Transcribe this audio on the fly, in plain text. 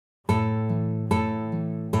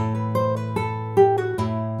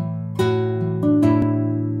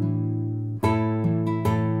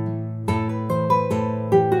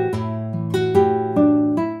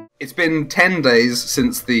been 10 days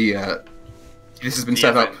since this has been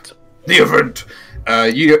set up. The event.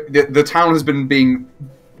 The town has been being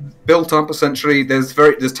built up essentially. There's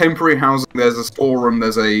temporary housing. There's a storeroom.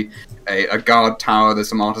 There's a guard tower. There's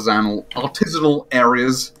some artisanal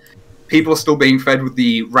areas. People are still being fed with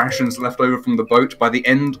the rations left over from the boat. By the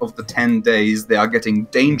end of the 10 days, they are getting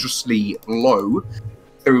dangerously low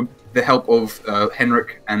through the help of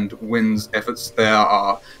Henrik and Wynn's efforts. There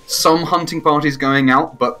are some hunting parties going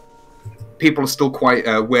out, but people are still quite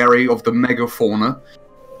wary of the megafauna.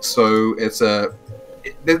 So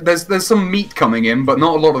there's some meat coming in, but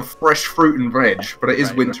not a lot of fresh fruit and veg. But it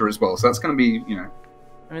is winter as well, so that's going to be, you know.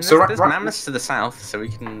 I mean, there's mammoths to the south, so we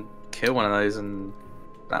can kill one of those and.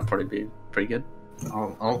 That'd probably be pretty good.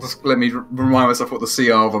 I'll just let me remind myself what the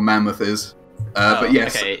CR of a mammoth is. But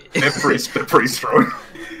yes, okay. they're pretty strong.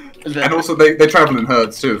 And also they travel in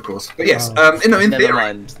herds too, of course. But yes, in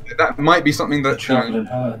theory, that might be something that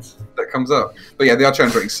that comes up. But yeah, they are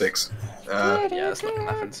generating 6. Yeah, that's not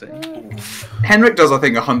nothing to see. Henrik does, I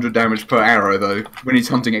think, 100 damage per arrow though when he's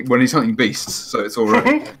hunting beasts. So it's all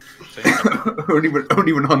right. only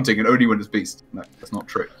when hunting and only when it's beasts. No, that's not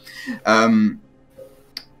true.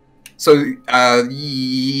 So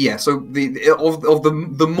yeah, so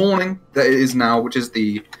the morning that it is now, which is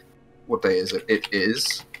what day is it? It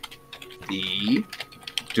is the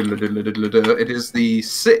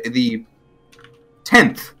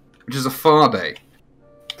 10th, which is a far day.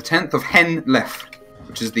 The 10th of Henlef,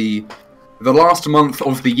 which is the last month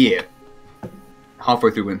of the year, halfway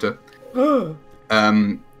through winter.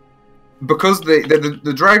 Because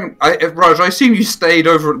the dragon, Raj, I assume you stayed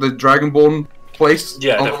over at the Dragonborn place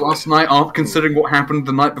last night, considering what happened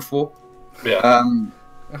the night before. Yeah. I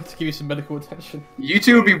have to give you some medical attention. You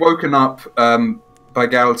two will be woken up by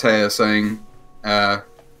Galatea saying, the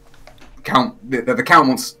Count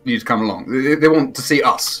wants you to come along. They want to see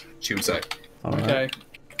us, she would say. Okay,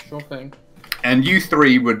 sure thing. And you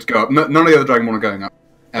 3 would go up. None of the other Dragonborn are going up.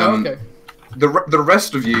 Okay. The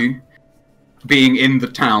rest of you, being in the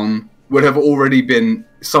town, would have already been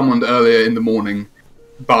summoned earlier in the morning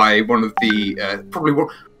by one of the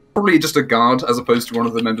probably just a guard as opposed to one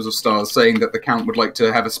of the members of Stars, saying that the Count would like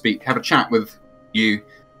to have a chat with you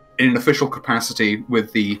in an official capacity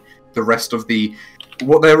with the rest of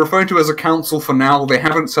what they're referring to as a council for now. They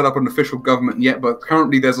haven't set up an official government yet, but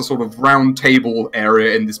currently there's a sort of round table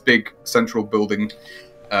area in this big central building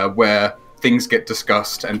where things get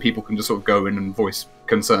discussed and people can just sort of go in and voice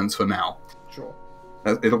concerns for now. Sure.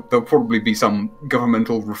 There'll probably be some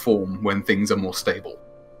governmental reform when things are more stable.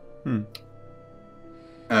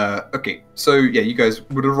 Okay, so yeah, you guys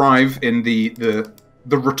would arrive in the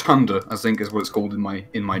rotunda, I think is what it's called in my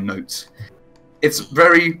notes. It's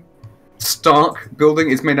very stark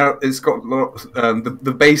building. It's made out. It's got a lot.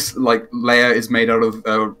 The base layer is made out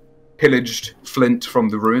of pillaged flint from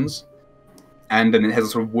the ruins, and then it has a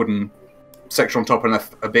sort of wooden section on top and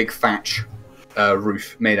a big thatch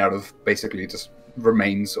roof made out of basically just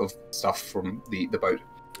remains of stuff from the boat.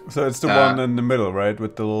 So it's the one in the middle, right,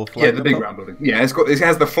 with the little flag? Yeah, the big round building. Yeah, it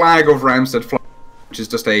has the flag of Ramstead, which is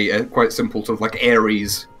just a quite simple sort of like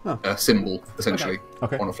Ares symbol essentially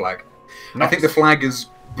on a flag. Nice. I think the flag is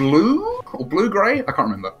blue or blue-grey. I can't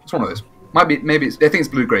remember. It's one of those. Maybe it's. I think it's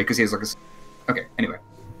blue-grey because he has like a. Okay. Anyway,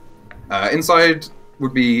 inside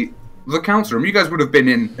would be the council room. You guys would have been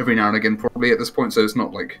in every now and again probably at this point, so it's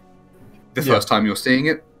not like the first time you're seeing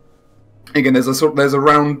it. Again, there's a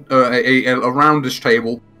roundish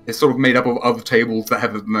table. It's sort of made up of other tables that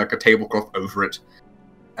have like a tablecloth over it,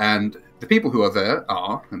 and the people who are there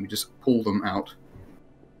are. Let me just pull them out.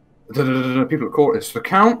 People at court. It's the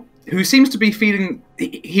Count, who seems to be feeling.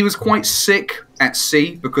 He was quite sick at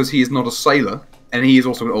sea because he is not a sailor, and he is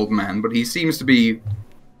also an old man. But he seems to be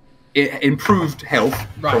improved health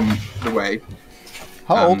from the way.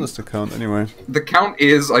 How old is the Count anyway? The Count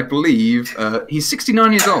is, I believe, he's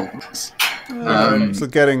 69 years old. So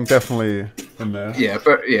getting definitely in there. Yeah,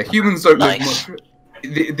 but yeah, humans don't live much.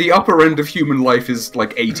 The upper end of human life is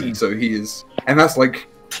like 80, so he is, and that's like,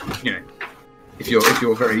 you know, if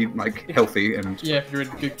you're very like healthy and if you're in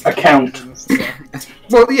good Count.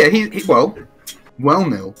 Well, yeah,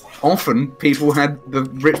 Nil. Often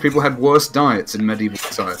rich people had worse diets in medieval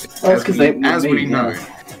society, as we know.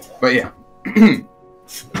 But yeah.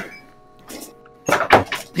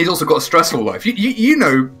 He's also got a stressful life. You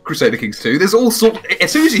know Crusader Kings 2. There's all sorts.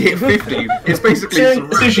 As soon as you hit 50, it's basically. As soon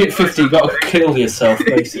as you hit 50, you've got to kill yourself,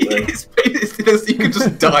 basically. You can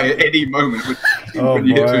just die at any moment when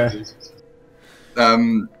you hit 50.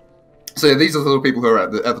 So yeah, these are the little people who are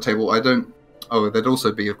at the table. Oh, there'd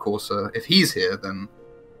also be, of course, if he's here, then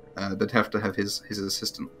they'd have to have his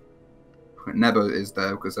assistant. Nebo is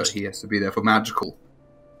there because he has to be there for magical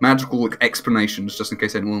explanations, just in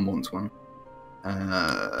case anyone wants one.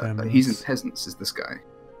 He's in peasants. Is this guy?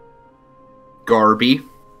 Garby.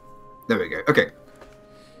 There we go. Okay.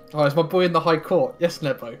 Oh, is my boy in the High Court? Yes,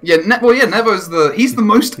 Nebo. Yeah, Nebo's he's the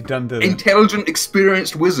most intelligent,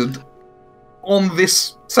 experienced wizard on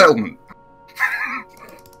this settlement.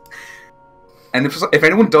 And if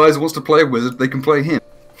anyone dies and wants to play a wizard, they can play him.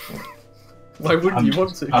 Why wouldn't you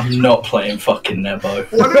want to? I'm not playing fucking Nebo.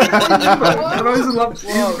 Why don't you play Nebo? He's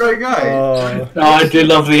a great guy. No, I do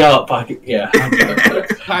love the art, but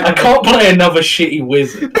I can't play another shitty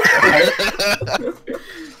wizard.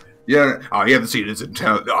 Yeah. Oh, you haven't seen his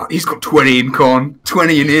intel. Oh, he's got 20 in con,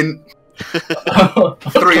 20 in int.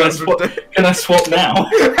 300. Can I swap now?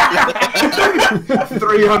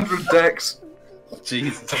 300 decks.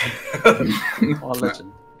 Jesus. What a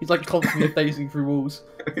legend. He's like constantly dazing through walls.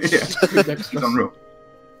 Yeah, it's unreal.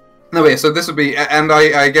 No, yeah, so this would be, and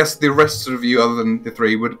I guess the rest of you, other than the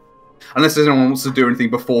three, would, unless anyone wants to do anything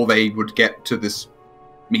before they would get to this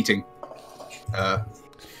meeting,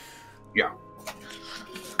 yeah,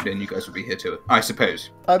 then you guys would be here too, I suppose.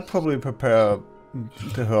 I'd probably prepare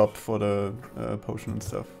the herb for the potion and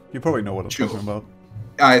stuff. You probably know what I'm talking about.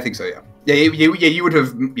 I think so, yeah. Yeah, you would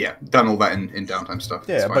have done all that in downtime stuff.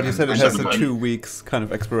 Yeah, but you said it has a 2 weeks kind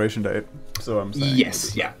of expiration date, so I'm saying.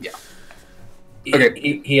 Yes, yeah.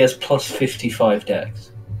 Okay. He has plus 55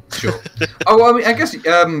 decks. Sure. Oh, well, I mean, I guess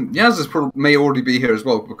Yaz may already be here as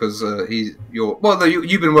well because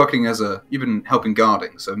you've been working you've been helping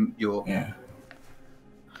guarding, so you're. Yeah.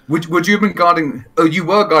 Would you have been guarding? Oh, you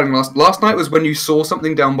were guarding last night. Was when you saw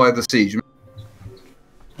something down by the siege.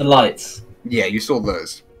 The lights. Yeah, you saw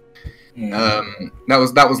those. Yeah. That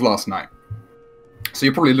was last night. So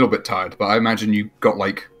you're probably a little bit tired, but I imagine you got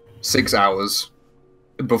like 6 hours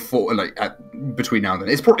before, between now and then.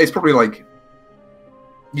 It's probably like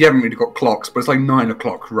you haven't really got clocks, but it's like 9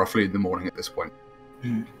 o'clock roughly in the morning at this point.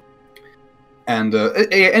 Mm. And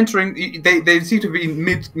entering, they seem to be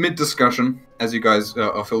mid discussion as you guys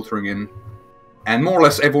are filtering in, and more or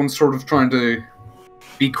less everyone's sort of trying to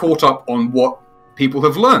be caught up on what people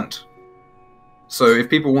have learnt. So if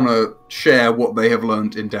people want to share what they have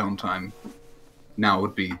learned in downtime, now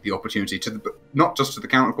would be the opportunity to not just to the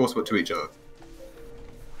count, of course, but to each other.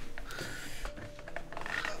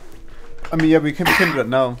 I mean, yeah, we can do that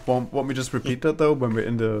now. Won't we just repeat that though when we're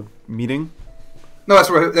in the meeting? No, that's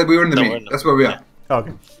where we were in the meeting. That's where we are.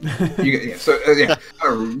 Okay.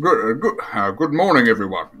 Good morning,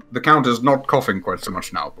 everyone. The count is not coughing quite so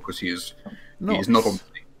much now because he is not on.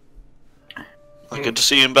 Well, good to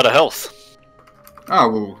see you in better health. Oh,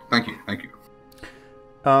 well, thank you.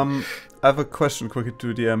 I have a question quickly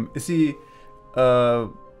to DM. Is he, are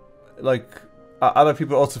other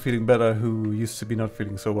people also feeling better who used to be not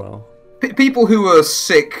feeling so well? People who are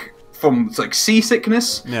sick from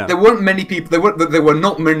seasickness. Yeah. There weren't many people. There were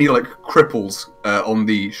not many cripples on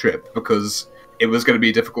the ship because it was going to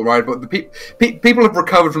be a difficult ride. But the people have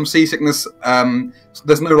recovered from seasickness. So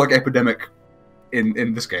there's no epidemic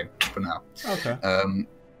in this game for now. Okay.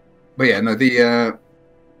 But yeah, no.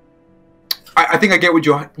 I think I get what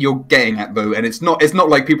you're getting at though, and it's not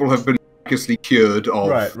like people have been miraculously cured of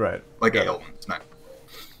ailments. No.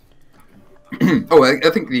 Oh, I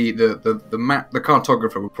think the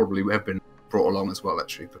cartographer would probably have been brought along as well,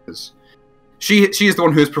 actually, because she is the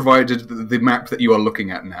one who has provided the map that you are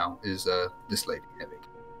looking at now. Is this lady?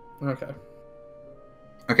 Okay.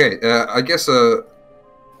 Okay. I guess. What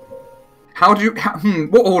order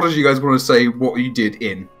do you guys want to say what you did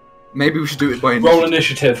in? Maybe we should do it by initiative. Roll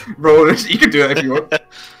initiative. Roll initiative. You can do it if you want.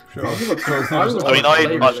 Sure. I mean,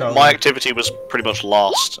 my activity was pretty much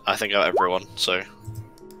last, I think, out of everyone, so...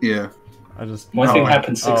 Yeah. My thing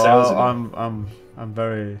happened 6 hours ago. I'm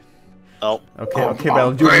very... Oh. Okay,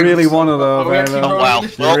 Bell, you really want to though, man. Oh, wow.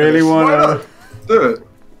 You really want to... Do it.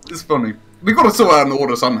 It's funny. We've got to sort out an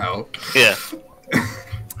order somehow. Yeah.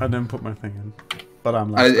 I didn't put my thing in. But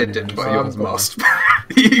I'm last. It didn't, but you lost.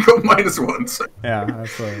 You got -1, so... Yeah,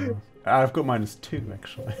 I've got -2,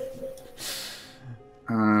 actually.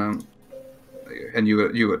 And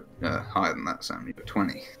you were higher than that, Sam. You were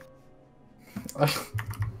 20.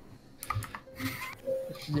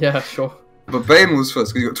 Yeah, sure. But Bane was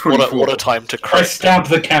first because you got 24. What a time to I crash.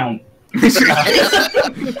 stabbed the count.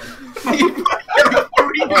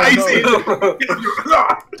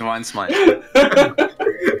 Divine Smite.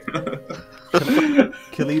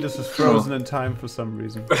 Khalidus is frozen in time for some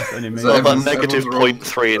reason. So about negative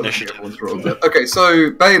 0.3 initiative. Okay,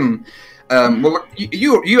 so Bane, well,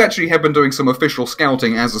 you actually have been doing some official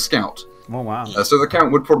scouting as a scout. Oh wow! So the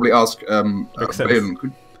count would probably ask, Bane,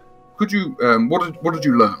 could you what did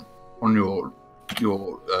you learn? on your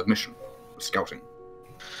mission, scouting?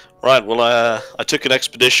 Right. Well, I took an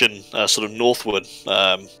expedition sort of northward,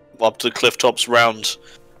 up to the cliff tops, round,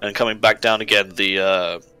 and coming back down again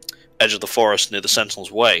the edge of the forest near the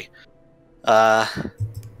Sentinel's Way. A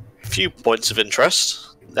few points of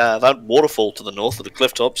interest. That waterfall to the north of the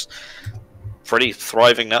cliff tops, pretty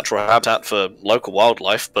thriving natural habitat for local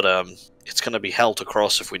wildlife, but it's going to be hell to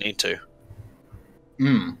cross if we need to.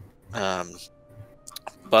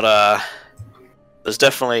 But there's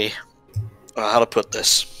definitely how to put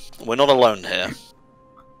this. We're not alone here.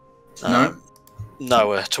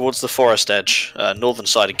 No, towards the forest edge, northern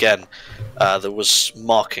side again, there was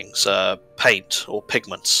markings, paint or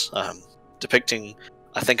pigments, depicting,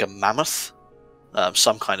 I think, a mammoth,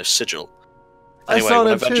 some kind of sigil. Anyway, I saw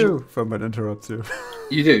that too. Fernbrand interrupts you.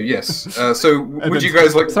 You do, yes. So would you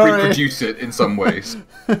guys like reproduce it in some ways?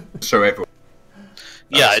 Show everyone.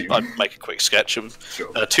 Yeah, I'd make a quick sketch of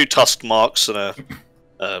two tusk marks and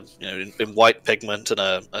in white pigment and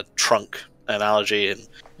a trunk analogy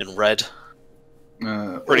in red.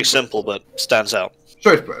 Pretty simple, but stands out.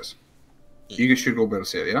 Show it, players. You should all be able to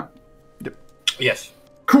see it, yeah? Yep. Yes.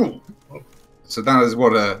 Cool. So that is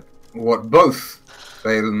what both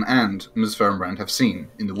Valen and Ms. Fernbrand have seen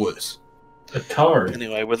in the woods. Atari.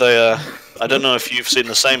 Anyway, with a I don't know if you've seen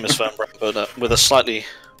the same as Fernbrand, but with a slightly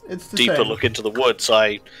deeper look into the woods,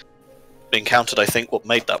 I encountered, I think, what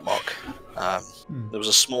made that mark. There was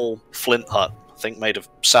a small flint hut, I think made of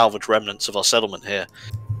salvage remnants of our settlement here,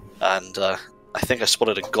 and I think I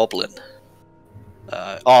spotted a goblin,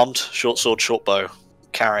 armed, short sword, short bow,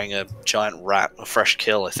 carrying a giant rat, a fresh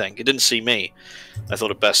kill. I think it didn't see me. I thought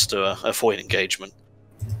it best to avoid engagement.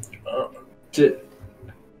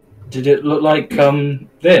 Did it look like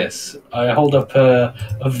this? I hold up a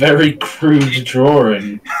very crude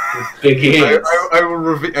drawing with big ears.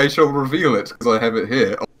 I shall reveal it because I have it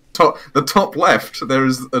here. The top left, there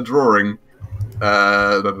is a drawing.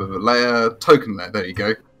 Token layer. There you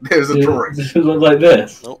go. There's a drawing. Does it look like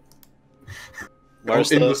this? Nope.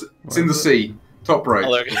 It's in the sea. Top right.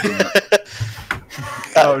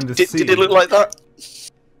 Oh, there did it look like that?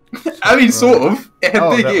 I mean, sort of. It had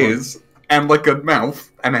big ears and like a mouth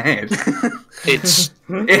and a head.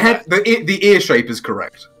 It had the ear shape is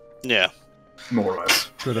correct. Yeah. More or less.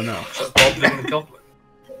 Good enough. Goblin the goblin.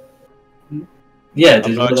 Yeah,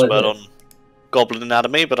 I'm no expert on goblin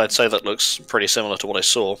anatomy, but I'd say that looks pretty similar to what I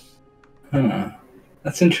saw.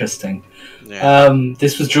 That's interesting. Yeah.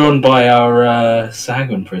 This was drawn by our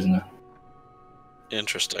Sahagwan prisoner.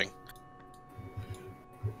 Interesting.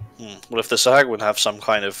 Well, if the Sahagwan have some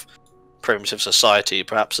kind of primitive society,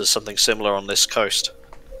 perhaps there's something similar on this coast.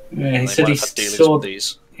 Yeah, he said he saw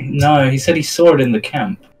these. No, he said he saw it in the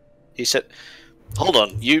camp. He said, "Hold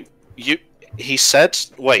on, He said,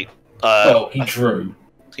 wait." He drew.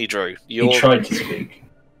 He drew. He tried to speak.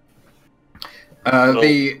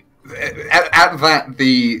 The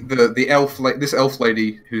this elf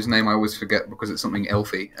lady whose name I always forget because it's something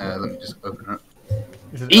elfy. Let me just open it.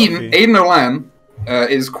 Eden Olan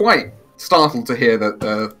is quite startled to hear that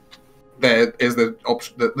there is the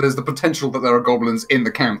option that there's the potential that there are goblins in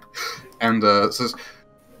the camp, and says,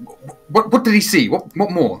 "What did he see? What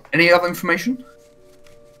more? Any other information?"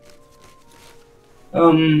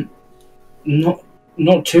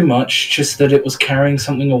 Not too much. Just that it was carrying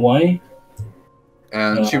something away.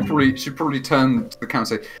 And she'd probably turn to the camp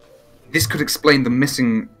and say, "This could explain the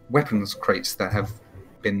missing weapons crates that have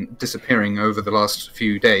been disappearing over the last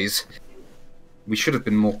few days. We should have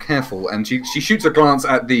been more careful." And she shoots a glance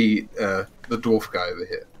at the dwarf guy over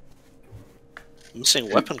here. Missing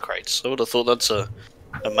weapon crates. I would have thought that's a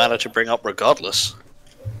matter to bring up regardless.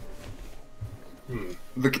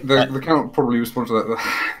 The count probably responded to that.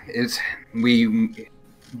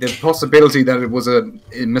 The possibility that it was a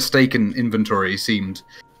mistaken inventory seemed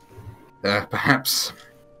perhaps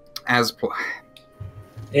as.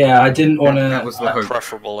 Yeah, I didn't want to. That was the hope.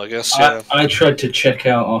 Preferable, I guess. Yeah. I tried to check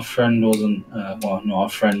out our friend wasn't. Well, not our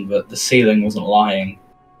friend, but the ceiling wasn't lying.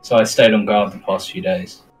 So I stayed on guard the past few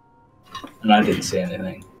days, and I didn't see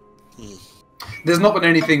anything. There's not been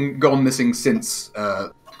anything gone missing since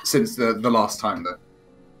the last time, though.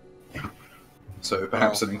 So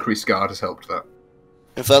perhaps an increased guard has helped that.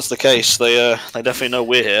 If that's the case, they definitely know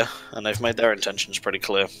we're here, and they've made their intentions pretty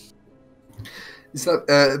clear. Is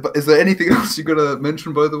there anything else you gotta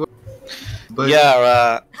mention, by the way?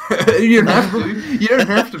 You don't have to. You don't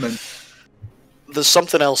have to mention. There's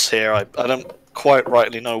something else here. I don't quite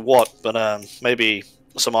rightly know what, but maybe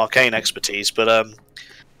some arcane expertise. But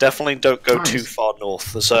definitely don't go too far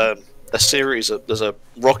north. There's there's a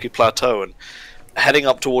rocky plateau, and heading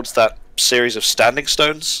up towards that series of standing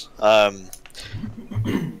stones.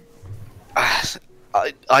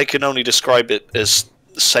 I can only describe it as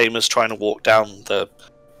the same as trying to walk down the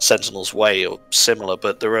Sentinel's Way or similar,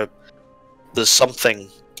 but there's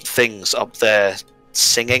things up there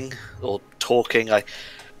singing or talking. I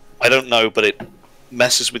don't know, but it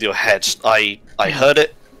messes with your head. I heard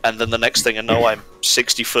it, and then the next thing I know, I'm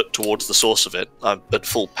 60 foot towards the source of it. I'm at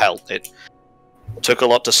full pelt. It took a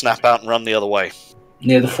lot to snap out and run the other way.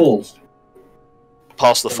 Near the falls?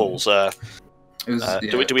 Past the falls. Do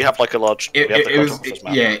we have like a large...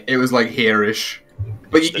 It was like here-ish.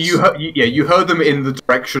 But you heard them in the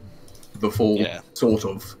direction of the fall, sort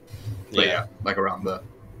of. But yeah, like around there.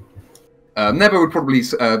 Nebo would probably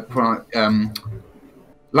verbal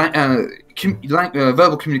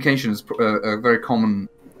communication is a very common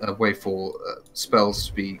way for spells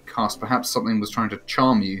to be cast. Perhaps something was trying to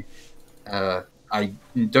charm you. I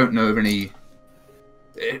don't know of any.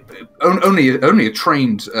 Only a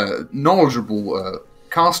trained, knowledgeable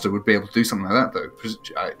caster would be able to do something like that, though.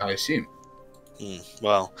 I assume.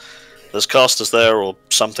 Well, there's casters there, or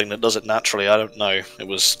something that does it naturally. I don't know. It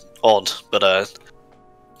was odd, but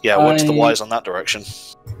what's the wise on that direction?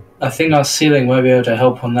 I think our ceiling might be able to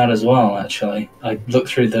help on that as well. Actually, I looked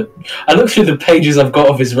through the pages I've got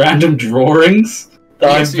of his random drawings.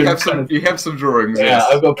 Yes, you have some drawings. Yeah, yes.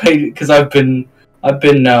 I've got pages because I've been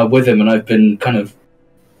with him, and I've been kind of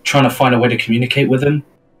trying to find a way to communicate with him,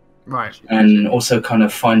 right? And also kind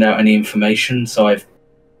of find out any information. So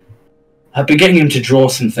I've been getting him to draw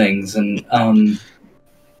some things, and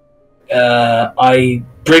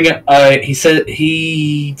he said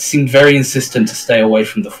he seemed very insistent to stay away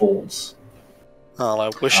from the falls. Oh, I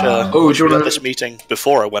wish we had this meeting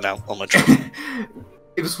before I went out on my trip.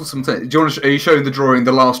 It was for some time. Are you showing the drawing,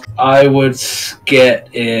 the last? I would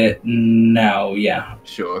get it now. Yeah.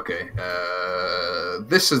 Sure. Okay.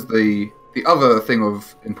 This is the other thing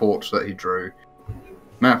of import that he drew.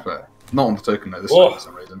 Mapper, not on the token though. This time for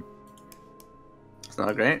some reason. It's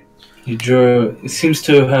not great. He drew. It seems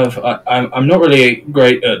to have. I'm not really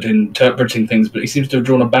great at interpreting things, but he seems to have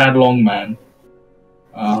drawn a bad long man.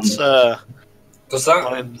 Does that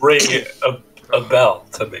ring a bell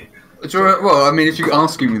to me? Well, I mean, if you're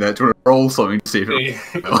asking me that, do you want to roll something to see if it...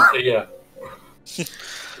 Yeah.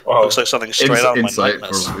 Well, looks like something straight out of my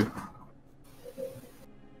nightmares. Probably.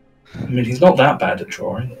 I mean, he's not that bad at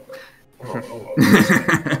drawing. I'll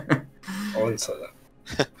insight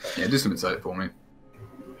that. Yeah, do some insight for me.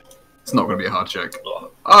 It's not going to be a hard check.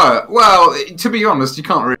 Well, to be honest, you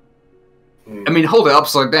can't really... I mean, hold it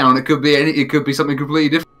upside down. It could be something completely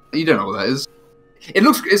different. You don't know what that is.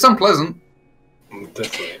 It's unpleasant.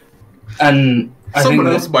 Definitely. And someone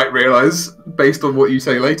else might realise based on what you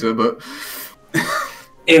say later, but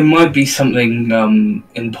it might be something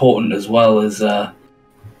important as well as I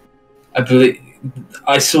believe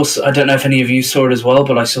I saw. I don't know if any of you saw it as well,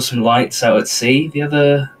 but I saw some lights out at sea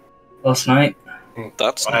last night.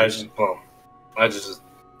 That's nice. I just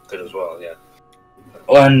did as well. Yeah.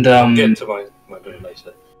 And I'll get to my bit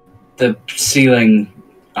later. The ceiling.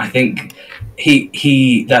 I think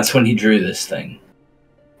he. That's when he drew this thing.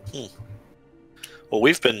 Well,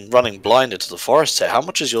 we've been running blind into the forest here. How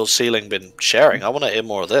much has your ceiling been sharing? I want to hear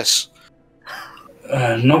more of this.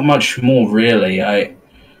 Not much more, really. I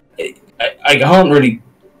can't really...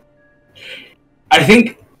 I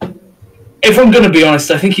think, if I'm going to be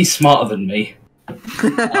honest, I think he's smarter than me.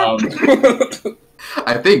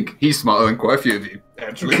 I think he's smarter than quite a few of you,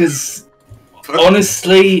 actually. Because,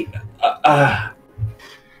 honestly, I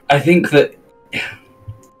think that...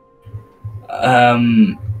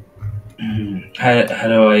 how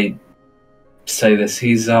do I say this?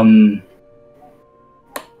 He's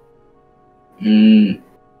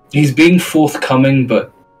being forthcoming,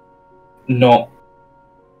 but not.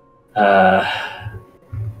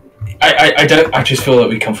 I just feel that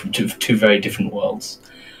we come from two very different worlds.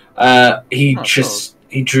 He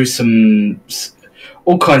drew some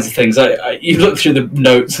all kinds of things. You look through the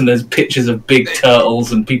notes and there's pictures of big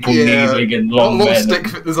turtles and people kneeling and long men.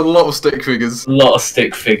 There's a lot of stick figures. A lot of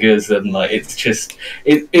stick figures, and like it just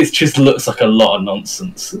looks like a lot of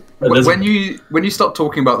nonsense. When you start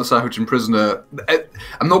talking about the Sahuagin prisoner,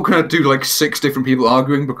 I'm not going to do like 6 different people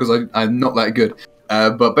arguing because I'm not that good.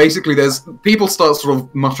 But basically, there's people start sort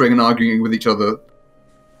of muttering and arguing with each other.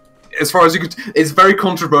 As far as you could, it's very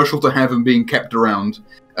controversial to have him being kept around.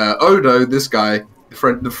 Odo, this guy,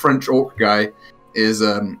 the French orc guy, is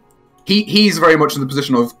he's very much in the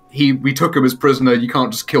position of we took him as prisoner. You can't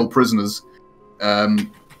just kill prisoners.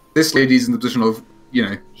 This lady's in the position of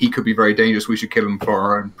he could be very dangerous. We should kill him for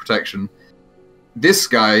our own protection. This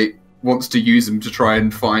guy wants to use him to try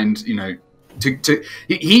and find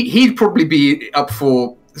he'd probably be up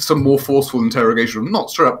for some more forceful interrogation, not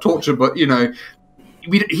straight up torture, but you know,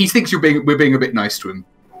 he thinks we're being a bit nice to him.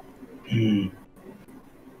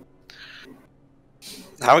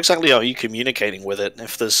 How exactly are you communicating with it?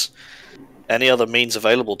 If there's any other means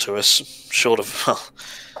available to us, short of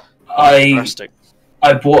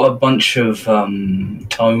I bought a bunch of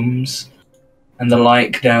tomes and the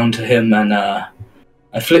like down to him, and I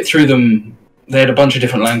flipped through them. They had a bunch of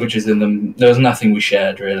different languages in them. There was nothing we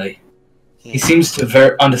shared, really. He seems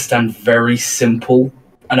to understand very simple,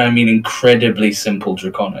 and I mean incredibly simple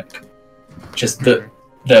Draconic. Just that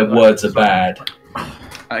their words are bad.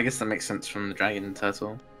 I guess that makes sense from the dragon and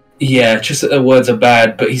turtle. Yeah, just that their words are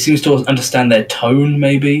bad, but he seems to understand their tone,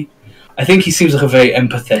 maybe. I think he seems like a very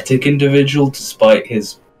empathetic individual, despite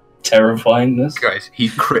his terrifyingness. Guys, he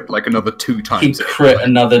crit like another 2 times. He crit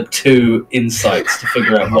another 2 insights to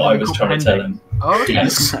figure out what I was trying to tell him. Oh,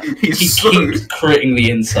 yes. He so... keeps critting the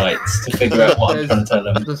insights to figure out what I'm trying to tell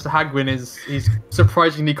him. The Hagwin he's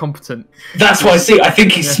surprisingly competent. That's why I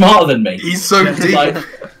think he's smarter than me. He's so deep. Like,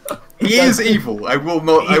 he is evil. I will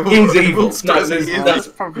not. He's evil. That's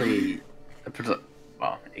probably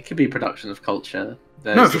well, it could be production of culture.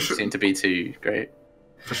 Those no, for sure. Seem to be too great.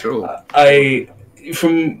 For sure. The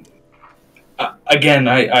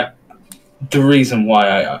reason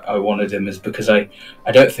why I wanted him is because I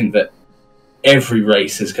don't think that every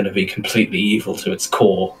race is going to be completely evil to its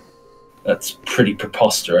core. That's pretty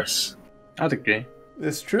preposterous. I'd agree.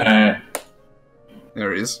 It's true. There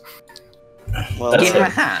it is. Well, he had a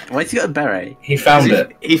hat. Why has he got a beret? He found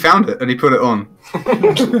it. He found it and he put it on.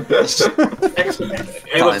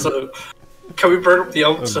 Can we burn up the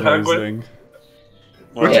elves to Hagwin?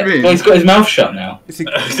 What do you mean? Well, he's got his mouth shut now. Is he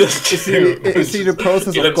the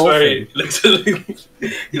process of golfing?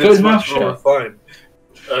 He got his mouth shut. Fine.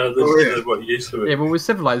 What you used to it. Yeah, but we're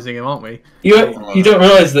civilizing him, aren't we? You don't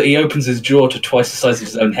realise that he opens his jaw to twice the size of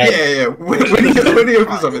his own head. Yeah. When he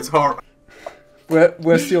opens up, it's horrible.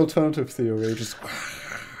 Where's the alternative theory? Just...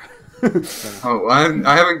 Oh, I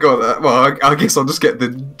haven't got that. Well, I guess I'll just get the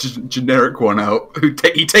generic one out.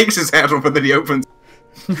 He takes his hat off and then he opens.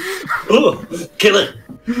 Oh, kill it!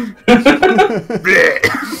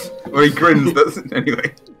 Well, he grins.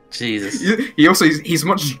 Anyway. Jesus. He's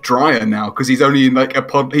much drier now because he's only in like a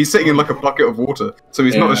pod. He's sitting in like a bucket of water, so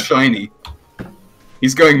he's not as shiny.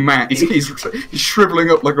 He's going mad. He's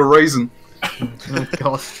shriveling up like a raisin. Oh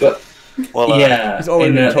god. Well, he's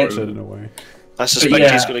already been tortured in a way. I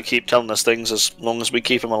suspect he's going to keep telling us things as long as we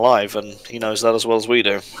keep him alive, and he knows that as well as we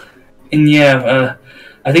do. And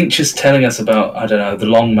I think just telling us about, I don't know, the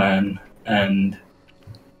Long Man and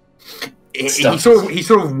he sort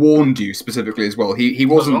of warned you specifically as well. He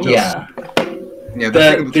wasn't just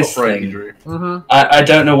the top right he drew. Mm-hmm. I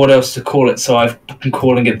don't know what else to call it, so I've been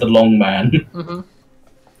calling it the Long Man.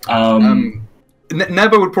 Mm-hmm.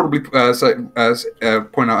 Nebo would probably point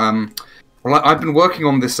out. Well, I've been working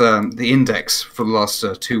on this the index for the last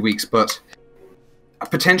 2 weeks, but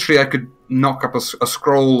potentially I could knock up a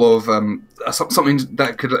scroll of something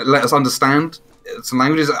that could let us understand some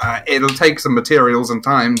languages. It'll take some materials and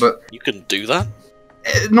time, but you can do that.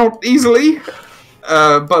 Not easily,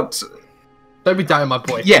 but don't be doubting my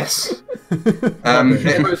boy. Yes.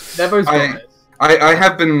 Nebo's got this. I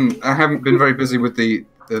haven't been very busy with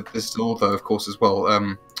this author, of course, as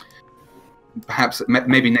well. Perhaps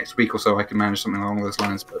maybe next week or so I can manage something along those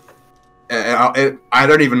lines, but I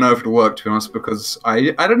don't even know if it'll work, to be honest, because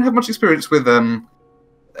I don't have much experience with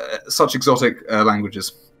such exotic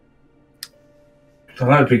languages. Well,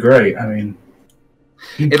 that would be great. I mean,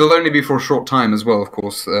 it'll only be for a short time as well, of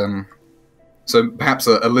course. So perhaps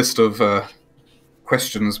a list of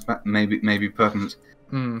questions may be pertinent.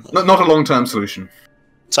 Not a long-term solution.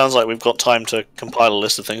 Sounds like we've got time to compile a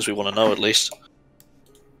list of things we want to know, at least.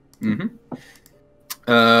 Mm-hmm.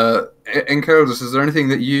 Encodas, is there anything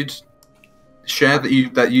that you'd share that you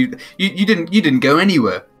didn't go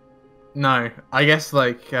anywhere? No, I guess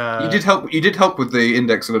like you did help with the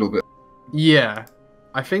index a little bit. Yeah,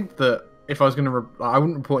 I think that if I was gonna, I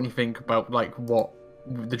wouldn't report anything about like what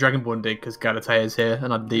the Dragonborn did because Galatea's here,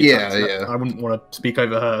 and I'd leave. I wouldn't want to speak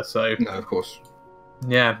over her. So no, of course.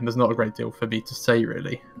 Yeah, there's not a great deal for me to say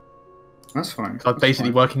really. That's fine. I was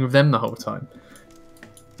basically working with them the whole time.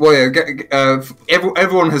 Well, yeah,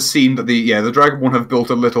 everyone has seen that the Dragonborn have built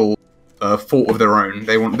a little fort of their own.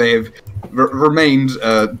 They have remained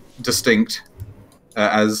distinct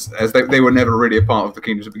as they were never really a part of the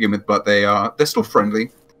kingdom to begin with, but they're still friendly.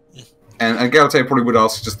 And Galatea probably would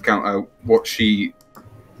ask just the Count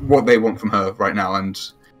what they want from her right now,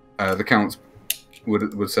 and the Count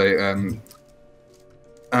would say,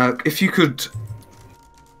 if you could.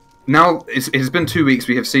 Now it has been 2 weeks.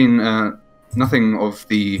 We have seen nothing of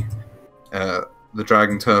the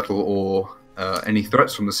dragon turtle or any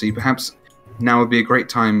threats from the sea. Perhaps now would be a great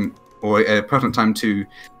time, or a pertinent time, to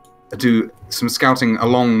do some scouting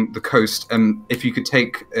along the coast. And if you could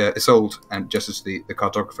take Isolde, and just as the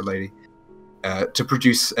cartographer lady, to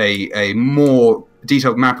produce a more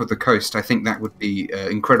detailed map of the coast, I think that would be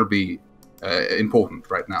incredibly important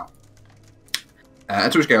right now.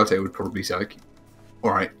 To which Galate would probably say, like,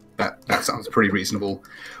 all right, that sounds pretty reasonable.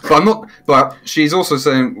 But I'm not. But she's also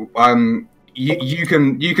saying, you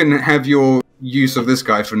can have your use of this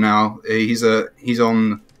guy for now. He's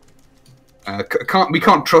on. We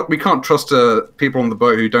can't trust people on the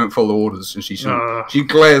boat who don't follow orders. And she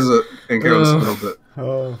glares at Encodas a little bit.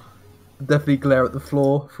 Oh, definitely glare at the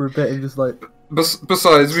floor for a bit and just like.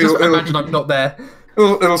 Besides, imagine I'm not there.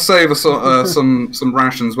 It'll save us some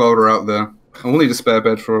rations while we're out there. And we'll need a spare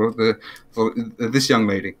bed for this young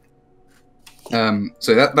lady.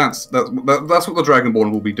 So that's what the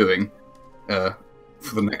Dragonborn will be doing for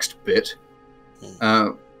the next bit.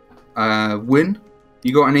 Wynn,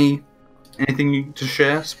 you got anything to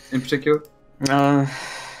share in particular?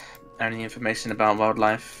 Only information about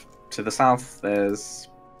wildlife to the south. There's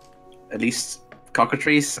at least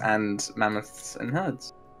cockatrice and mammoths and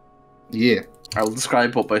herds. Yeah. I will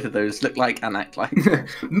describe what both of those look like and act like.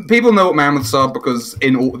 People know what mammoths are because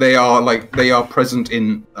they are present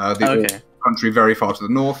in the country very far to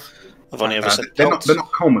the north. I've only ever seen they're not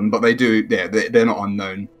common, but they do. Yeah, they're not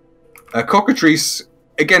unknown. Cockatrice,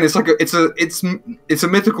 again, it's a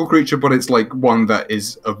mythical creature, but it's like one that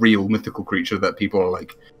is a real mythical creature that people are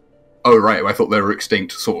like, oh right, I thought they were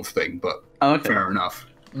extinct, sort of thing. But fair enough.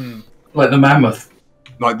 Mm. Like the mammoth.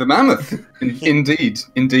 Like the mammoth, indeed.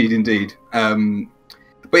 But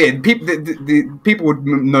yeah, people would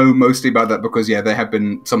know mostly about that because there have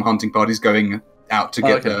been some hunting parties going out to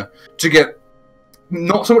get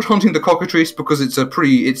not so much hunting the cockatrice because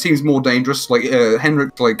it seems more dangerous. Like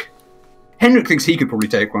Henrik thinks he could probably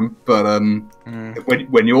take one, but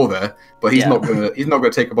when you're there, but he's not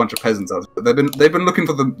gonna take a bunch of peasants out. But they've been looking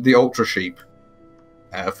for the ultra sheep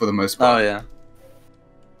for the most part. Oh yeah.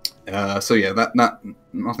 So yeah, that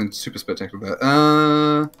nothing super spectacular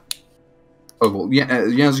there.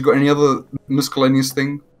 Yaz, you got any other miscellaneous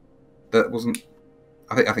thing that wasn't?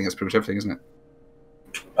 I think that's pretty much everything, isn't it?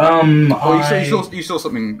 You saw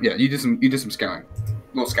something. Yeah, you did some scouting,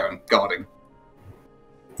 not scouting, guarding.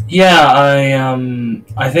 Yeah,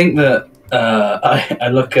 I think that I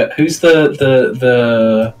look at who's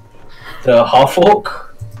the half orc.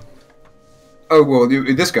 Oh, well,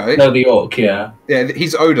 this guy? No, the orc, yeah. Yeah,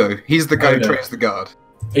 he's Odo. He's the guy who trains the guard.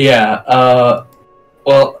 Yeah,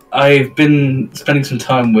 well, I've been spending some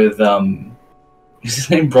time with, is his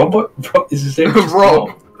name Rob? Is his name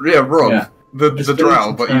Rob? Yeah, Rob. Yeah. The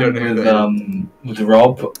drow, but you don't know who that is. With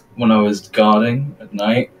Rob, when I was guarding at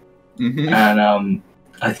night, and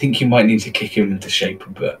I think you might need to kick him into shape a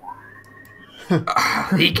bit.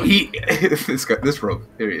 This Rob,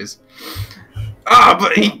 here he is.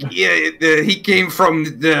 But he came from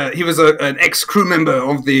he was an ex-crew member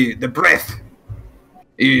of the Breath.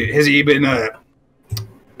 Has he been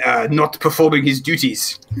not performing his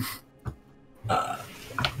duties?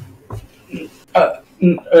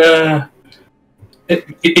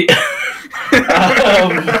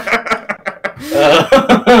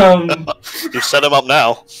 You set him up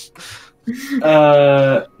now.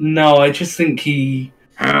 No, I just think he...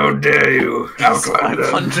 How dare you, Outlander?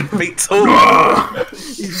 500 feet tall.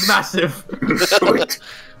 He's massive. Sweet.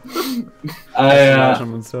 I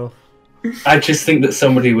just think that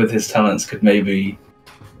somebody with his talents could maybe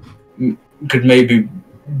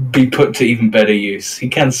be put to even better use. He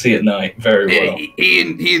can see at night very well.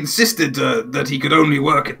 He insisted that he could only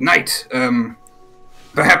work at night.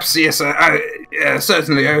 Perhaps, yes,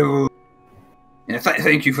 certainly I will.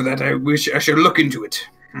 Thank you for that. I shall look into it.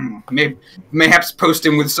 Mayhaps post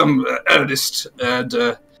him with some earnest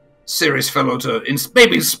and serious fellow to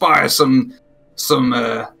maybe inspire some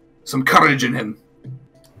courage in him.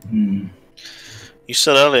 You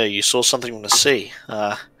said earlier you saw something from the sea.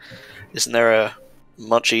 Isn't there a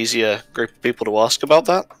much easier group of people to ask about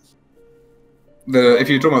that? If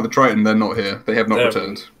you're talking about the Triton, they're not here. They have not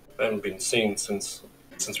returned. They haven't been seen since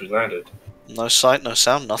we landed. No sight, no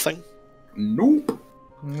sound, nothing? Nope.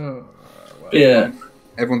 Well, yeah.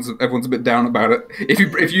 Everyone's a bit down about it.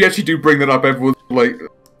 If you actually do bring that up, everyone's like,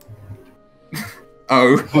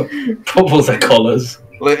 oh. What was their collars?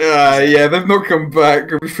 Like, yeah, they've not come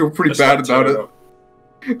back. We feel pretty bad about it.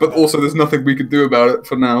 But also, there's nothing we can do about it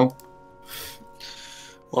for now.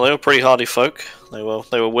 Well, they were pretty hardy folk. They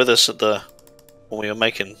were with us when we were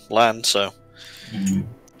making land. So,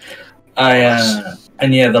 I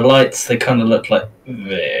And yeah, the lights, they kind of look like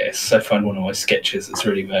this. I find one of my sketches, it's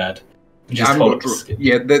really bad. Just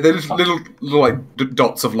they're just little like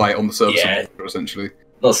dots of light on the surface of the water, essentially.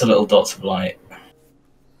 Lots of little dots of light.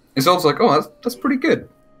 It's also like, oh, that's pretty good.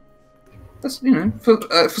 That's,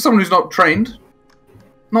 for someone who's not trained,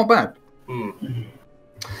 not bad.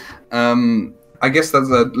 I guess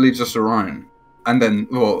that leaves us to Ryan. And then,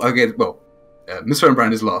 Miss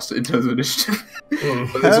Fernbrand is last in terms of initiative.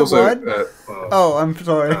 But there's also... I'm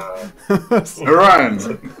sorry. Ryan!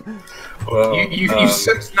 Well, you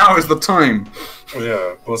sense now is the time.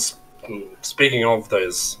 Yeah, well, speaking of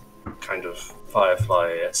those kind of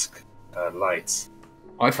firefly-esque lights...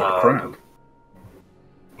 I fought a crab.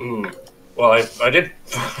 Well, I did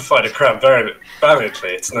fight a crab very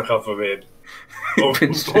valiantly. It snuck up on me and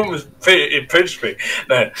it pinched me.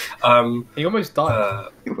 No, he almost died.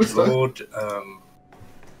 Lord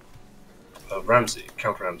Ramsey,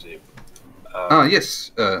 Count Ramsey.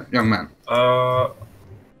 Yes, young man.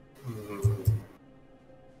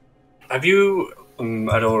 Have you,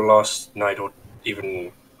 at all last night or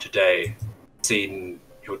even today, seen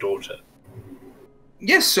your daughter?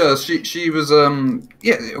 Yes, sir. She was.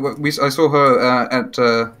 I saw her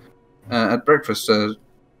at breakfast.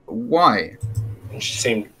 Why? She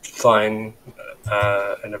seemed fine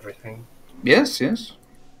and everything. Yes.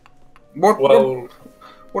 What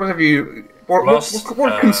have you?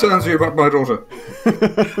 What concerns you about my daughter?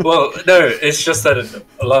 Well, no, it's just that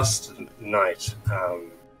last night,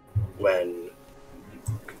 when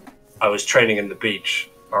I was training in the beach,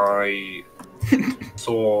 I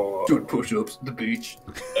saw doing push-ups at the beach.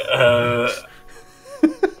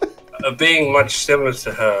 Being much similar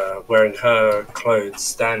to her, wearing her clothes,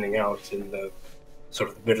 standing out in the sort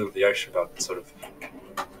of the middle of the ocean, about sort of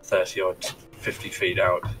 30 odd, 50 feet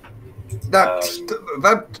out.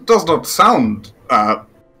 That does not sound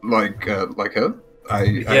like her.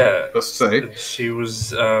 I must say. She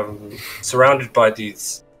was surrounded by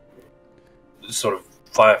these sort of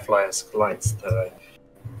firefly-esque lights that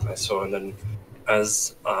I saw, and then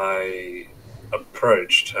as I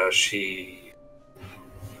approached her, she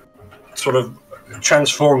sort of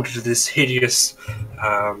transformed into this hideous,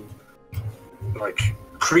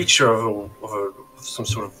 creature of some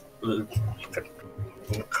sort of,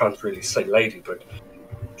 I can't really say lady, but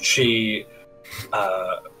she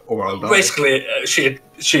basically she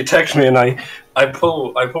attacked me, and I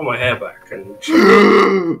pull my hair back, and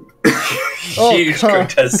huge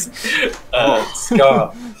grotesque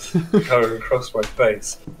scar going across my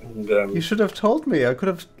face. And, you should have told me. I could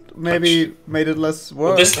have maybe made it less worse.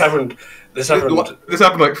 Well, this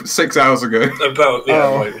happened like 6 hours ago. About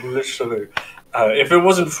literally. If it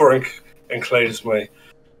wasn't for Enclades, my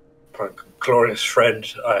glorious friend,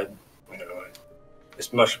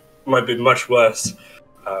 it might be much worse.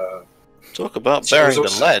 Talk about burying the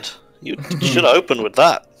lead. You should have opened with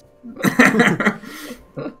that.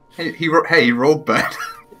 He rolled bad.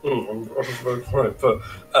 But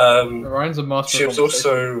Ryan's a master. She was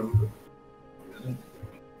also.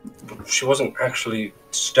 She wasn't actually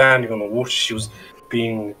standing on the water. She was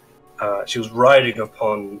being. She was riding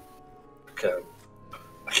upon a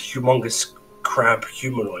humongous crab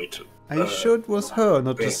humanoid. Are you sure it was her,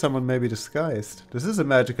 not just someone maybe disguised? This is a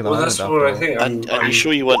magical island. Well, that's what I think. Are you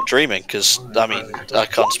sure you weren't dreaming? Because, I mean, I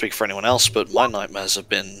can't speak for anyone else, but my nightmares have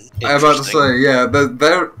been I was about to say, yeah,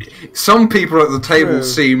 some people at the table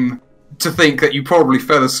seem to think that you probably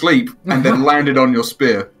fell asleep and then landed on your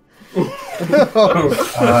spear. The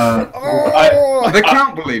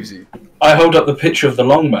Count believes you. I hold up the picture of the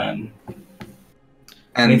long man.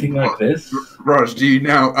 And anything like this? Raj, do you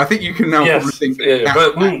now? I think you can now probably think. Yeah,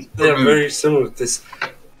 but they're very similar. This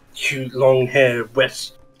huge, long hair,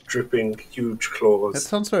 wet, dripping, huge claws. That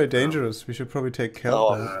sounds very dangerous. We should probably take care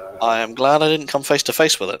of that. I am glad I didn't come face to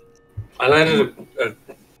face with it. I landed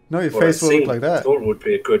no, your face will look like that. I thought it would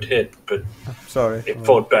be a good hit, but sorry, it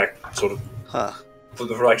fought back sort of for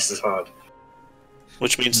the right as hard.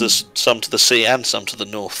 Which means there's some to the sea and some to the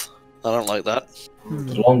north. I don't like that.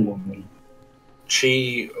 The long woman.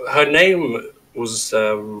 Her name was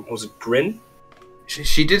it Grin?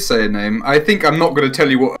 She did say a name. I think I'm not going to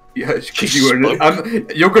tell you what because you're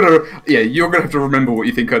gonna have to remember what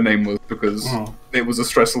you think her name was because it was a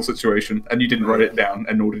stressful situation and you didn't write it down,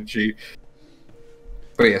 and nor did she.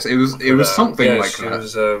 But yes, it was something like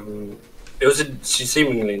that. She's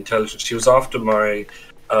seemingly intelligent. She was after my.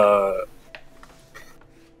 I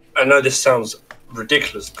know this sounds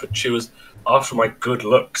ridiculous, but she was after my good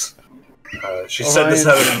looks. She said this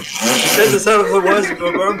out of the words of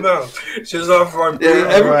her mouth. She was after my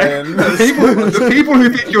the people who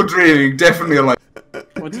think you're dreaming definitely are like,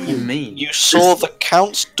 What do you mean? You saw the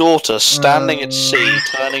Count's daughter standing at sea,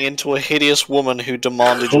 turning into a hideous woman who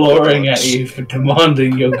demanded clawing at you for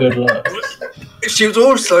demanding your good luck. She was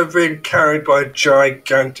also being carried by a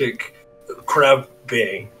gigantic crab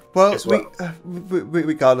being. Well,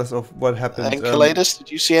 regardless of what happened... And Calidus,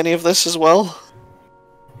 did you see any of this as well?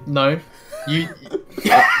 No. You...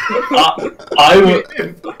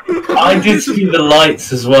 I did see the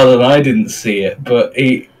lights as well, and I didn't see it, but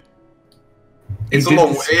It's a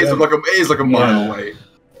long way. It is like a mile away.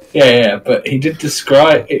 Yeah, but he did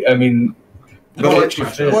describe it. I mean,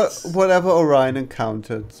 whatever Orion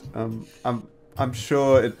encountered, I'm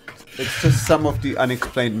sure it's just some of the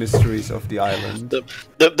unexplained mysteries of the island.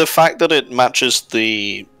 The fact that it matches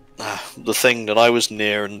the thing that I was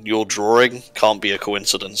near and your drawing can't be a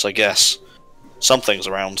coincidence, I guess. Something's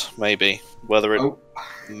around, maybe. Whether it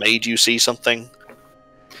made you see something.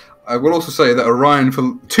 I will also say that Orion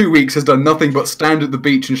for 2 weeks has done nothing but stand at the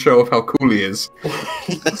beach and show off how cool he is.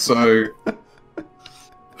 So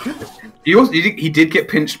he did get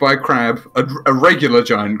pinched by a crab, a regular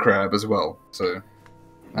giant crab as well. So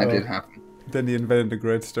that did happen. Then he invented a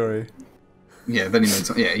great story. Yeah, then he made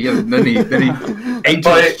some. Yeah. Then he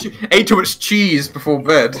ate too much cheese before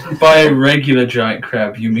bed. By a regular giant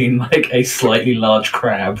crab, you mean like a slightly large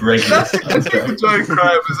crab? Regular a giant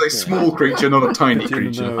crab is a small creature, not a tiny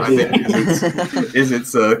creature. I think is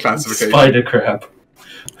its classification. Spider crab.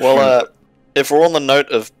 Well, if we're on the note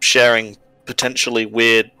of sharing potentially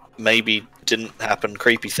weird, maybe didn't happen,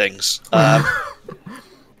 creepy things.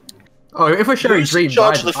 If we're sharing dreams, in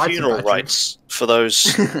charge of the funeral rites for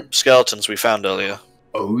those skeletons we found earlier?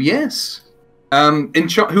 Oh yes. Who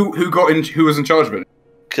was in charge of it?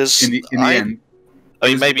 Because in the end, I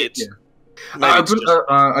mean, maybe it's. Yeah.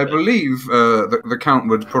 I believe the Count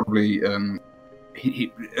would probably Lord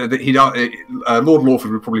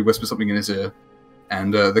Lawford would probably whisper something in his ear,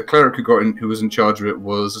 and the cleric who was in charge of it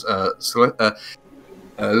was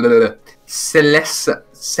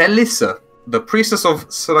Celissa. The priestess of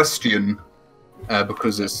Celestian,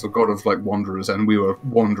 because it's the god of like wanderers, and we were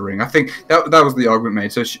wandering. I think that was the argument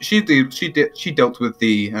made. So she dealt with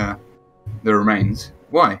the remains.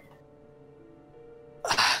 Why?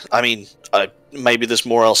 I mean, maybe there's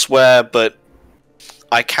more elsewhere, but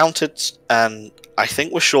I counted, and I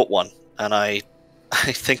think we're short one, and I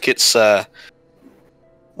think it's a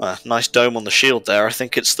nice dome on the shield there. I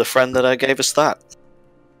think it's the friend that gave us that.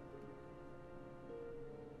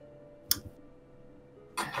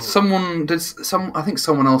 I think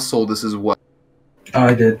someone else saw this as well.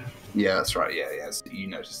 I did. Yeah, that's right. Yeah, so you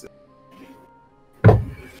noticed it.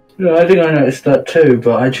 No, I think I noticed that too,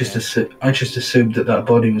 but I just assumed that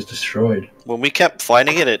body was destroyed. When we kept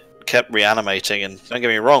finding it, it kept reanimating, and don't get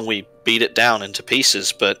me wrong, we beat it down into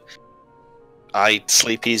pieces, but I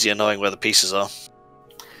sleep easier knowing where the pieces are.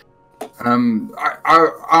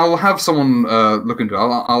 I'll have someone look into it.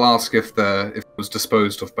 I'll ask if it was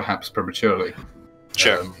disposed of perhaps prematurely.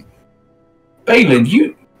 Sure. Balin,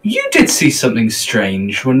 you did see something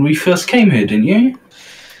strange when we first came here, didn't you?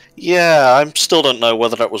 Yeah, I still don't know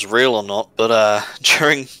whether that was real or not, but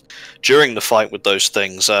during the fight with those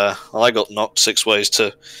things, I got knocked 6 ways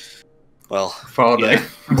to, well... Farday.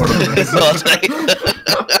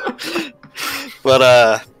 Yeah.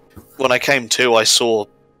 But when I came to, I saw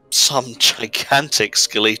some gigantic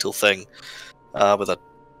skeletal thing with a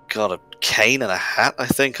cane and a hat, I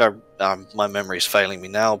think. My memory's failing me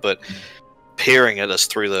now, but peering at us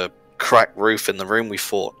through the cracked roof in the room we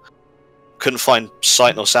fought. Couldn't find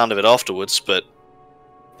sight nor sound of it afterwards, but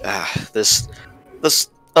there's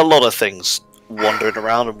a lot of things wandering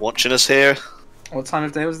around and watching us here. What time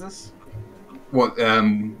of day was this? What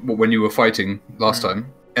when you were fighting last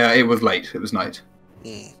time? It was late. It was night.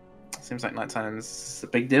 Seems like nighttime is a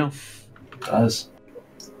big deal. It does.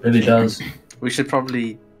 It really does. We should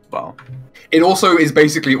probably... Well, it also is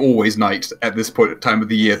basically always night at this time of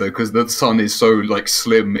the year, though, because the sun is so like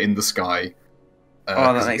slim in the sky.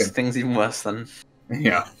 That makes things even worse then.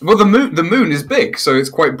 Yeah. Well, the moon is big, so it's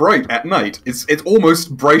quite bright at night. It's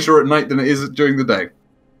almost brighter at night than it is during the day.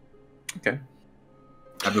 Okay.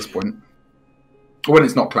 At this point, when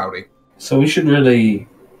it's not cloudy. So we should really.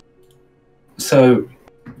 So,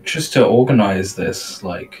 just to organize this,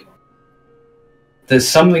 like. There's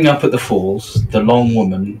something up at the falls, the long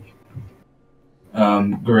woman,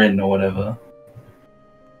 Grin or whatever.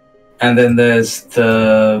 And then there's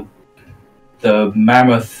the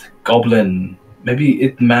mammoth goblin. Maybe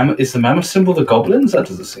is the mammoth symbol the goblins? That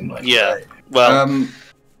doesn't seem like yeah. Well,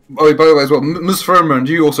 by the way, as well, Ms. Fernbrand,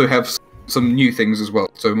 you also have some new things as well.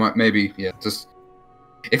 So maybe just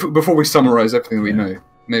before we summarize everything we know,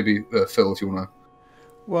 maybe Phil, if you wanna.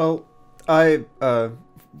 Well, I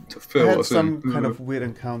had some kind of weird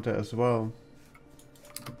encounter as well.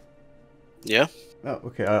 Yeah? Oh,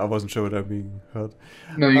 okay, I wasn't sure whether I'm being heard.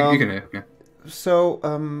 No, you can hear, yeah. So,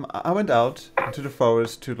 I went out into the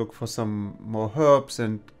forest to look for some more herbs,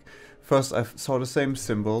 and first I saw the same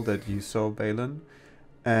symbol that you saw, Balin,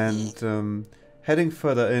 and heading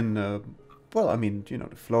further in, well, I mean, you know,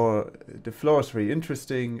 the floor is very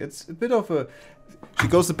interesting. It's a bit of a... She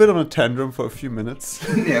goes a bit on a tantrum for a few minutes.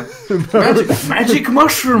 Yeah. magic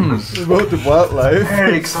mushrooms! About the wildlife.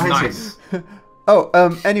 Very exciting.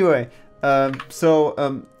 Nice. Anyway,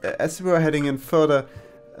 so as we were heading in further,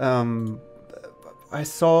 I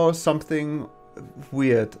saw something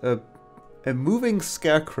weird. A moving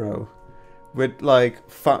scarecrow with like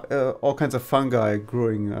all kinds of fungi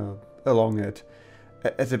growing along it.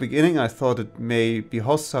 At the beginning I thought it may be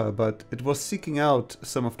hostile, but it was seeking out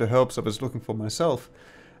some of the herbs I was looking for myself.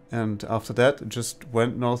 And after that it just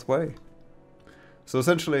went north way. So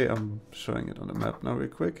essentially, I'm showing it on the map now real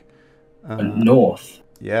quick. North?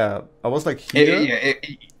 Yeah, I was like here.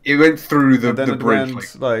 It went through the then bridge.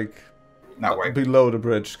 Went, like that way. Below the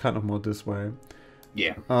bridge, kind of more this way.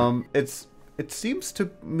 Yeah. It seems to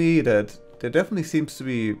me that there definitely seems to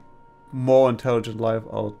be more intelligent life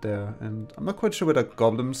out there, and I'm not quite sure whether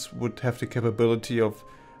goblins would have the capability of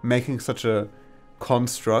making such a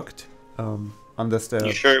construct, unless they're...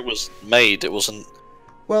 You sure it was made? It wasn't...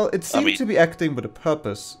 Well, it seemed to be acting with a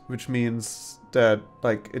purpose, which means that,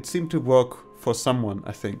 like, it seemed to work for someone,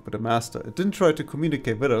 I think, with a master. It didn't try to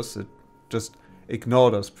communicate with us, it just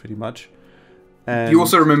ignored us, pretty much. And you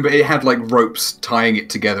also remember it had, like, ropes tying it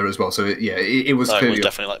together as well, so it was clearly... it was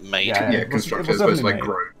definitely, like, made. Yeah, constructed as opposed to, like,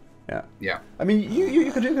 grown. Yeah. Yeah. I mean,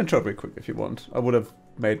 you can try very quick if you want. I would have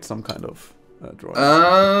made some kind of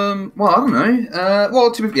drawing. Well, I don't know.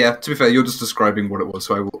 Well, to be fair, you're just describing what it was,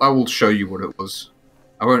 so I will show you what it was.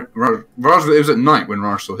 I won't. Raj, it was at night when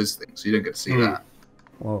Raj saw his thing, so you don't get to see that.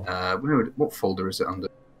 Whoa. What folder is it under?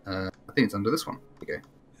 I think it's under this one. Okay.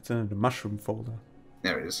 It's in the mushroom folder.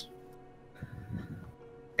 There it is.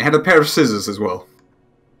 It had a pair of scissors as well.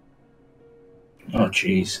 Oh,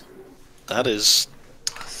 jeez. That is...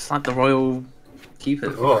 It's like the royal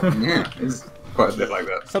keepers. Oh, yeah, it's quite a bit like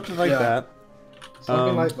that. Something like that.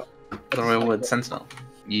 Something like that. The royal wood sentinel.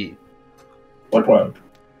 Yeah. What word?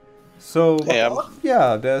 So,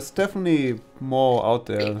 yeah, there's definitely more out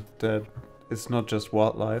there that is not just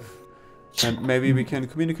wildlife. And maybe we can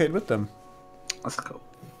communicate with them. That's cool.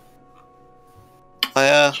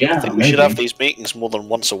 I think we should have these meetings more than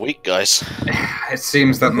once a week, guys. It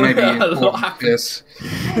seems that maybe... yes.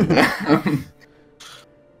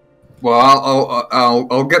 Well,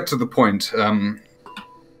 I'll get to the point.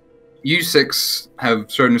 You six have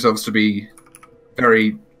shown yourselves to be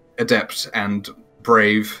very adept and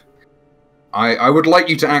brave. I would like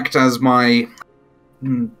you to act as my...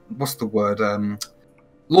 what's the word?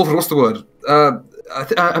 Lawful, what's the word?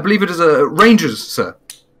 I believe it is rangers, sir.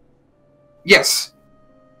 Yes.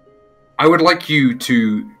 I would like you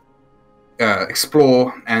to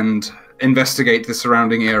explore and investigate the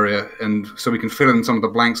surrounding area, and so we can fill in some of the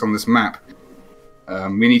blanks on this map.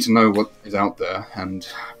 We need to know what is out there and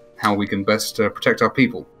how we can best protect our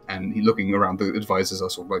people. And looking around, the advisors are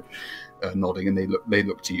sort of like nodding, and they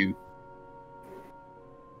look to you.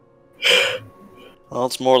 Well,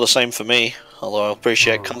 it's more of the same for me, although I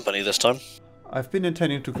appreciate company this time. I've been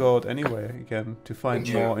intending to go out anyway, again, to find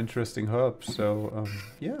more interesting herbs, so,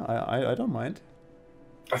 yeah, I don't mind.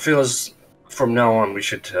 I feel as from now on we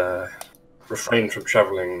should refrain from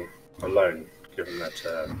travelling alone, given that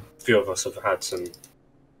a few of us have had some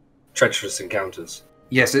treacherous encounters.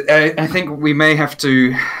 Yes, I think we may have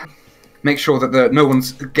to make sure that no one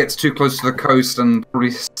gets too close to the coast and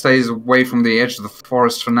probably stays away from the edge of the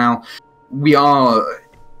forest for now. We are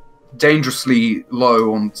dangerously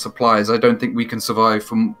low on supplies. I don't think we can survive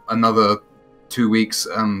for another 2 weeks.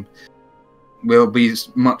 We'll be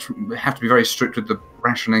have to be very strict with the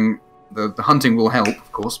rationing. The hunting will help,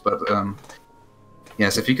 of course, but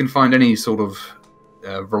yes, if you can find any sort of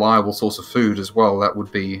reliable source of food as well, that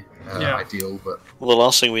would be ideal. But well, the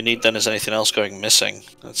last thing we need then is anything else going missing.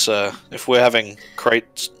 It's if we're having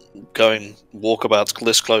crates going walkabouts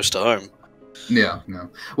this close to home. Yeah, no.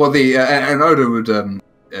 Well, and Odo would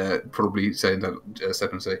probably say that.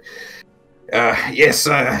 Step and say, "Yes,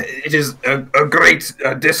 it is a great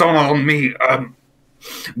dishonor on me.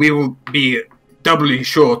 We will be doubly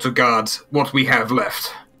sure to guard what we have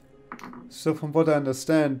left." So, from what I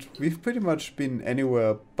understand, we've pretty much been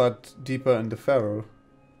anywhere but deeper in the Pharaoh.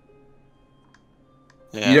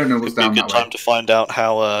 Yeah, you don't know what's down that way. It'd be a good time to find out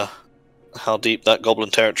how deep that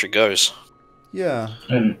goblin territory goes. Yeah.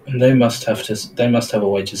 And they must have a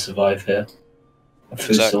way to survive here. A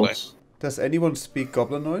food source. Does anyone speak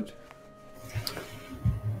Goblinoid?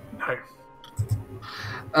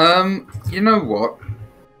 No. You know what?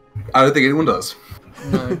 I don't think anyone does.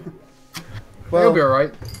 No. Well, it'll be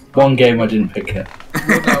alright. One game I didn't pick it.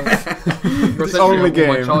 The only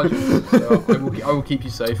game. Charges, so I will keep you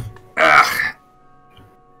safe.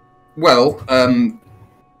 Well,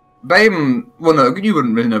 Baim, well no, you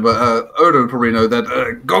wouldn't really know, but Odo would probably know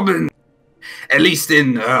that Goblin, at least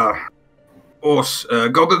in Orse,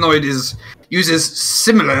 Goblinoid uses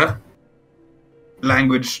similar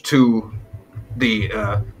language to the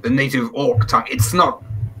native Orc tongue. It's not.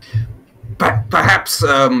 Perhaps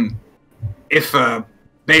if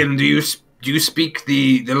Baim, do you speak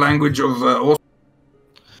the language of Orse?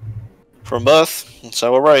 From birth, that's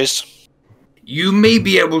how we're raised. You may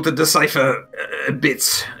be able to decipher a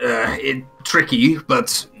bit. Tricky,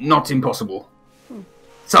 but not impossible.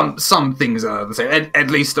 Some things are the same, at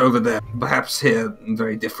least over there. Perhaps here,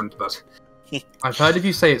 very different, but... I've heard if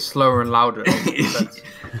you say it slower and louder.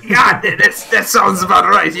 Yeah, that sounds about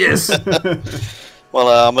right, yes. Well,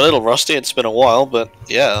 I'm a little rusty, it's been a while, but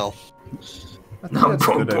yeah.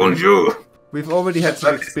 Bonjour. We've already had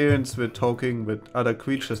some experience with talking with other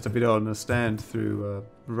creatures that we don't understand through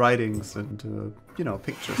writings and,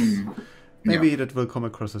 pictures. Maybe that will come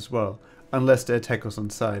across as well. Unless they attack us on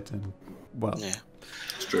sight, and, well... Yeah.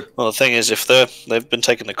 It's true. Well, the thing is, if they've been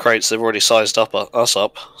taking the crates, they've already sized us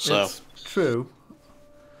up, so... It's true.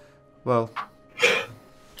 Well...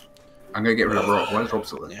 I'm gonna get rid of Rob. Why is Rob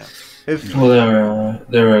still there? Yeah. Well,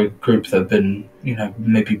 they're a group that have been,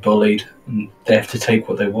 maybe bullied, and they have to take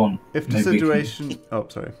what they want. If the situation... Oh,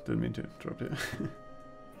 sorry, didn't mean to interrupt you.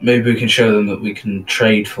 Maybe we can show them that we can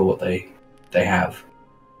trade for what they have,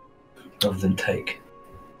 rather than take.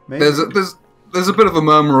 Maybe. There's a bit of a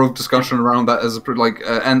murmur of discussion around that as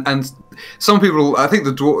and some people, I think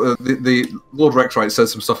the Lord Rexrite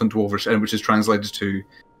says some stuff in Dwarvish, and which is translated to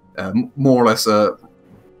more or less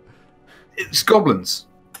it's goblins.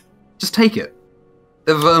 Just take it.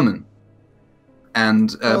 They're vermin.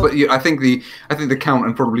 And but I think the Count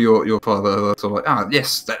and probably your father are sort of like,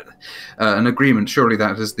 yes, that an agreement. Surely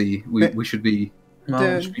that is we should be.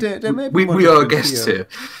 We are guests here.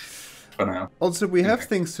 For now. Also, we have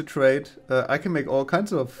things to trade. I can make all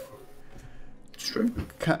kinds of. It's true.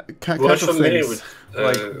 Kinds of things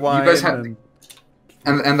like wine. You guys have,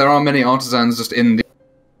 and there are many artisans just in the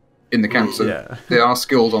camp, so they are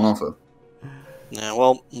skilled on offer. Yeah,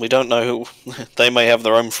 well, we don't know who. They may have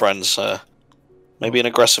their own friends. Maybe an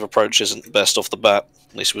aggressive approach isn't the best off the bat,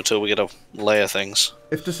 at least until we get a lay of things.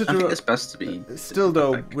 If the I think it's best to be... Still,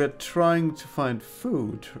 though, we're trying to find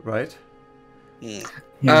food, right?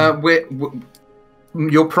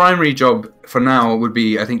 Your primary job for now would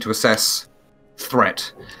be, I think, to assess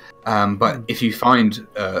threat. But if you find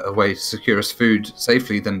a way to secure us food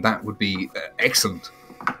safely, then that would be excellent.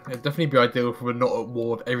 It'd definitely be ideal if we were not at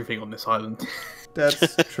war with everything on this island.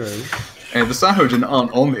 That's true. And the Sahuagin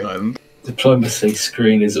aren't on the island. Diplomacy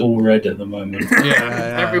screen is all red at the moment.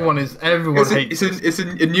 Everyone hates it. It's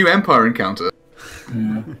a new Empire encounter.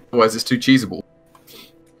 Otherwise, it's too cheesable.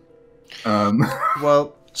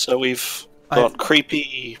 Well, so we've got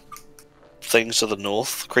creepy things to the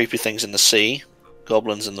north, creepy things in the sea,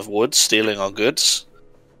 goblins in the woods stealing our goods,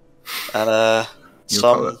 and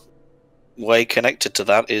some way connected to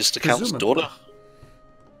that is the Count's daughter.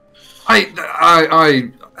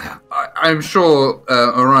 I'm sure,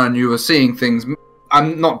 Orion, you were seeing things.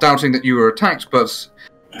 I'm not doubting that you were attacked, but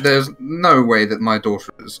there's no way that my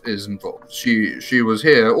daughter is involved. She was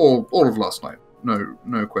here all of last night.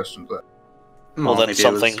 No questions there. Well, then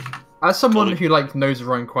something. As someone who knows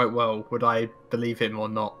Orion quite well, would I believe him or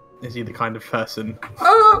not? Is he the kind of person?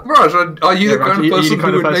 Raj, are you the kind of person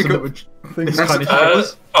who would make up this kind of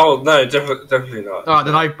shit? Oh no, definitely not. Oh,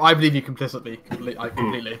 then I believe you completely.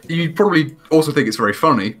 You probably also think it's very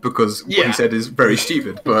funny because what he said is very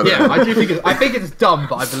stupid. But I do think I think it's dumb,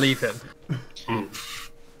 but I believe him.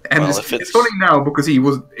 And it's funny now because it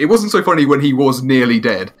wasn't so funny when he was nearly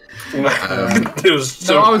dead. It was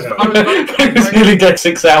so I was nearly dead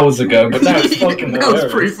 6 hours ago, but now it's fucking that was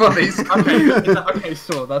pretty funny. Okay,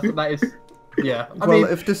 sure. That is. Yeah.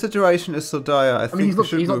 If the situation is so dire, I think we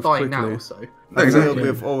should he's not move dying quickly. now, so. I feel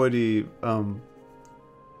we've already,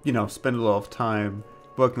 spent a lot of time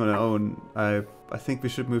working on our own. I think we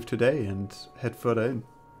should move today and head further in.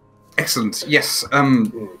 Excellent. Yes.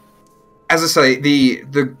 As I say,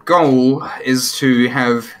 the goal is to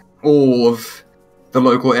have all of the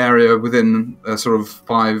local area within a sort of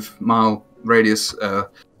 5-mile radius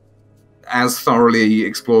as thoroughly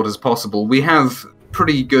explored as possible. We have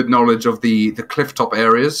pretty good knowledge of the cliff top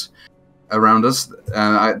areas around us.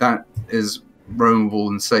 That is roamable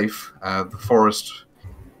and safe. The forest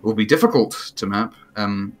will be difficult to map,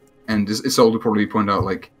 and Isolde will probably point out,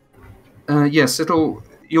 like, yes,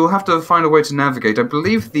 you'll have to find a way to navigate. I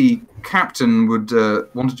believe the captain would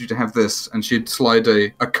wanted you to have this, and she'd slide a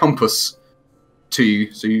compass to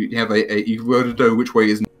you, so you have you were to know which way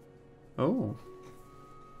is. Oh,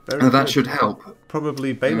 that should help.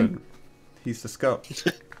 Probably Balin. He's the scout.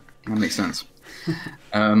 That makes sense.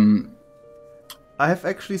 I have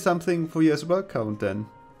actually something for you as well, Count. Then,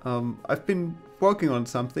 I've been working on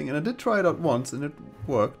something, and I did try it out once, and it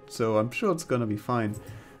worked. So I'm sure it's gonna be fine.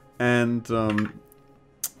 And Fernbrand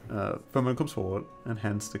comes forward and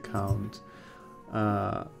hands the Count.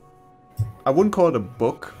 I wouldn't call it a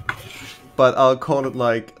book, but I'll call it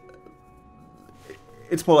like.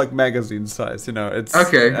 It's more like magazine size, you know. It's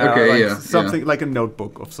okay, like something like a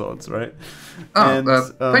notebook of sorts, right? Oh, and,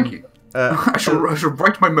 thank you. I should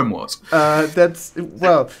write my memoirs.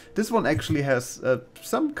 This one actually has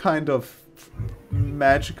some kind of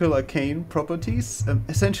magical arcane properties.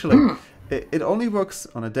 Essentially, it only works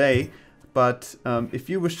on a day, but if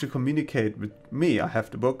you wish to communicate with me, I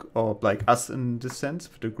have the book, or like us in this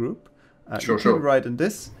sense, with the group. You can write in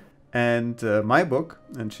this, and my book,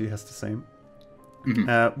 and she has the same.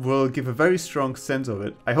 Will give a very strong sense of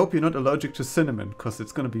it. I hope you're not allergic to cinnamon, because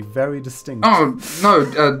it's going to be very distinct. Oh no,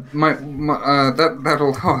 that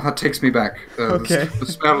takes me back. Okay, the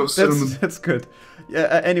smell of cinnamon. That's good.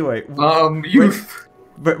 Yeah. Anyway, youth.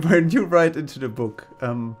 When you write into the book,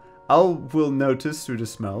 I will notice through the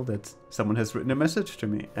smell that someone has written a message to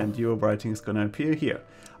me, and your writing is going to appear here.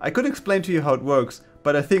 I could explain to you how it works,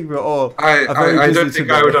 but I think we're all. I don't think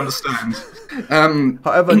I would understand.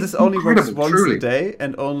 However, this only works once a day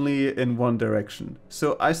and only in one direction.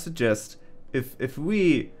 So I suggest if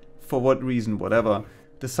we, for what reason, whatever,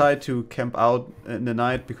 decide to camp out in the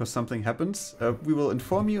night because something happens, we will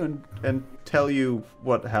inform you and tell you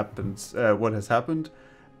what happens, what has happened,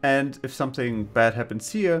 and if something bad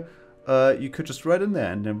happens here. You could just write in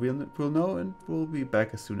there, and then we'll know, and we'll be back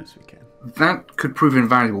as soon as we can. That could prove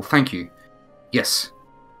invaluable. Thank you. Yes.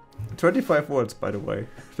 25 words, by the way.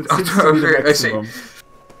 That seems to be the maximum.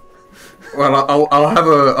 Well,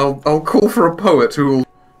 I'll call for a poet who will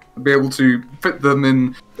be able to fit them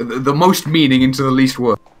in the most meaning into the least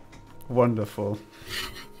word. Wonderful.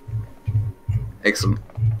 Excellent.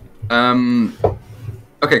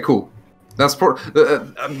 Okay, cool. That's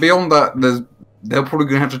beyond that. They're probably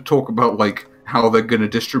going to have to talk about like how they're going to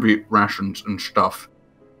distribute rations and stuff.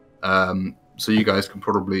 So you guys can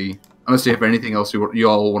probably, unless you have anything else you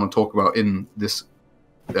all want to talk about in this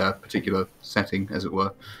particular setting, as it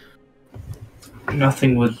were.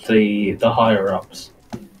 Nothing with the higher ups.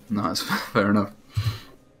 No, that's fair enough.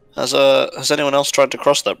 Has anyone else tried to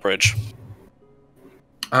cross that bridge?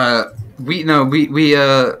 There's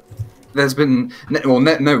been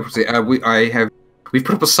we've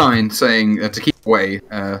put up a sign saying to keep away.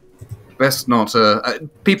 Best not.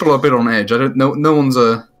 People are a bit on edge. I don't know. No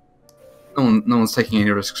one's taking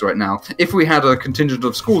any risks right now. If we had a contingent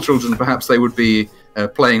of school children, perhaps they would be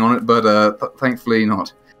playing on it, but thankfully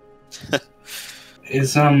not.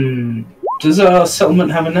 Does our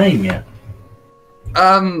settlement have a name yet?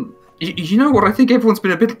 You know what? I think everyone's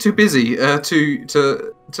been a bit too busy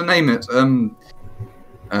to name it.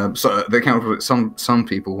 So the account some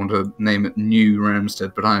people want to name it New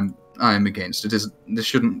Ramstead, but I am against it. This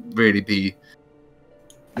shouldn't really be.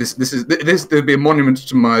 This there'd be a monument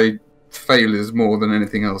to my failures more than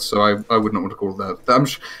anything else. So I would not want to call it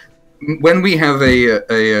that. When we have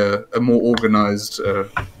a more organized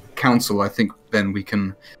council, I think then we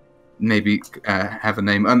can maybe have a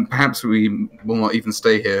name, and perhaps we will not even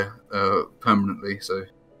stay here permanently. So,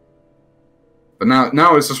 but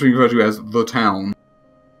now it's just referred to as the town.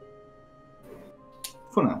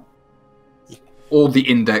 For now. Or the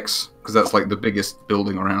Index, because that's like the biggest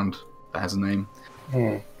building around that has a name.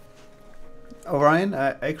 Orion,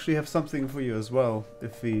 I actually have something for you as well,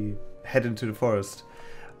 if we head into the forest.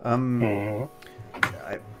 I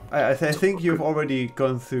think you've already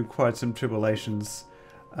gone through quite some tribulations,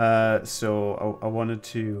 so I wanted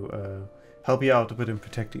to help you out a bit in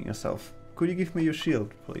protecting yourself. Could you give me your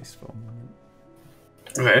shield, please, for a moment?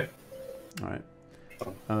 Okay. Alright.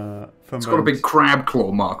 It's got a big crab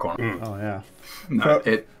claw mark on it. Oh, yeah. No,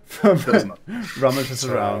 it does not. Rummages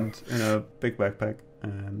around in a big backpack,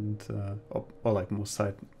 and or like more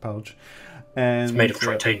side pouch. And it's made of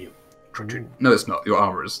titanium. No, it's not. Your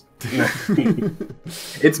armor is.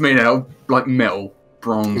 It's made out of like metal,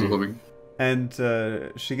 bronze or something. And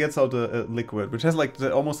she gets out a liquid, which has like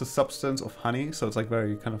almost the substance of honey, so it's like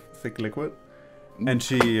very kind of thick liquid. And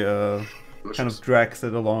she kind of drags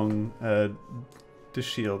it along the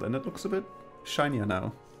shield, and it looks a bit shinier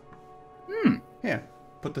now. Here,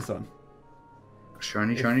 put this on.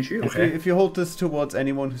 Shiny shield. If you hold this towards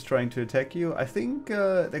anyone who's trying to attack you, I think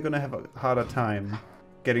they're gonna have a harder time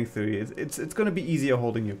getting through you. It's gonna be easier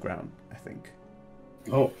holding your ground, I think.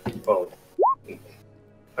 Oh, well,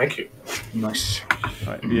 thank you. Nice.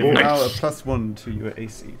 Right, you have now a +1 to your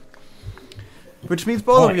AC. Which means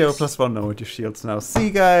both of you have a +1 now with your shields now. See,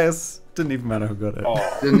 guys? Didn't even matter who got it.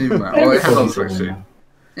 Oh. Didn't even matter. Oh, it sounds like so.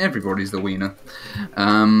 Everybody's the wiener.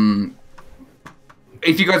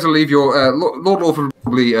 If you guys will leave your Lord Orphan will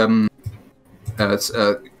probably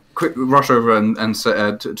quick rush over and say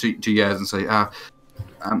to Yaz and say,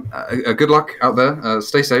 good luck out there.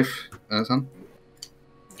 Stay safe, son.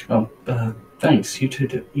 Oh, thanks. You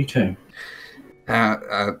too. You too.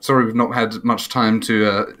 Sorry, we've not had much time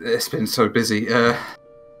to. It's been so busy.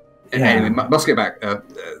 Anyway, must get back.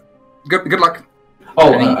 Good luck.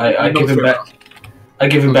 Oh, I give him back. I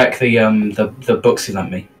give him back the books he lent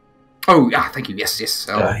me. Oh, thank you. Yes.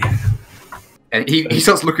 Yeah. And he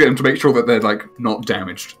starts looking at them to make sure that they're like not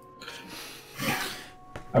damaged.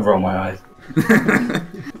 I roll my eyes.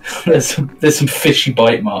 there's some fishy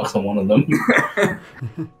bite marks on one of them.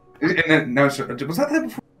 No, was that there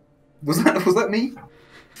before? Was that me?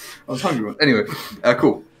 I was hungry. Anyway,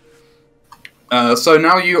 cool. So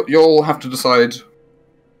now you'll have to decide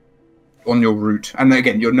on your route, and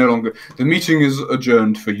again, you're no longer. The meeting is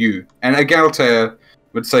adjourned for you, and Egaltair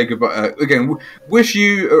would say goodbye. Again, wish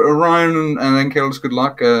you, Orion and Enkelos good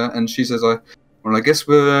luck, and she says, I guess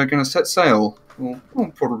we're going to set sail. We'll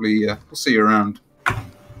probably we'll see you around.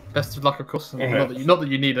 Best of luck, of course. Not that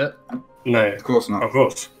you need it. No, of course not. Of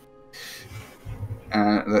course.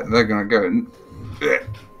 They're going to go.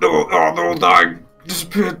 They're all dying.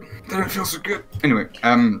 Disappeared. They don't feel so good. Anyway,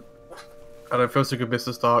 I don't feel so good,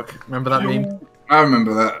 Mr. Stark. Remember that meme? I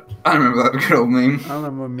remember that. Good old meme. I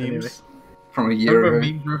remember memes. Anyway. From a year ago.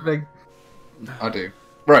 Meme thing? I do.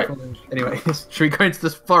 Right. Anyway, should we go into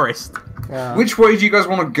this forest? Yeah. Which way do you guys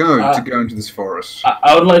want to go into this forest?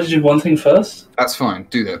 I would like to do one thing first. That's fine.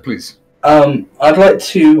 Do that, please. I'd like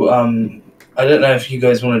to. I don't know if you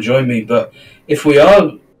guys want to join me, but if we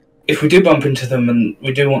do bump into them and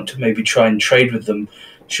we do want to maybe try and trade with them,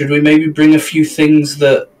 should we maybe bring a few things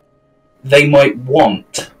that they might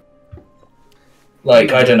want?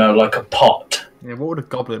 Like, I don't know, like a pot. Yeah, what would a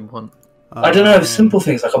goblin want? I don't know, simple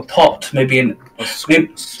things like a pot, maybe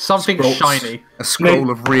something shiny. A scroll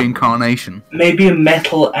of reincarnation. Maybe a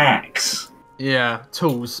metal axe. Yeah,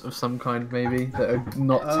 tools of some kind, maybe, that are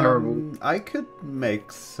not terrible. I could make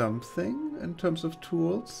something in terms of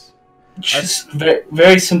tools. Just very,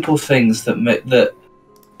 very simple things that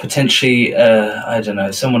potentially, I don't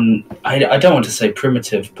know, someone, I don't want to say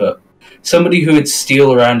primitive, but somebody who would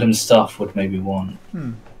steal random stuff would maybe want.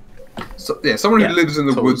 So, someone who lives in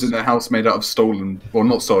the woods in a house made out of stolen, or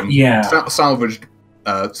not stolen, salvaged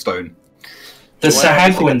stone. The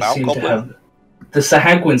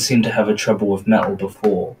Sahagwins seem to have a trouble with metal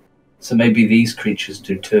before, so maybe these creatures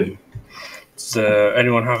do too. Does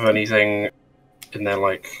anyone have anything in their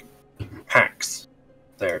packs,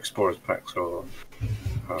 their explorers packs, or?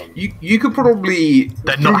 You could probably.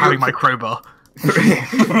 They're not having my crowbar.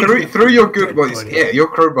 through your good ones, your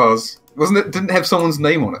crowbars. Wasn't it? Didn't have someone's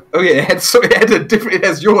name on it. Oh yeah, it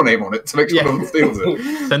has your name on it to make sure no one steals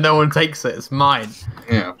it. So no one takes it. It's mine.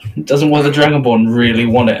 Yeah. Doesn't one of the Dragonborn really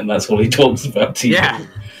want it, and that's all he talks about to you? Yeah.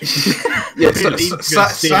 Yeah.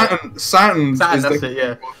 Saturn is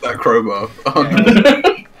that crowbar.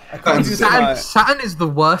 Saturn is the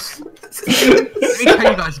worst. Let me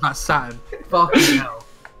tell you guys about Saturn. Fucking hell.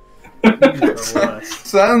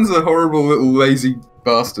 Saturn's a horrible little lazy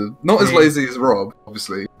bastard. Not as lazy as Rob,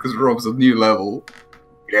 obviously, because Rob's a new level.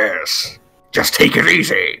 Yes. Just take it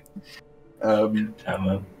easy.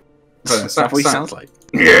 That's what he sounds like.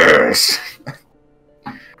 Yes.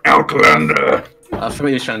 Outlander. I forgot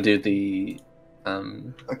he was trying to do the.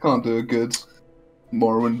 I can't do a good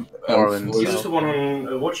Morrowind. He was the one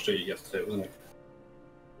on Watch Day yesterday, wasn't he?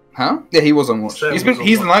 Huh? Yeah, he was on Watch. He's the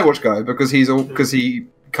Nightwatch guy because he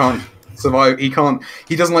can't survive. He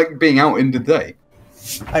doesn't like being out in the day.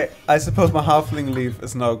 I suppose my halfling leave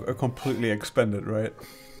is now completely expended, right?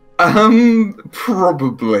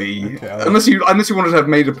 Probably. Okay, unless you wanted to have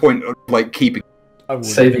made a point of keeping.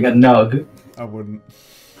 Saving a nug. I wouldn't.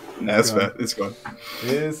 No, that's fair. It's gone.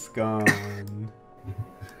 It's gone.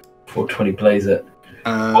 420 blaze it.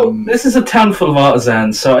 This is a town full of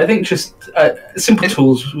artisans, so I think just simple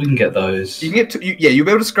tools, we can get those. You can get you'll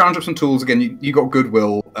be able to scrounge up some tools again. You got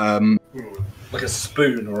goodwill. Like a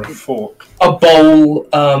spoon or a fork. A bowl,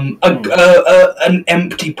 an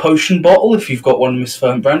empty potion bottle if you've got one, Miss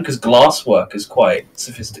Fernbrand, because glasswork is quite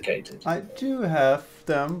sophisticated. I do have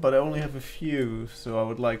them, but I only have a few, so I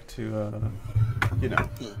would like to, you know.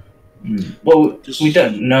 Well, we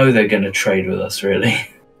don't know they're going to trade with us, really.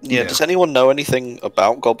 Yeah, does anyone know anything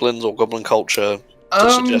about goblins or goblin culture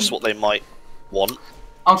to suggest what they might want?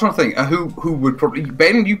 I'm trying to think. Who would probably...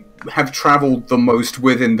 Ben, you have travelled the most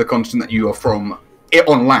within the continent that you are from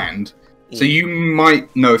on land, so you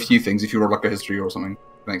might know a few things if you roll like a history or something.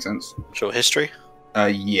 Makes sense. Sure, history?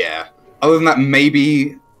 Yeah. Other than that,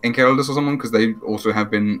 maybe Enceladus or someone, because they also have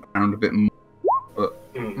been around a bit more.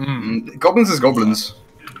 But goblins is goblins.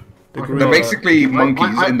 They're basically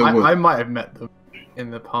monkeys in the woods. I might have met them in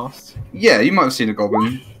the past. Yeah, you might have seen a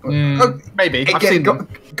goblin. Maybe. Again, I've seen them.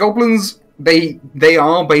 Goblins, they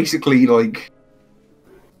are basically like...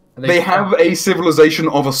 They have a civilization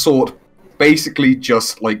of a sort, basically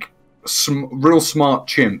just like real smart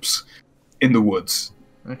chimps in the woods.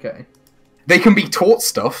 Okay. They can be taught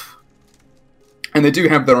stuff, and they do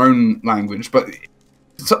have their own language, but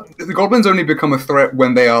the goblins only become a threat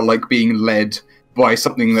when they are like being led by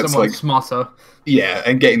something that's someone like smarter. Yeah,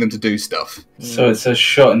 and getting them to do stuff. So it's a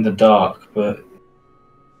shot in the dark, but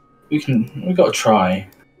we got to try.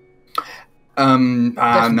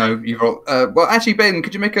 No, you roll. Well, actually, Ben,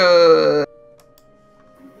 could you make a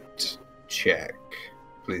check,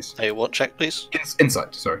 please? A what check, please?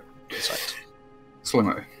 Insight. Sorry. Insight. Slow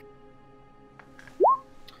mo.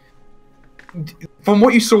 From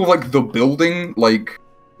what you saw, like the building, like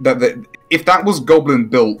that if that was goblin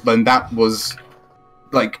built, then that was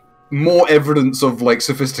like more evidence of like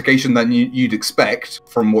sophistication than you'd expect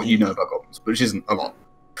from what you know about goblins, which isn't a lot.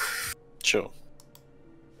 Sure.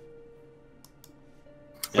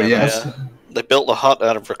 But yeah, they built the hut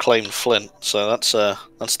out of reclaimed flint, so that's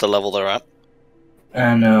the level they're at.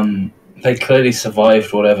 And they clearly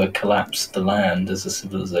survived whatever collapsed the land as a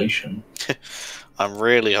civilization. I'm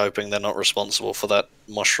really hoping they're not responsible for that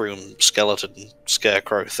mushroom skeleton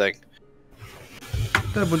scarecrow thing.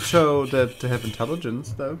 That would show that they have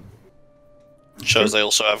intelligence, though. Shows they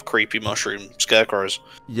also have creepy mushroom scarecrows.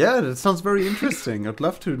 Yeah, that sounds very interesting. I'd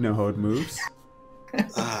love to know how it moves.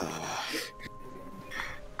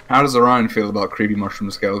 How does Orion feel about creepy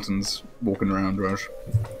mushroom skeletons walking around, Raj?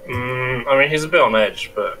 I mean, he's a bit on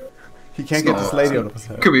edge, but... He can't get this lady out of his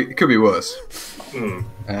head. Could be worse.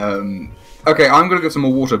 Okay, I'm going to get some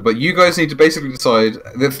more water, but you guys need to basically decide...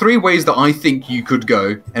 There are 3 ways that I think you could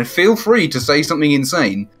go, and feel free to say something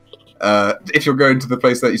insane. If you're going to the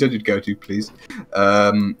place that you said you'd go to, please.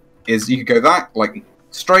 Is you could go that, like,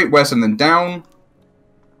 straight west and then down,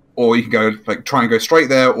 or you can go, like, try and go straight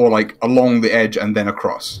there, or, like, along the edge and then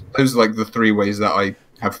across. Those are, like, the 3 ways that I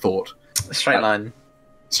have thought. Straight line.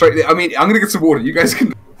 Straight. I mean, I'm going to get some water. You guys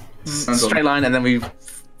can... Straight line, and then we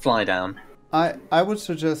fly down. I would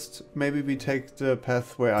suggest maybe we take the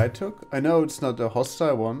path where I took. I know it's not a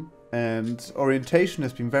hostile one, and orientation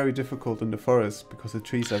has been very difficult in the forest because the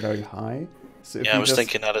trees are very high. So yeah, I was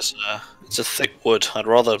thinking that it's a thick wood. I'd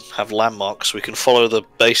rather have landmarks. We can follow the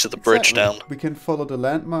base of the bridge down. We can follow the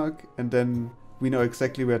landmark, and then we know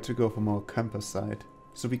exactly where to go from our campus side,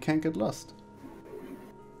 so we can't get lost.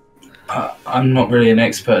 I'm not really an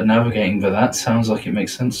expert at navigating, but that sounds like it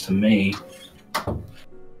makes sense to me.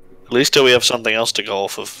 At least till we have something else to go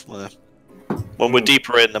off of. When we're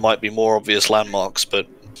deeper in, there might be more obvious landmarks, but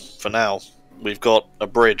for now, we've got a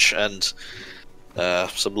bridge and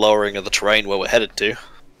some lowering of the terrain where we're headed to.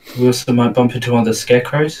 We also might bump into one of the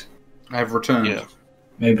scarecrows. I have returned. Yeah.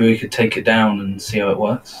 Maybe we could take it down and see how it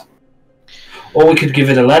works. Or we could give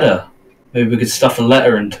it a letter. Maybe we could stuff a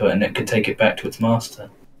letter into it and it could take it back to its master.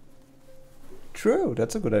 True,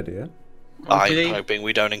 that's a good idea. I'm hoping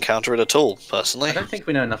we don't encounter it at all, personally. I don't think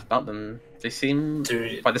we know enough about them. They seem,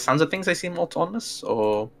 by the sounds of things, they seem autonomous,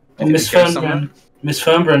 or... Well, Miss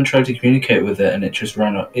Fernbrand tried to communicate with it and it just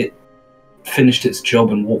ran up. It finished its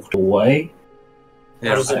job and walked away.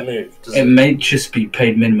 How does it move? It may just be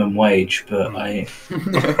paid minimum wage, but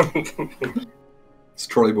It's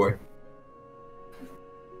Trolley Boy.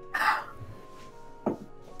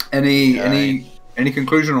 Any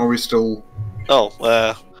conclusion, or are we still...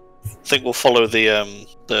 I think we'll follow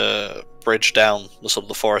the bridge down the sort of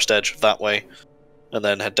the forest edge that way, and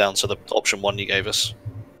then head down to the option 1 you gave us.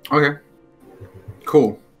 Okay.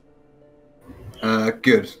 Cool.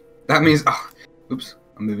 Good. That means... oops,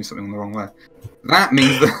 I'm moving something the wrong way. That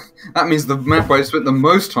means the map I spent the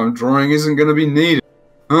most time drawing isn't going to be needed.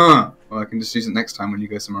 Well, I can just use it next time when you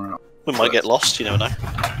go somewhere else. We might get lost, you never know.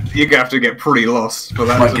 You're going to have to get pretty lost for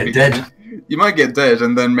that. Might get dead. You might get dead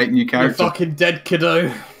and then make new characters. You're fucking dead,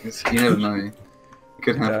 kiddo. You never know.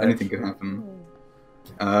 Could happen. Anything could happen.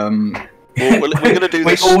 We're gonna do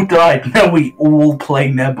this. We all died. Now we all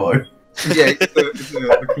play Nebo. Yeah,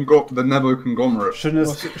 the Nebo conglomerate. Shouldn't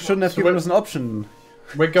have given us an option.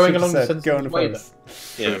 We're going along the sensible way.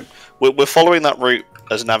 Yeah, we're following that route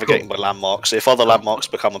as navigating by landmarks. If other landmarks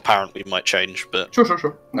become apparent, we might change. But sure.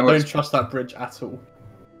 I don't trust that bridge at all.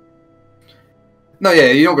 No,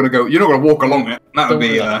 yeah, you're not gonna go. You're not gonna walk along it. That would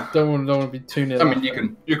be. Don't want to be too near. I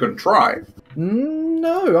mean, you can try.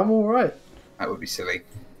 No, I'm all right. That would be silly.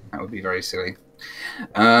 That would be very silly.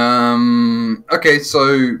 Okay,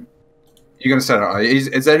 so you're gonna set it.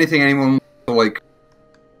 Is there anything anyone like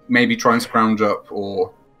maybe try and scrounge up,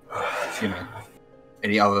 or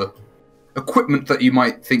any other equipment that you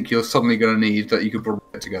might think you're suddenly going to need that you could probably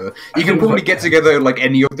get together? You can probably get together like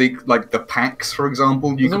any of the packs, for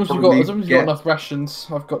example. As long as you've got enough rations,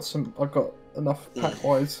 I've got enough pack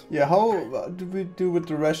wise. Yeah, how did we do with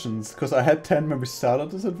the rations? Because I had 10 when we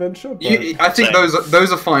started this adventure. But... I think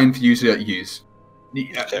those are fine for you to use. You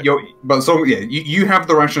have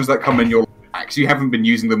the rations that come in your packs. You haven't been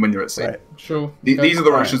using them when you're at sea. Right. Sure. These are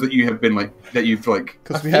the rations that you have been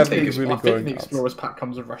because we have the Explorer's pack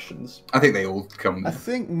comes with rations. I think they all come. I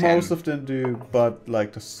think most of them do, but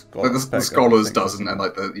like the Scholars. The Scholars doesn't, and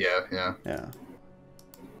like yeah.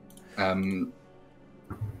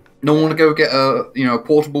 No one want to go get a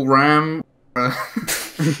portable ram?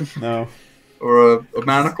 No. Or a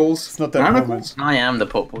manacles? It's not that manacles? I am the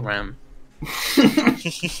portable ram.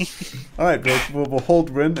 Alright, we'll hold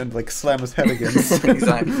Rin and like slam his head against.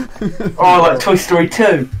 Exactly. Oh, like Toy Story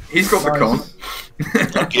 2. He's got the con.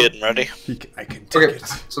 I'm good and ready. I can take it.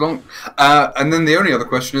 So long. And then the only other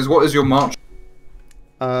question is, what is your march?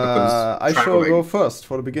 I shall go first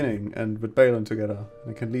for the beginning, and with Balin together,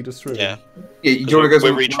 and I can lead us through. Yeah. Do you want to go?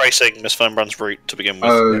 We're retracing Miss Fernbrand's route to begin with.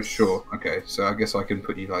 Oh, yes. Sure. Okay, so I guess I can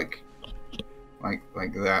put you like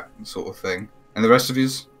that sort of thing. And the rest of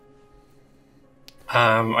yous?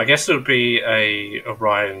 I guess it would be a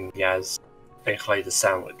Orion, Yaz, and Clay the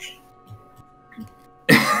sandwich.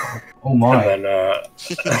 Oh my! And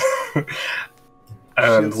then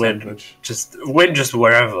and Win just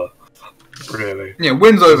wherever. Really? Yeah,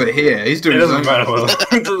 Win's over here. He's doing. It doesn't matter.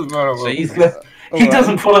 It doesn't matter. So he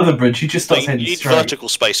doesn't follow the bridge. He just starts heading straight. straight. Vertical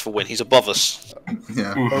space for Win. He's above us.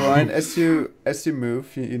 Yeah. Orion, as you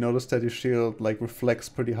move, you notice that your shield like reflects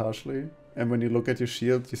pretty harshly, and when you look at your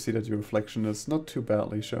shield, you see that your reflection is not too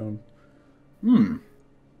badly shown.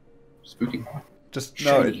 Spooky.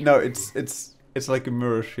 It's like a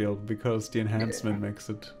mirror shield because the enhancement makes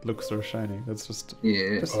it look so shiny. That's just a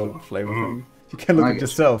little flavor thing. You can look at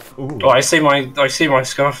yourself. Ooh. Oh, I see my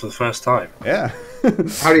scarf for the first time. Yeah.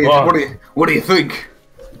 What do you think?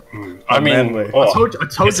 I mean, I told you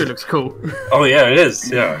it looks cool. Oh yeah, it is.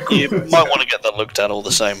 Yeah. You might want to get that looked at all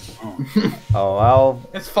the same. Oh well.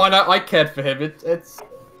 It's fine. I cared for him. It's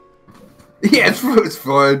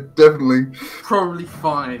fine. Definitely. Probably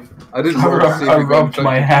fine. I rubbed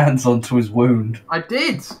my hands onto his wound. I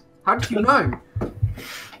did. How did you know?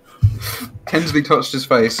 Kensley touched his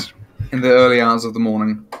face in the early hours of the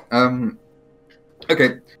morning.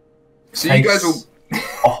 Okay. So face you guys will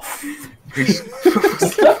off.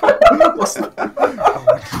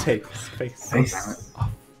 Take face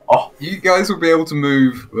off. You guys will be able to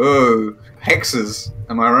move. Whoa, hexes.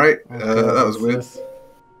 Am I right? That was weird.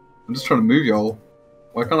 I'm just trying to move y'all.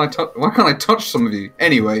 Why can't I touch some of you?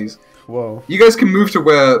 Anyways. Whoa. You guys can move to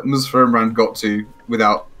where Ms. Fernbrand got to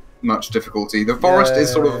without much difficulty. The forest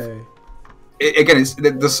is sort of. It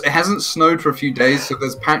hasn't snowed for a few days, so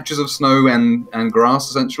there's patches of snow and grass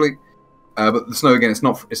essentially. But the snow again, it's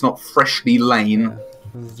not freshly lain. Yeah.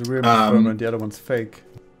 This is the real Fernbrand, the other one's fake.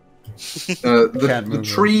 The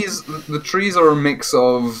trees are a mix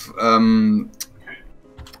of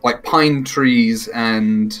like pine trees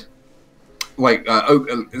and like oak,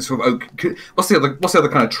 sort of oak. What's the other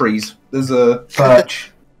kind of trees? There's a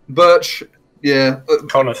birch, yeah.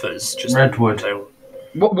 Conifers, just redwood.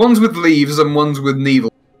 Ones with leaves and ones with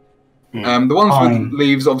needles. The ones with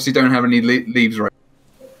leaves obviously don't have any leaves right.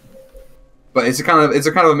 But it's a kind of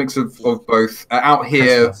a mix of both. Out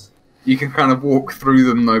here, you can kind of walk through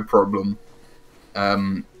them no problem.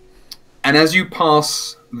 And as you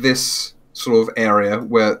pass this sort of area,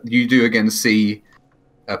 where you do again see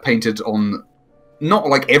painted on not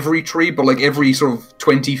like every tree, but like every sort of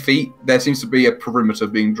 20 feet, there seems to be a perimeter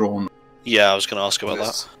being drawn. Yeah, I was going to ask about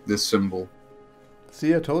that. This symbol.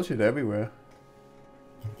 See, I told you, they're everywhere.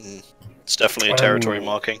 It's definitely a territory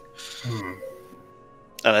marking.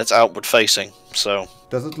 And it's outward facing, so...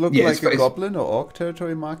 Does it look like a goblin or orc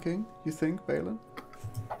territory marking, you think, Balin?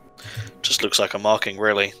 Just looks like a marking,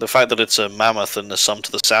 really. The fact that it's a mammoth and there's some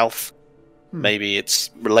to the south maybe it's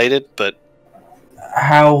related, but...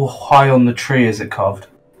 How high on the tree is it carved?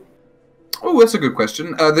 Oh, that's a good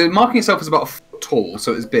question. The marking itself is about a foot tall,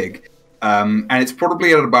 so it's big. And it's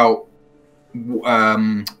probably at about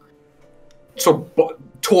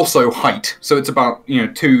torso height, so it's about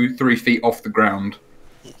 2-3 feet off the ground.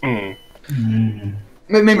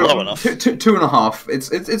 Maybe low enough. 2.5.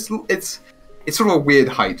 It's sort of a weird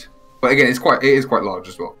height, but again, it is quite large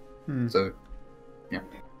as well. So, yeah.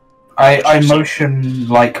 I motion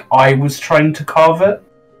like I was trying to carve it.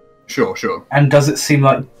 Sure. And does it seem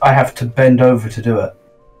like I have to bend over to do it?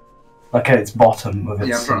 Like at its bottom of its.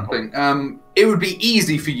 Yeah, I'm trying to think. It would be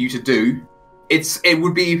easy for you to do. It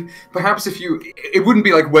would be perhaps it wouldn't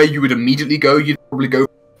be like where you would immediately go. You'd probably go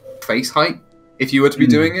face height if you were to be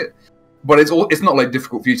doing it. But it's not like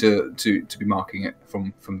difficult for you to be marking it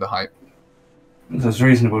from the height. It's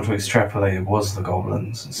reasonable to extrapolate it was the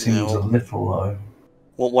goblins. It seems a little low.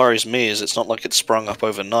 What worries me is it's not like it sprung up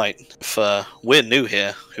overnight. If we're new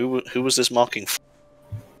here, who was this marking for?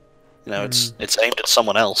 It's aimed at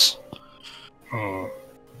someone else.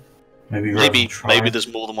 Maybe there's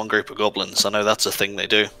more than one group of goblins. I know that's a thing they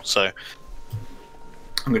do. So I'm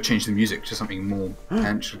going to change the music to something more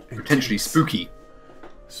potentially spooky.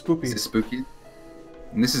 Spooky. Is this spooky?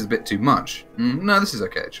 And this is a bit too much. No, this is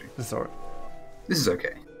okay actually. That's alright. This is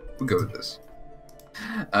okay. We'll go with this.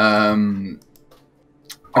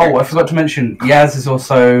 Oh, I forgot to mention, Yaz is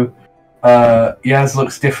also... Yaz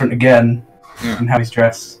looks different again in how he's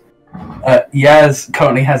dressed. Yaz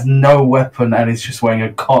currently has no weapon and is just wearing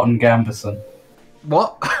a cotton gambeson.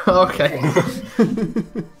 What? Okay.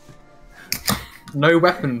 No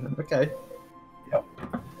weapon. Okay. Yep.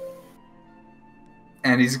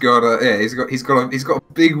 And he's got a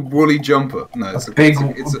big woolly jumper. No, it's a big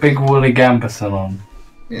woolly gambeson on.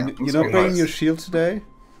 Yeah. You're not bringing your shield today?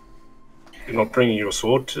 You're not bringing your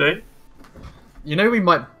sword today? We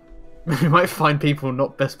might find people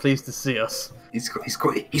not best pleased to see us. He's got his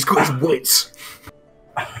wits.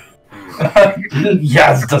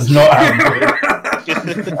 Yaz does not have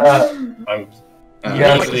wits. I'm you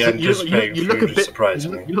anticipating look a bit. surprise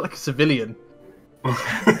me. You look like a civilian.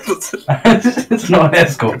 It's not an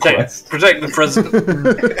escort quest. Protect the president.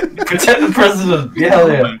 Protect the president.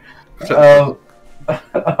 Yeah, yeah.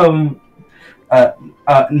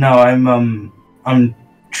 No, I'm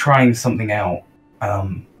trying something out.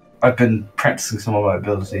 I've been practicing some of my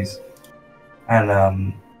abilities, and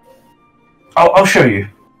I'll show you.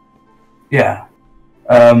 Yeah.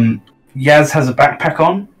 Yaz has a backpack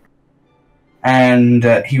on, and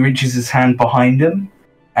he reaches his hand behind him,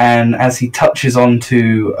 and as he touches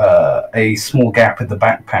onto a small gap in the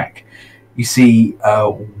backpack, you see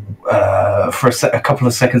for a couple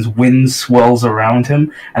of seconds wind swirls around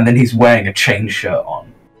him, and then he's wearing a chain shirt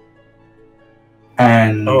on.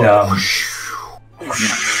 And what?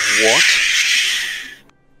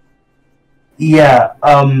 Yeah,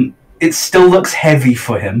 it still looks heavy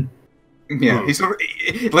for him. Yeah, he's sort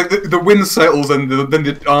of, like the wind settles and then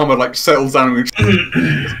the armor settles down.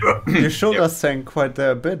 Your shoulders sank quite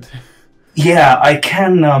a bit. Yeah, I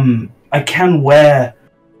can wear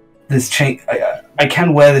this chain. I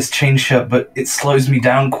can wear this chain shirt, but it slows me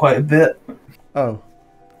down quite a bit. Oh.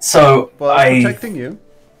 So well, I'm protecting you.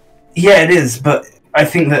 Yeah, it is, but I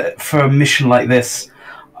think that for a mission like this,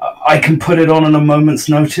 I can put it on a moment's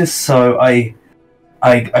notice. So I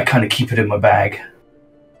kind of keep it in my bag.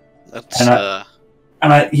 That's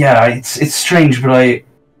it's strange, but I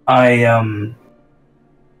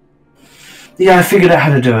figured out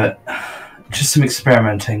how to do it. Just some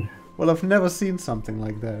experimenting. Well, I've never seen something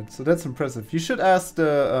like that, so that's impressive. You should ask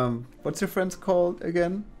the what's your friend's called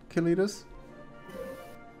again, Kilidas?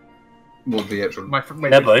 Well, the actual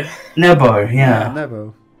Nebo. Nebo, yeah.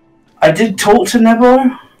 Nebo. I did talk to Nebo.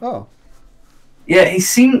 Oh. Yeah, he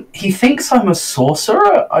thinks I'm a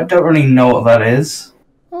sorcerer. I don't really know what that is.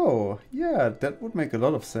 Oh, yeah, that would make a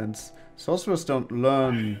lot of sense. Sorcerers don't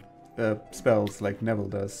learn spells like Neville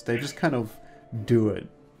does. They just kind of do it.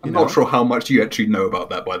 I'm not sure how much you actually know about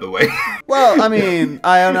that, by the way. Well, I mean,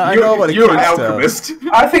 I know what you're an alchemist.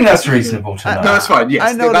 I think that's reasonable to know. No, that's fine. Yes,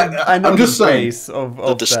 I know. I'm just saying of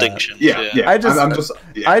the distinction. Yeah. I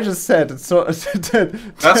just said it's so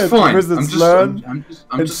that's fine. Wizards learn.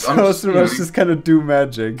 Sorcerers just kind of do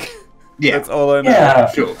magic. Yeah, that's all I know. Yeah,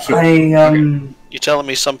 sure. You're telling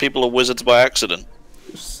me some people are wizards by accident?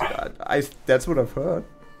 That's what I've heard.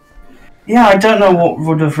 Yeah, I don't know what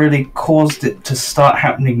would have really caused it to start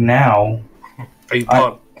happening now. Are you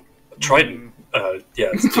part Triton?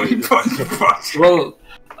 Yeah. Well,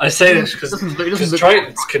 I say this because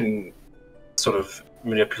Tritons can sort of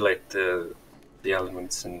manipulate the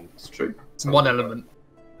elements and one element.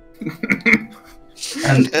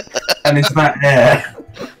 and is that air?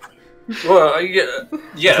 Well, yeah.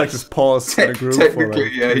 It's like this pause in a group. Technically,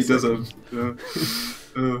 like yeah, he does have.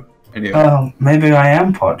 Anyway. Oh, maybe I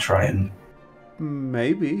am part Triton.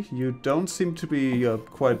 Maybe. You don't seem to be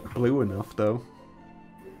quite blue enough, though.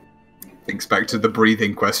 Thinks back to the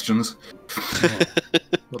breathing questions.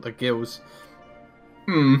 What the gills?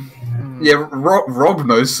 Yeah, Rob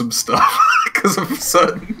knows some stuff because of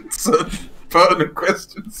certain pertinent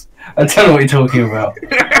questions. I don't know what you're talking about.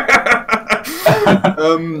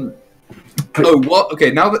 What?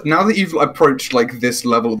 Okay, now that you've approached like this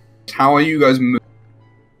level, how are you guys moving?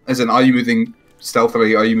 As in, are you moving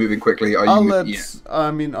stealthily? Are you moving quickly? I'll let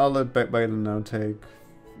Bailyn now take.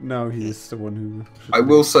 No, he's the one who. I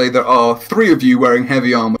will say there are 3 of you wearing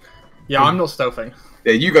heavy armor. Yeah, I'm not stealthing.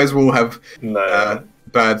 Yeah, you guys will have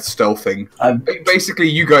bad stealthing. Basically,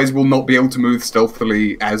 you guys will not be able to move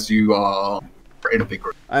stealthily as you are in a big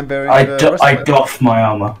group. I'm very. I doff my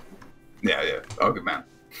armor. Yeah. Oh, good man.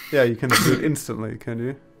 Yeah, you can do it instantly, can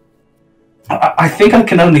you? I think I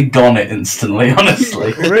can only don it instantly,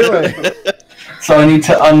 honestly. Really? So I need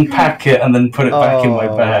to unpack it and then put it back in my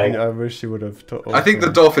bag. I wish you would have. I think the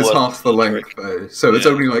doff is half the length though, so it's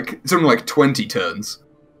only like 20 turns.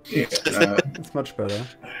 Yeah, it's much better.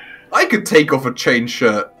 I could take off a chain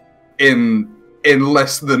shirt in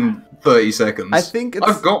less than 30 seconds.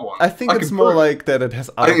 I've got one. I think it's more like that it has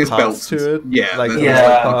other parts to it. Yeah, like the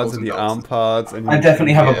parts and the arm parts. And I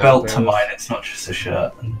definitely have a belt to mine. It's not just a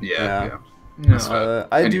shirt. Yeah.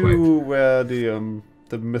 I do wear the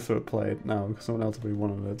mithril plate now because someone else already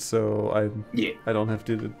wanted it, so I don't have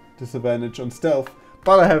the disadvantage on stealth.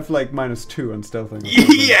 But I have like -2 on stealthing.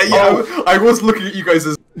 I was looking at you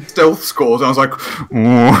guys' stealth scores and I was like,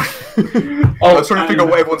 I was trying to figure out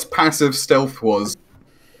what everyone's passive stealth was.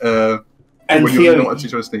 And when Theo, you're not actually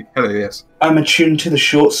trying to sneak. Hello, yes. I'm attuned to the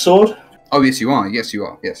short sword. Oh, yes, you are. Yes, you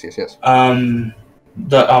are. Yes.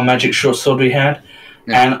 Our magic short sword we had.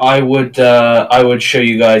 Yeah. And I would show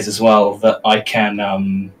you guys as well that I can.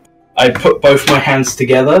 I put both my hands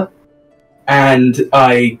together, and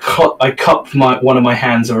I cup one of my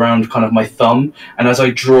hands around kind of my thumb, and as I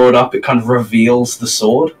draw it up, it kind of reveals the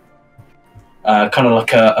sword, kind of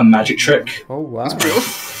like a magic trick. Oh wow!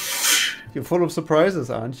 You're full of surprises,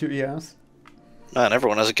 aren't you? Yes. Man,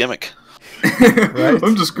 everyone has a gimmick. Right?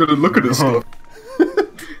 I'm just gonna look at this stuff.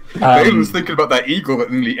 Bailyn's thinking about that eagle that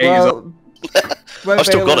nearly ate his up. I've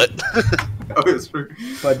still got it. Oh, it's true.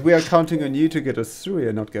 But we are counting on you to get us through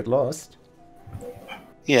and not get lost.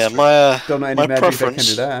 Yeah, don't know any magic preference. that can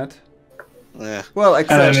do that. Yeah. Well,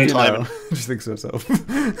 except time. Just think so yourself.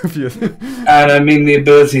 And I mean the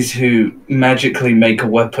ability to magically make a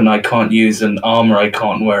weapon I can't use and armor I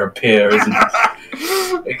can't wear appear isn't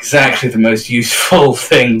exactly the most useful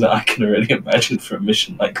thing that I can really imagine for a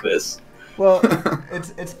mission like this. Well,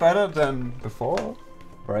 it's better than before,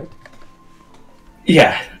 right?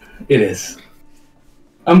 Yeah, it is.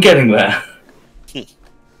 I'm getting there.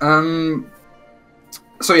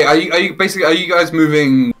 So yeah, are you guys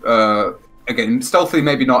moving? Again, stealthily,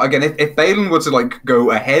 maybe not. Again, if Balin were to like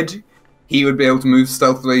go ahead, he would be able to move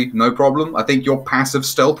stealthily, no problem. I think your passive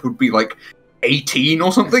stealth would be like 18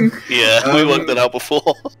 or something. Yeah, we worked that out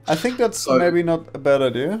before. I think that's maybe not a bad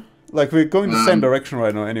idea. Like we're going the same direction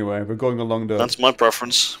right now, anyway. We're going along the. That's my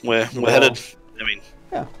preference. We're headed. I mean,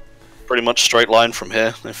 pretty much straight line from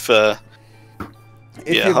here. If I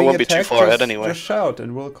won't be too far ahead anyway. Just shout,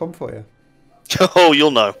 and we'll come for you. Oh,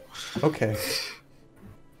 you'll know. Okay.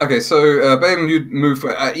 Okay, so Balin, you move.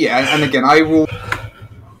 And again,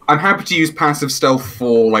 I'm happy to use passive stealth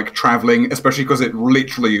for like traveling, especially because it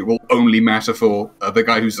literally will only matter for the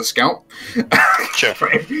guy who's a scout. Sure.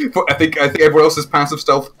 But I think everyone else's passive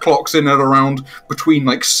stealth clocks in at around between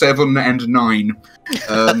like 7 and 9.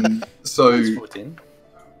 So. That's 14.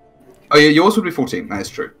 Oh yeah, yours would be 14. That is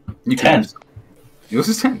true. You 10. Yours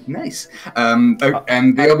is 10. Nice. And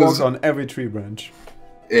the others on every tree branch.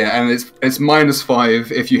 Yeah, and it's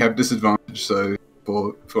 -5 if you have disadvantage. So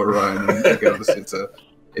for Ryan and the others,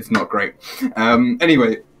 it's not great.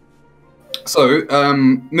 Anyway, so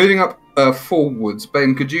moving up forwards,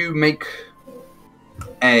 Ben, could you make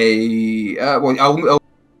a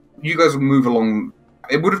you guys will move along.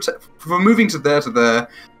 It would have from moving to there.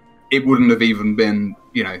 It wouldn't have even been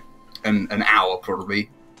an hour probably.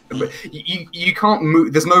 But you can't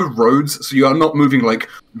move. There's no roads, so you are not moving like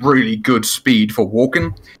really good speed for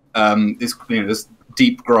walking. There's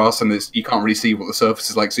deep grass and you can't really see what the surface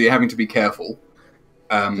is like, so you're having to be careful.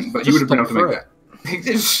 But you would have been able to make that.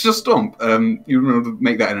 It's just stomp. You would have been able to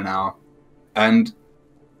make that in an hour, and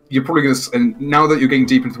you're probably going to. And now that you're getting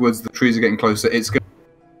deep into the woods, the trees are getting closer. It's going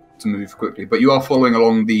to to move quickly. But you are following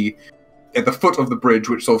along at the foot of the bridge,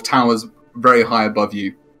 which sort of towers very high above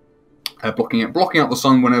you, blocking out the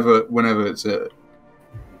sun whenever it's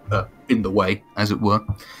in the way, as it were.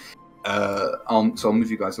 So I'll move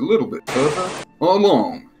you guys a little bit further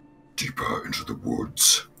along, deeper into the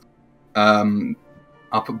woods.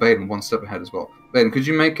 I'll put Baden one step ahead as well. Baden, could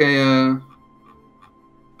you make a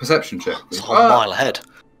perception check, please? It's a whole mile ahead.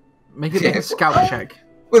 Make a scout check.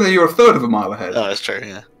 Well, then you're a third of a mile ahead. Oh, that's true,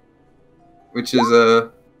 yeah. Which is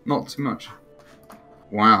not too much.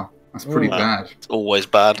 Wow, that's pretty bad. It's always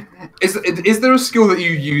bad. Is there a skill that you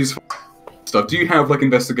use for stuff? Do you have like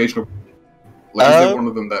investigation? Like, is there one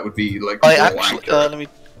of them that would be like? Let me.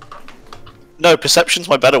 No, perception's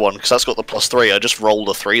my better one because that's got the +3. I just rolled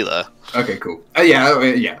a 3 there. Okay, cool.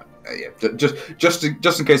 Yeah. Just in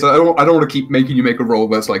case, I don't want to keep making you make a roll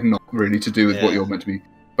that's like not really to do with what you're meant to be.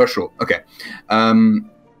 But sure, okay.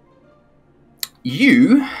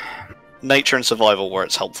 You. Nature and survival where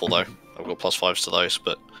it's helpful though. I've got +5s to those,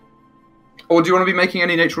 but. Or do you want to be making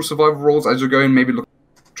any natural survival rolls as you're going? Maybe look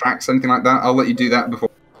at tracks, anything like that. I'll let you do that before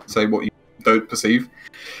I say what you don't perceive.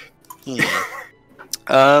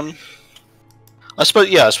 I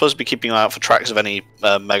suppose be keeping an eye out for tracks of any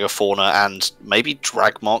megafauna and maybe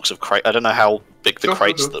drag marks of crate. I don't know how big the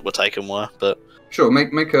crates that were taken were, but sure.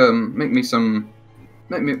 Make me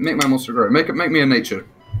my monster grow. Make me a nature.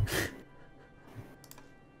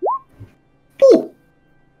 Ooh.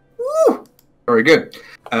 Very good.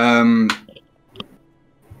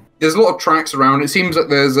 There's a lot of tracks around. It seems that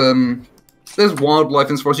there's wildlife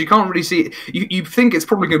in this forest. You can't really see it. You think it's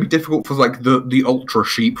probably going to be difficult for like the ultra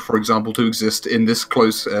sheep, for example, to exist in this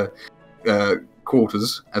close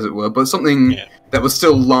quarters, as it were. But something that was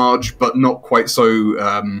still large, but not quite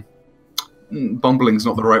so. Bumbling's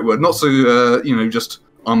not the right word. Not so just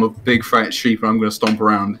I'm a big fat sheep and I'm going to stomp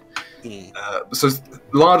around. So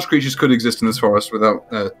large creatures could exist in this forest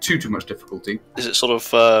without too much difficulty. Is it sort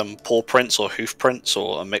of paw prints or hoof prints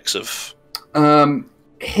or a mix of?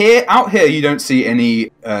 Out here, you don't see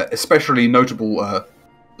any especially notable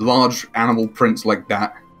large animal prints like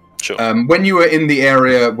that. Sure. When you were in the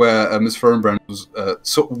area where Ms. Fernbrand was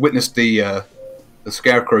witnessed the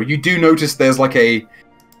scarecrow, you do notice there's like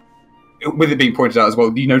with it being pointed out as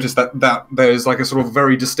well, you notice that there's like a sort of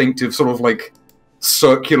very distinctive sort of like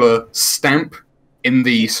circular stamp in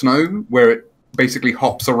the snow where it basically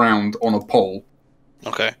hops around on a pole.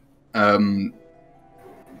 Okay.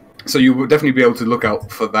 So you will definitely be able to look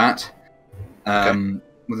out for that.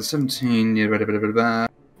 With a 17,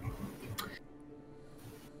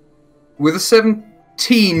 with a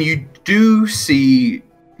 17, you do see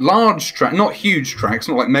large tracks, not huge tracks,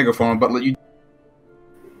 not like megafauna, but like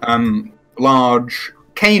large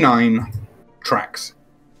canine tracks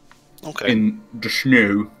in the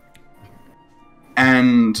snow.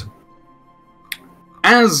 And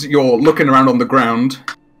as you're looking around on the ground,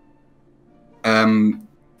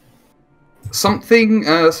 something.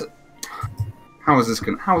 How is this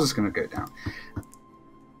gonna go down?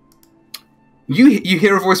 You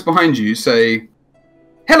hear a voice behind you say,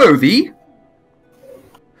 "Hello, thee."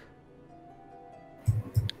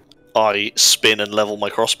 I spin and level my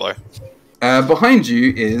crossbow. Behind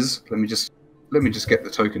you is let me just get the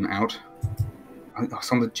token out.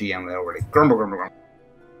 It's on the GM there already. Grumble.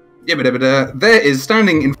 Yeah, there is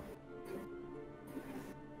standing in.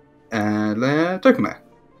 Token there.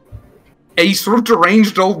 A sort of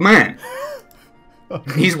deranged old man.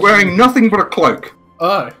 He's wearing nothing but a cloak.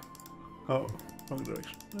 Oh. Oh, wrong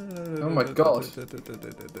direction. Oh my god.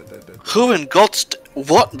 Who in God's...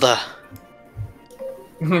 What the...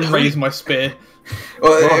 Raise my spear.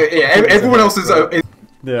 Everyone else is...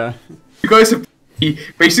 Yeah. You guys have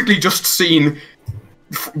basically just seen...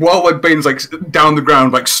 While like Bane's like down the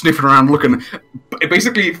ground, like sniffing around, looking...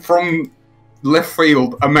 Basically from left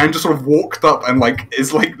field, a man just sort of walked up and like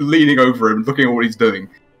is like leaning over him, looking at what he's doing.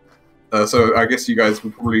 So I guess you guys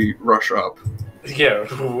would probably rush up. Yeah,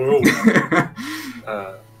 we're all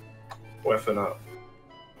weapon up.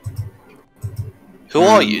 Who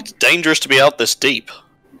are you? It's dangerous to be out this deep.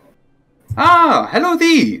 Ah, hello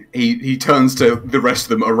thee! He turns to the rest of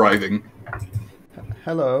them arriving.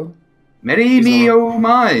 Hello. Merry me, oh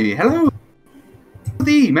my! Hello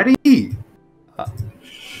thee, merry me!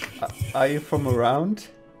 Are you from around?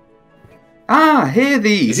 Ah, hear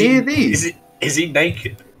thee, hear thee! Is he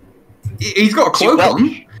naked? He's got a cloak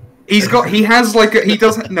on. He's got like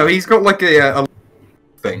a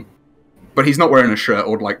thing, but he's not wearing a shirt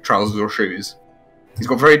or like trousers or shoes. He's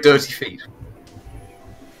got very dirty feet.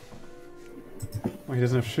 Well, he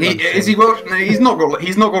doesn't have shoes. Is he? Well, no, he's not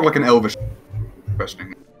got like an elvish.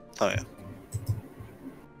 Questioning. Oh yeah.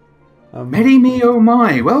 Merry me, oh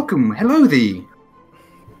my, welcome, hello thee.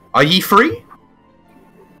 Are ye free?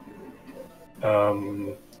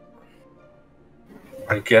 I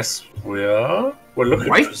guess we are. We're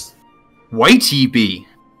looking for... Wait ye be.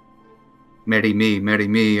 Merry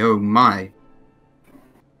me, oh my.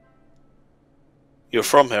 You're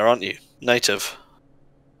from here, aren't you? Native.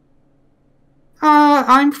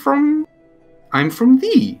 I'm from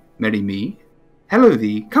thee, merry me. Hello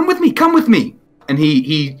thee. Come with me. And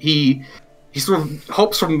he sort of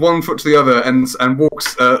hops from one foot to the other and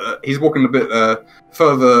walks. He's walking a bit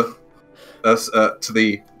further to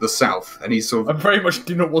the south, and he's sort of. I very much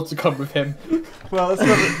do not want to come with him. Well, we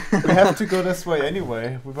have to go this way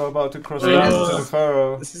anyway. We're about to cross over to the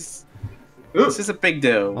Furrow. This is a big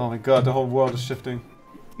deal. Oh my god, the whole world is shifting.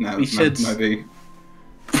 No, we should maybe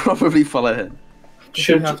probably follow him.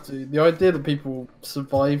 Should have to. The idea that people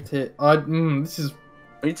survived it. This is.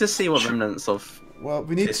 We need to see what remnants of. Well,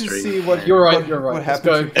 we need history. to see what. You're right. What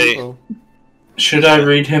happened to people? Should I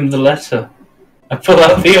read him the letter? I pull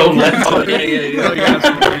out the old letter.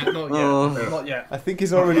 Not yet. I think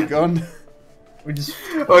he's already gone. We just.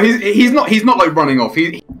 Oh, he's not like running off.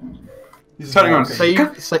 He's turning around.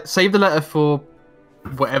 Save the letter for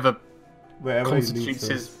wherever Wherever constitutes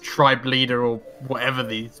his tribe leader or whatever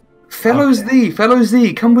these. Fellows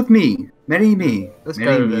thee, come with me. Merry me. Let's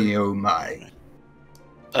merry go, me, then. oh my.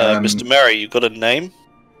 Mr. Merry, you got a name?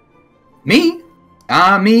 Me?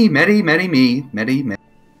 Me, merry me.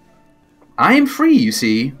 I am free, you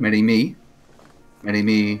see, merry me,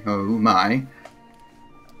 oh my.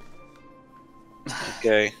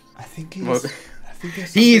 Okay. I think he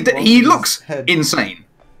looks insane,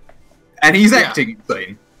 and he's acting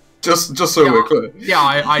insane. Just so we're clear.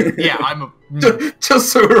 I'm a.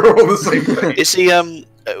 Just so we're all the same page. Is he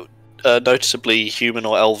noticeably human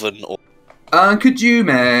or elven or? Could you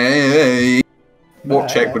make what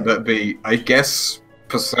check would that be? I guess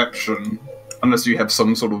perception, unless you have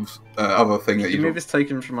some sort of other thing that you. Move is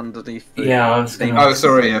taken from underneath. Yeah, I was thinking. Oh,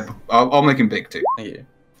 sorry. Yeah, I'll make him big too. Thank you.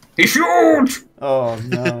 He's huge. Oh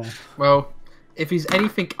no. Well, if he's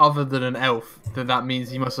anything other than an elf, then that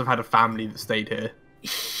means he must have had a family that stayed here.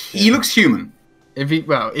 He looks human. If he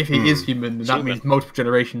is human, then that means multiple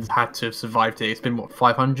generations had to have survived here. It's been what,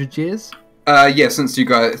 500 years? Yeah, since the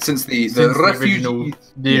original,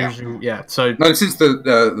 So no, since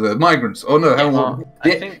the migrants. Oh no, how long?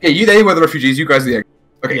 They were the refugees. You guys are the.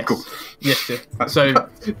 Okay, yes. cool. Yes. So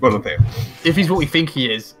well up there. If he's what we think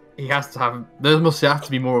he is, he has to have. There must have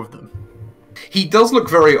to be more of them. He does look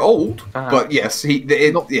very old, but yes,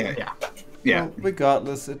 Well,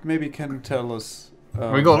 regardless, it maybe can tell us.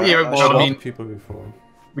 I mean, people before.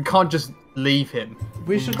 We can't just leave him.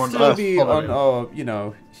 We should still be on our,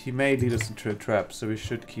 he may lead us into a trap, so we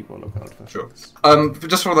should keep a lookout for things.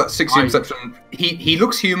 Just for that 60 perception, he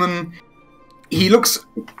looks human. He looks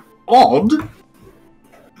odd.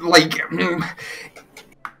 Like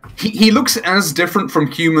he looks as different from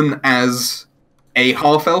human as a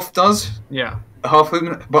half elf does. Yeah. A half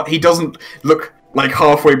human, but he doesn't look like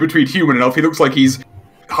halfway between human and elf. He looks like he's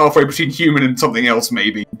halfway between human and something else,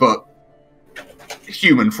 maybe, but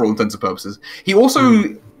human for all intents and purposes. He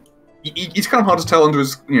also, it's kind of hard to tell under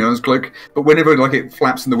his, his cloak, but whenever like it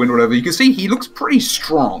flaps in the wind or whatever, you can see he looks pretty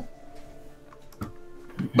strong.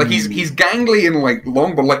 Like he's gangly and like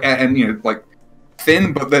long, but like like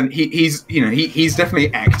thin, but then he's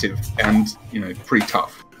definitely active and pretty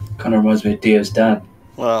tough. Kind of reminds me of Dio's dad.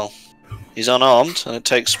 Well, he's unarmed, and it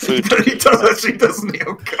takes food. He does actually, doesn't he?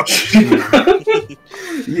 Oh god.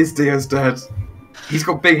 He is Dio's dad. He's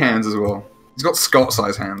got big hands as well. He's got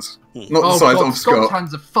Scott-sized hands. Not the size of Scott. Scott's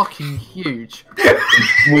hands are fucking huge.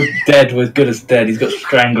 We're good as dead. He's got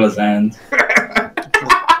strangler's hands.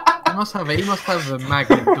 He must have a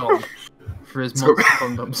magnet dog for his monster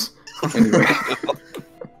condoms. Anyway.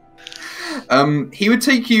 He would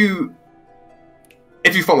take you,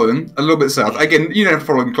 if you follow him, a little bit south. Again, you don't have to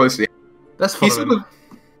follow him closely. Let's follow him.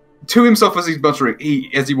 To himself as he's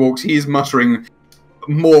muttering, as he walks, he is muttering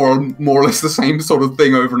more or less the same sort of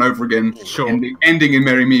thing over and over again. Sure. Ending in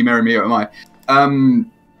 "Marry me, oh my."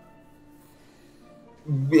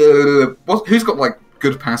 Who's got like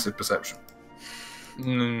good passive perception?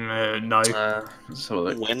 No.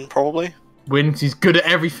 Win probably. Win. He's good at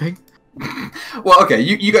everything. Well, okay.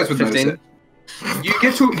 You guys would 15. notice it. You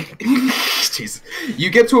get to jeez. You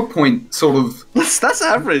get to a point, sort of. That's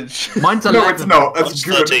average. Mine's 11. No, it's not. That's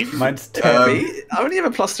good. 13. Mine's 10. I only have a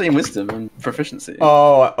 +3 in wisdom and proficiency.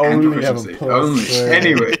 Oh, I only have a Proficiency. +3.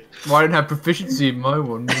 Anyway, Well, I don't have proficiency in my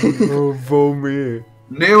one. Oh, for me.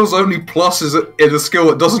 Neil's only plus is a skill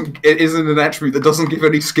that doesn't. It isn't an attribute that doesn't give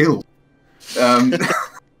any skill.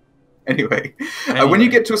 Anyway, when you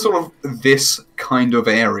get to a sort of this kind of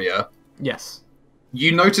area, yes,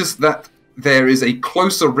 you notice that there is a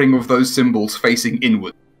closer ring of those symbols facing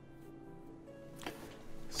inward.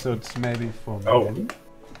 So it's maybe from...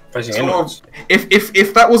 facing inwards.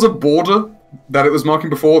 If that was a border that it was marking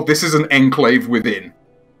before, this is an enclave within.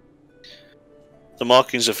 The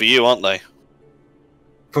markings are for you, aren't they?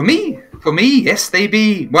 For me, yes, they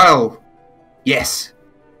be. Well, yes.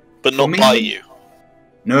 But not by you.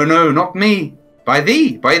 No, not me. By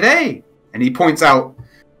thee, by they. And he points out,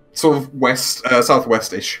 sort of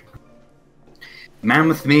southwest-ish.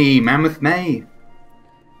 Mammoth me, mammoth may.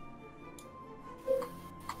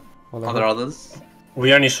 Are there others?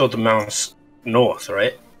 We only saw the mouse north,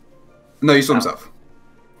 right? No, you saw them south.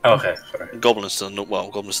 Oh, okay, sorry. Goblins to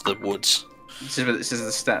the woods. This is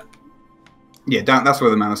the step. Yeah, down. That's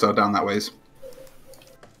where the mammoths are, down that ways.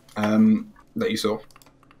 That you saw.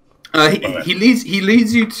 He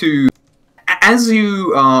leads you to. As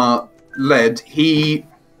you are led, you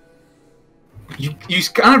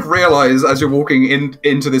kind of realize as you're walking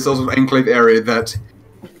into this sort of enclave area that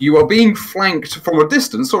you are being flanked from a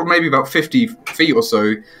distance, sort of maybe about 50 feet or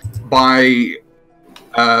so, by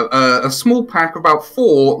a small pack of about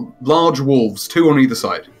 4 large wolves, 2 on either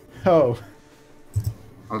side. Oh.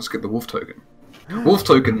 I'll just get the wolf token. Wolf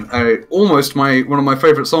token, almost one of my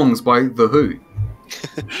favourite songs by The Who.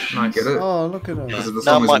 Nice. Get it? Oh, look at that.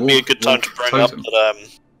 Now might be a good time to bring up that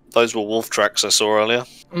those were wolf tracks I saw earlier.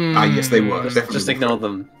 Yes, they were. Just ignore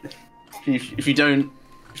them. If you don't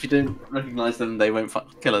recognise them, they won't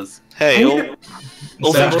kill us. Hey,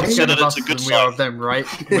 all things considered, it's a good we are sign. of them, right?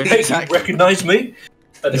 Exactly. Recognise me?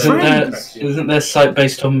 Isn't their sight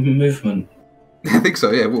based on movement? I think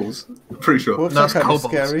so, yeah, wolves. Pretty sure. Wolves are kind of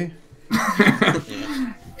scary.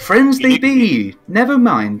 Friends they be. Never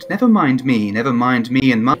mind me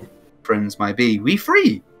and my friends my be. We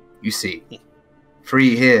free, you see.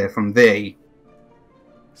 Free here from they.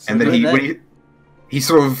 And then he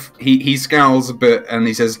sort of he scowls a bit and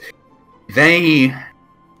he says, They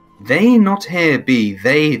not here be,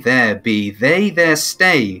 they there be, they there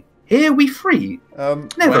stay. Here we free.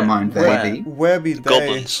 Never mind they be. Where be they?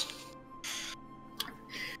 Goblins.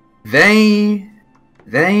 They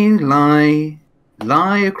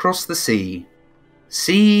lie across the sea.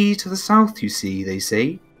 Sea to the south, you see, they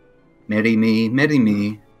say. Merry me,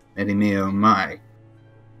 oh my.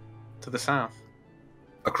 To the south.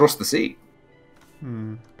 Across the sea.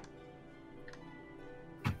 And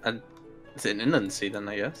is it an inland sea then,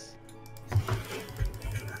 I guess?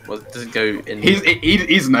 Well, does it go in? He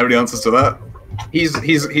doesn't know the answers to that. He's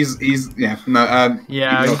yeah, no,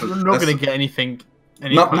 yeah, I'm not going to get anything.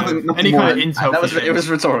 Any Nothing kind of intel. That was, it was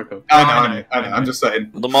rhetorical. I know. I'm just saying.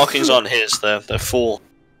 The markings aren't his. They're for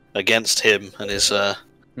against him and his our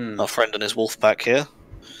friend and his wolf pack here.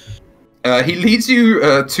 He leads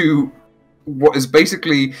you to what is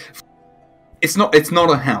basically it's not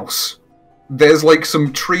a house. There's like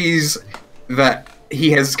some trees that he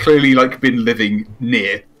has clearly like been living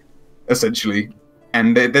near, essentially,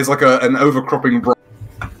 and there's like an overcropping rock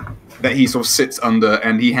that he sort of sits under,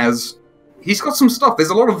 and he's got some stuff. There's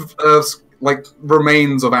a lot of like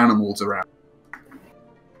remains of animals around.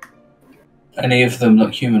 Any of them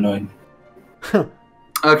look humanoid? Could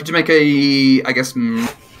you make a, I guess,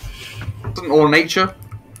 or nature?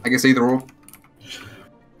 I guess either or.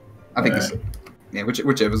 I think it's yeah,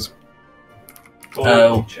 whichever's.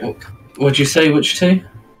 What'd you say? Which two?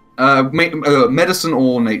 Medicine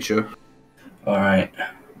or nature. All right,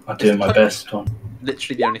 I'll do my best on.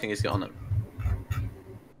 Literally the only thing he's got on him.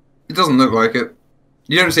 It doesn't look like it.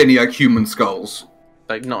 You don't see any like human skulls.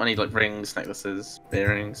 Like not any like rings, necklaces,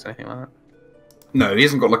 earrings, anything like that. No, he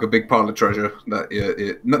hasn't got like a big pile of treasure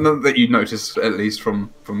none that you notice, at least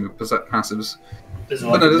from your passives. Is it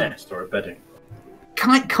like a nest or a bedding?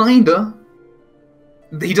 Kinda.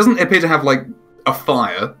 He doesn't appear to have like a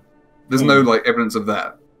fire. There's no like evidence of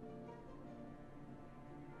that.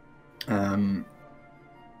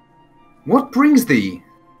 What brings thee,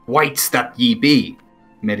 whites that ye be?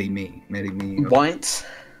 Merry me. White?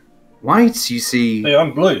 Whites, you see. Hey,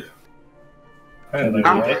 I'm blue.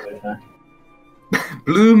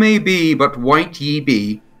 Blue may be, but white ye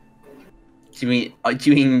be. Do you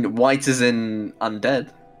mean white as in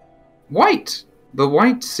undead? White! The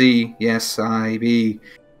white sea, yes, I be.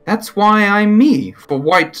 That's why I'm me, for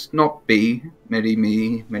white not be. Merry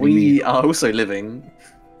me. We are also living,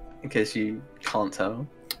 in case you can't tell.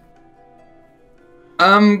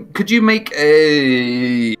 Could you make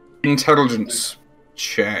a intelligence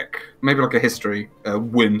check? Maybe like a history,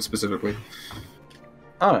 win specifically.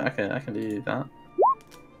 Oh, okay, I can do that.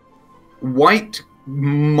 White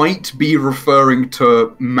might be referring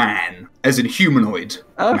to man, as in humanoid.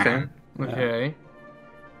 Okay. Man. Okay.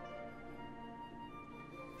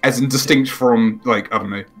 As in distinct from, like, I don't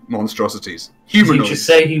know, monstrosities. Humanoid. Did you just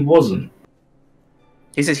say he wasn't?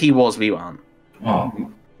 He says he was, we weren't.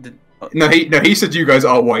 Oh. No, he said you guys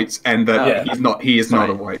are white, and that he is not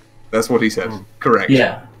a white. That's what he said. Correct.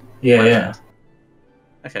 Yeah. Yeah.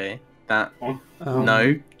 Okay. That.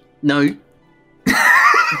 No.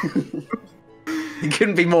 You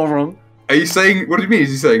couldn't be more wrong. Are you saying? What do you mean? Is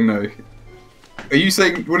he saying no? Are you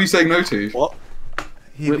saying? What are you saying no to? What?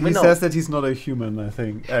 He says that he's not a human. I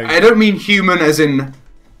think. I don't mean human as in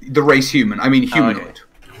the race human. I mean humanoid.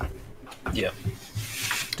 Okay. Yeah.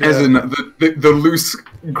 As in the loose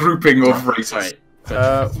grouping of races.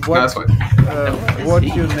 What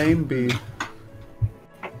your name be?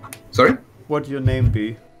 Sorry? What your name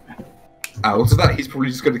be? Oh, so that he's probably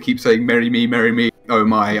just going to keep saying, "Marry me." Oh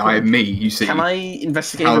my, I am me. You see? Can I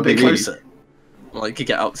investigate him a bit closer? Like, you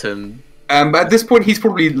get up to him. At this point, he's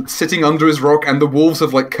probably sitting under his rock, and the wolves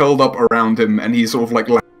have like curled up around him, and he's sort of like,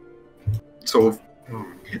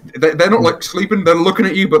 They're not like sleeping. They're looking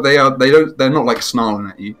at you, but they're not like snarling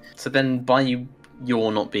at you. So then, by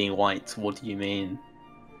you're not being white, what do you mean?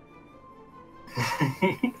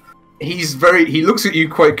 He looks at you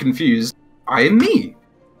quite confused. I am me.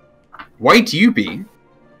 White you be.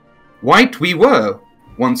 White we were,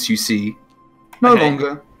 once you see. No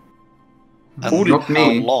longer. And not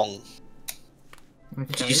me. How long?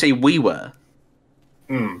 Okay. Did you say we were?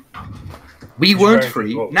 We weren't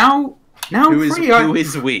free. Cool. Now who free. Who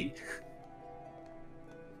is we?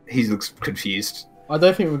 He looks confused. I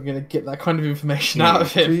don't think we're going to get that kind of information out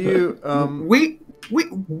of him. Do you,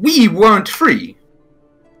 we weren't free.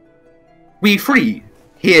 We free.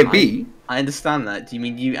 Here be. I understand that. Do you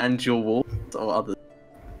mean you and your wolves or others?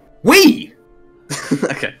 We!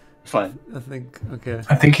 Okay, fine. I think, okay.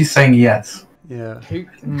 I think he's saying yes. Yeah.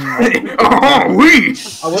 Oh, we!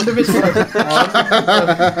 I wonder if it's worth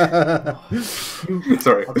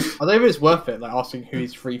Sorry. I don't know if it's worth it, like, asking who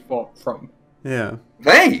he's free from. Yeah.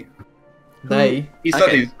 They! They? He said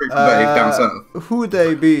he's free from they down south. Who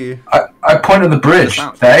they be? I point at the bridge.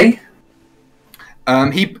 They?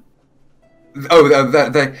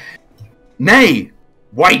 They... Nay!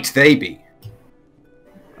 White they be.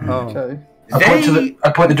 Oh. Okay. I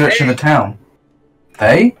point the direction of the town.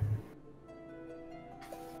 They?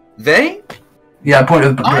 They? Yeah, I point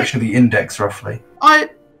at the direction of the index, roughly.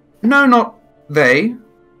 No, not they.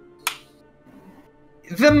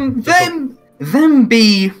 Them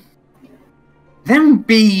be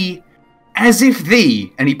as if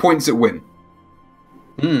thee, and he points at Win.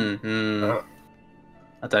 I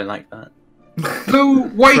don't like that. Though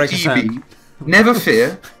white ye be, never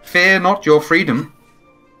fear not your freedom.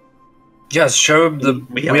 Yes, show him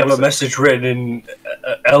we have a message written in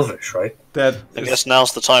Elvish, right? I guess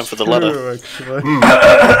now's the time for the letter.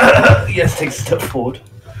 Yes, take a step forward.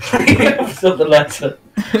 He opens up the letter.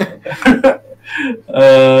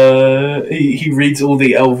 He reads all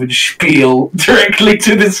the Elvish spiel directly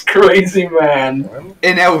to this crazy man.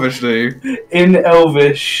 In Elvish, dude. In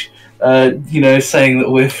Elvish. Saying that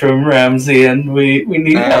we're from Ramsey and we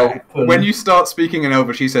need help. And... When you start speaking in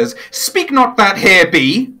Elvish, he says, "Speak not that here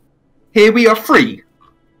be. Here we are free.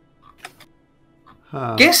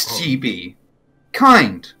 Guests ye be.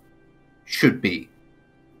 Kind. Should be.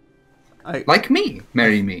 Like me.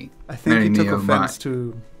 Marry me. I think he took offense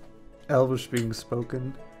to Elvish being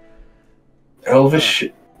spoken. Elvish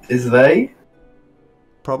is they?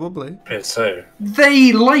 Probably. It's so.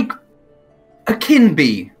 They like akin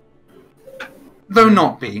be. Though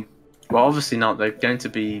not be. Well, obviously not. They're going to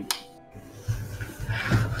be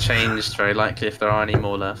changed very likely if there are any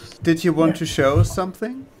more left. Did you want to show us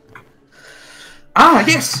something? Ah,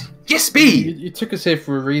 yes! Yes, be! You took us here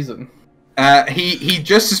for a reason. He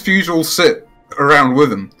just as usual sit around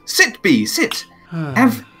with him. Sit, be, sit!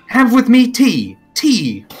 Have with me tea.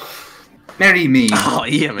 Tea! Marry me. Oh,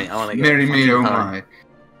 yeah, mate. I want to get marry me, oh my.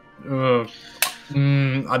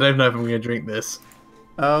 I don't know if I'm going to drink this.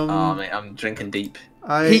 Oh, mate, I'm drinking deep.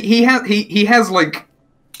 He has like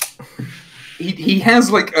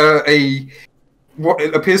a what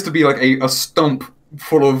it appears to be like a stump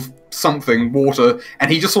full of something, water,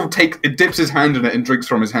 and he just sort of dips his hand in it and drinks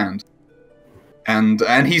from his hand. And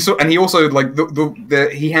he also like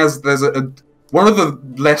there's one of the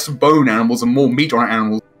less bone animals and more meat on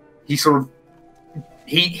animals. He sort of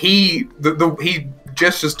he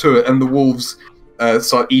gestures to it, and the wolves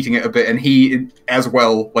start eating it a bit, and he as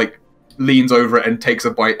well like leans over it and takes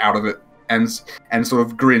a bite out of it, and sort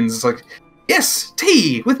of grins. It's like, yes,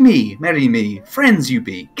 tea with me, marry me, friends you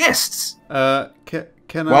be, guests.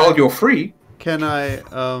 Can While you're free. Can I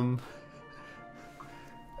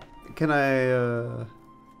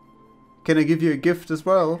give you a gift as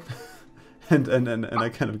well? and I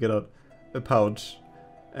kind of get out a pouch,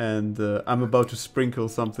 and I'm about to sprinkle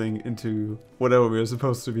something into whatever we are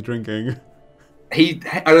supposed to be drinking. I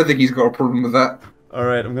don't think he's got a problem with that. All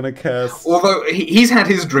right, I'm gonna cast. Although he's had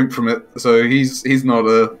his drink from it, so he's not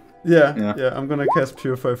a. Yeah. I'm gonna cast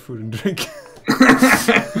Purify Food and Drink.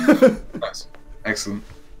 Nice, excellent,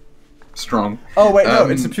 strong. Oh wait, no,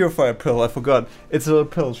 it's a Purifier pill. I forgot. It's a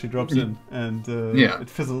pill she drops in, and it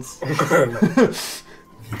fizzles.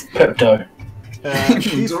 Pepto.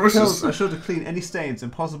 These pills are sure to clean any stains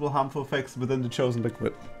and possible harmful effects within the chosen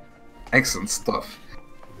liquid. Excellent stuff.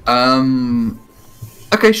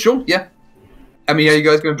 Okay, sure, yeah. I mean, are you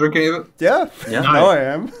guys going to drink any of it? Yeah. Now I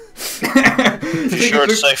am. Sure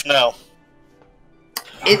it's safe now?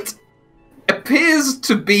 It appears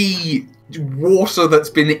to be water that's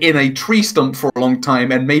been in a tree stump for a long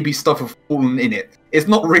time, and maybe stuff have fallen in it. It's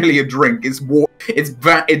not really a drink. It's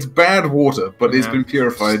bad water, but it's been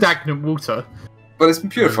purified. Stagnant water. But it's been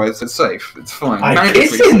purified, so it's safe. It's fine. I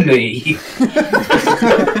piss in me.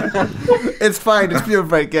 It's fine. It's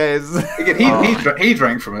purified, guys. Again, he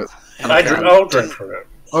drank from it. I'll drink from it.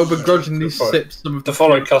 I'll begrudgingly sip some of the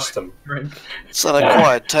follow custom. Drink. It's an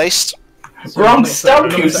acquired taste. Wrong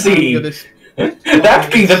stump, you see.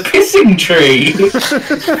 That'd be the pissing tree.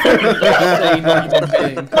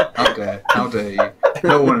 How dare you?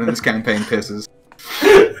 No one in this campaign pisses.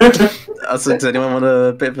 So, does anyone want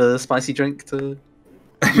a bit of a spicy drink to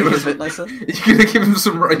make it a bit nicer? You're gonna give him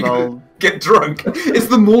some get drunk. It's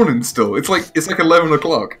the morning still. It's like 11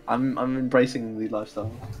 o'clock. I'm embracing the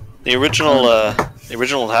lifestyle. The original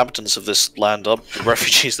inhabitants of this land are the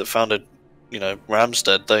refugees that founded,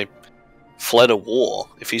 Ramstead. They fled a war.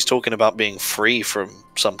 If he's talking about being free from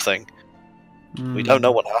something, we don't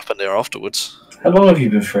know what happened there afterwards. How long have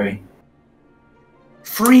you been free?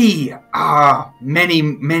 Free! Many,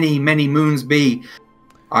 many, many moons be.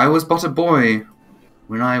 I was but a boy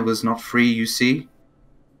when I was not free, you see.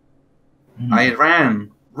 I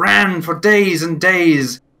ran for days and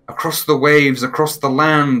days, across the waves, across the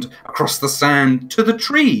land, across the sand, to the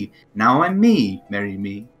tree. Now I'm me, marry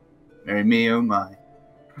me, oh my.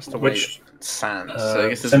 Which sand? So I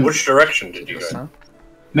guess which direction did you go?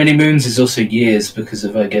 Many moons is also years because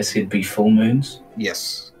of, I guess, it'd be full moons.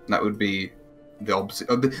 Yes, that would be the opposite.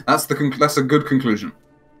 That's a good conclusion.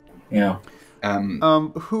 Yeah.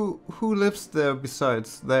 Who lives there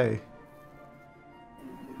besides they?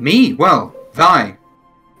 Me? Well, thy,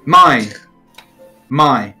 my.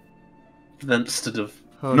 Instead of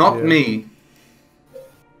not dear. Me.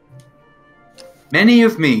 Many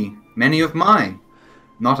of me, many of my.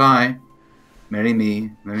 Not I. Marry me,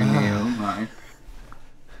 oh my.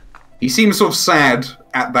 He seems sort of sad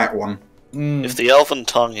at that one. If the elven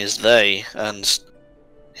tongue is they, and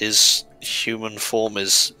his human form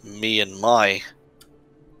is me and my,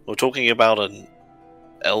 we're talking about an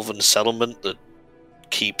elven settlement that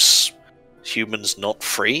keeps humans not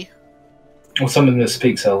free? Or something that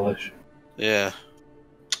speaks Elvish. Yeah.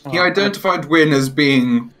 He identified Wynn as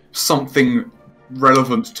being something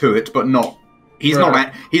relevant to it, but not. He's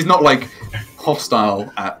not like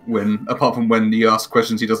hostile at Wynn, apart from when you ask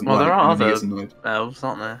questions he doesn't like. There are other elves,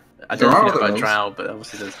 aren't there? I don't know about Drow, but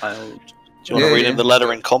obviously there's high elves. Do you want to read him the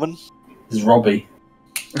letter in common? It's Robbie.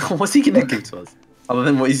 What's he gonna give to us? Other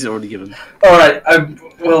than what he's already given. Alright,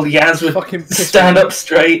 well, Yaz would stand up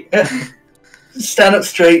straight. Stand up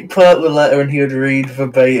straight, pull out the letter, and he would read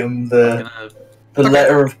verbatim the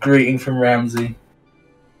letter of greeting from Ramsey.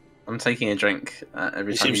 I'm taking a drink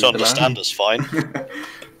every time. He seems to understand us fine.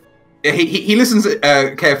 Yeah, he listens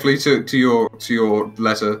carefully to your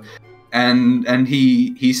letter, and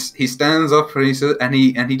he stands up and he says, and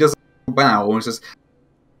he does a bow and he says,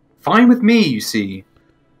 "Fine with me, you see.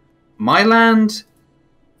 My land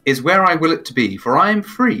is where I will it to be, for I am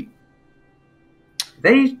free.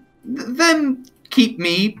 Them keep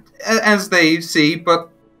me as they see, but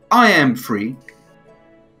I am free."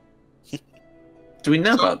 Do we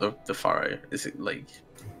know about the furrow? Is it like...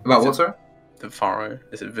 About what, sir? The furrow.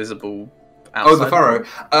 Is it visible outside? Oh, the furrow.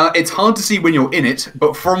 It's hard to see when you're in it,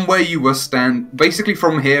 but from where you were basically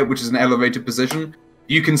from here, which is an elevated position,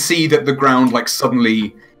 you can see that the ground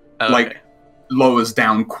suddenly lowers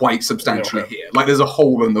down quite substantially here. Like there's a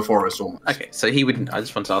hole in the forest almost. Okay, so he wouldn't... I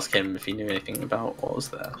just wanted to ask him if he knew anything about what was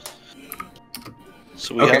there.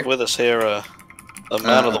 So we have with us here a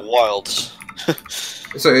man of the wilds.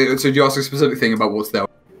 So do you ask a specific thing about what's there?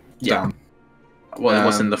 Yeah. Down? Well,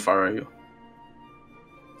 what's in the furrow?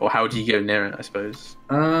 Or how do you go near it, I suppose?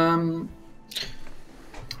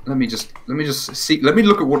 Let me just see. Let me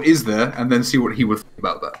look at what is there, and then see what he would think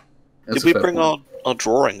about that. Did we bring our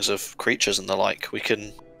drawings of creatures and the like? We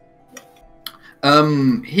can.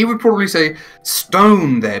 He would probably say,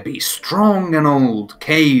 "Stone there be, strong and old,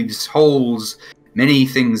 caves, holes, many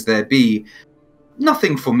things there be.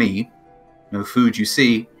 Nothing for me. No food you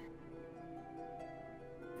see.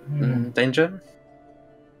 Danger?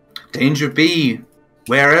 Danger be,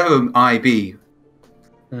 wherever I be."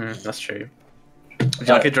 That's true. Would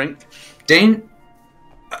you like a drink?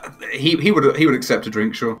 He would accept a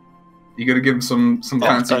drink, sure. You gotta give him some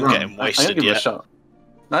fancy don't rum. get him wasted I'm gonna give him yet. a shot.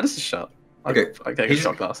 No, just a shot. Okay. I get a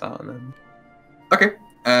shot glass out and then. Okay.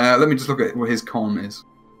 Let me just look at what his con is.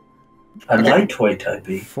 A lightweight, I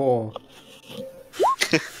be. 4.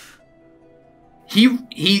 He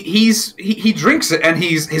drinks it and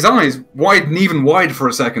his eyes widen even wide for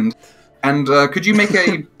a second. And could you make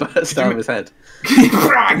a burst out of his head?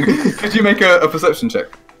 Could you make a perception check?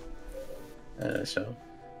 Sure.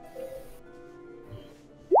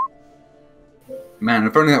 Man,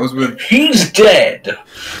 if only that was with. He's dead.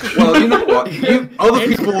 Well, you know what? Other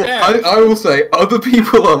people. I will say, other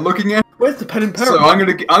people are looking at. Where's the pen and paper? So I'm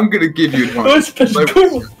gonna give you advice. Where's the pen and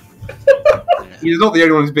paper? He's not the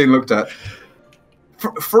only one who's being looked at.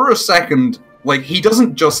 For a second, like he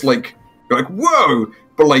doesn't just like go like whoa,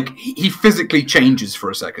 but like he physically changes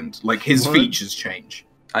for a second. Like his features change.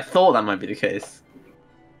 I thought that might be the case.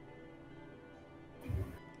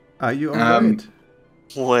 Are you alright?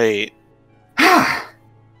 Wait.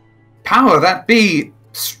 Power that be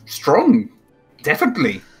strong,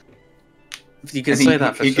 definitely. You can say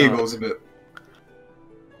that for he sure. giggles a bit.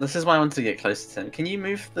 This is why I wanted to get closer to him. Can you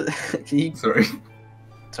move the? Can you? Sorry.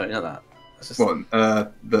 Sorry, not that. It's just... What?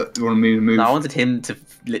 You want me to move? No, I wanted him to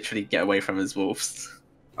literally get away from his wolves.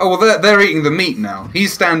 Oh well, they're eating the meat now.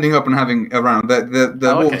 He's standing up and having around.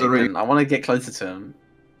 The wolves are eating. I want to get closer to him.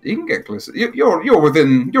 You can get closer. You're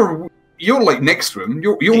within. You're like next to him.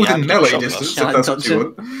 You're within melee distance. If that's what you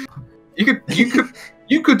want.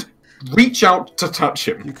 You could reach out to touch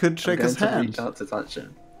him. You could shake his hand. Reach out to touch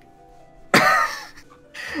him.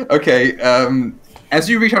 Okay. As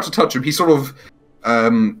you reach out to touch him, he sort of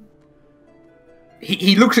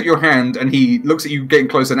he looks at your hand and he looks at you getting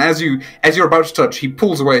closer. And as you're about to touch, he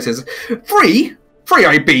pulls away and says, "Free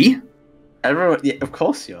I be." Everyone, yeah, of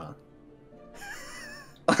course you are.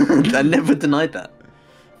 I never denied that.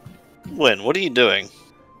 Win, what are you doing?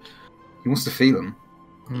 He wants to feel him.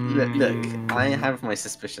 Look, I have my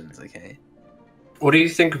suspicions, okay? What do you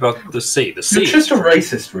think about the sea? The sea. You're just a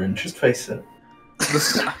racist, Rin. Just face it.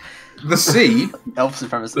 The sea? Elf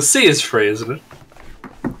supremacy. The sea is free, isn't it?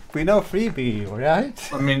 We know freebie,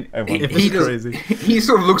 right? I mean, he's crazy. He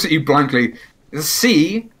sort of looks at you blankly. The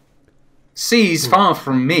sea's far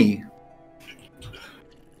from me.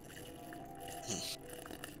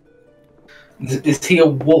 Is he a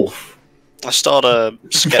wolf? I start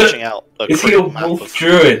sketching out a Is he a wolf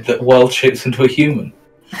druid that wild shapes into a human?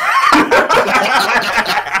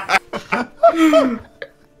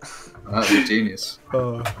 That's a genius.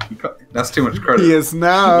 Oh. That's too much credit. He is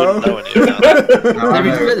now. Wouldn't know any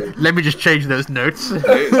of that. Let me just change those notes.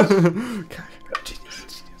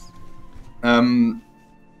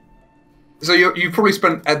 So you probably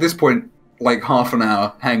spent at this point like half an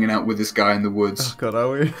hour hanging out with this guy in the woods. Oh God, are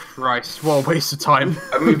we? Right, what a waste of time.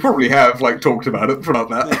 I mean, we probably have like talked about it, but not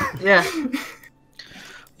that. Yeah.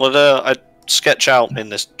 Well, I sketch out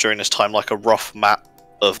during this time like a rough map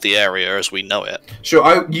of the area as we know it.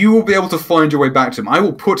 Sure, you will be able to find your way back to him. I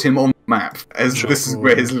will put him on the map as this is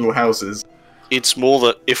where his little house is. It's more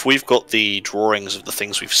that if we've got the drawings of the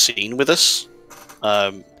things we've seen with us,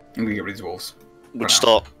 I'm gonna get rid of these wolves. we'd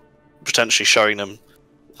start potentially showing them.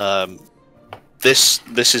 This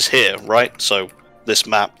is here, right? So this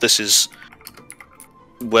map, this is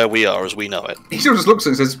where we are as we know it. He sort of just looks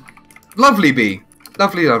at it and says, "Lovely bee,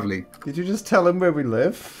 lovely, lovely." Did you just tell him where we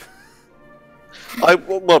live? I've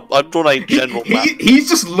drawn a general map. He's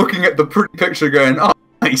just looking at the pretty picture, going, "Oh,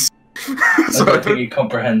 nice." I don't think he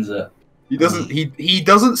comprehends it. He doesn't. He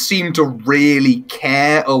doesn't seem to really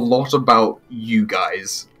care a lot about you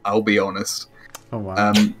guys. I'll be honest. Oh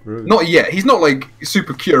wow. Not yet. He's not like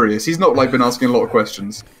super curious. He's not like been asking a lot of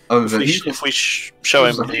questions. If we show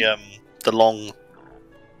him the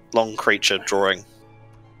long creature drawing,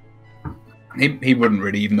 he wouldn't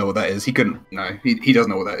really even know what that is. He couldn't. No, he doesn't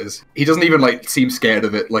know what that is. He doesn't even like seem scared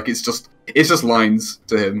of it. Like it's just lines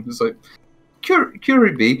to him. It's like,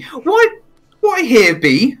 Curie bee, why here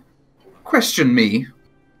be? Question me.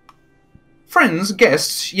 Friends,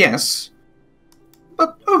 guests, yes,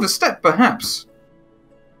 but overstep perhaps.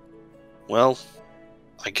 Well,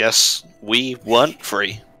 I guess we weren't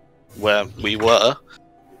free where we were.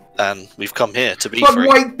 and we've come here to be but free.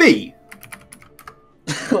 white be?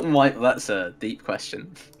 White, that's a deep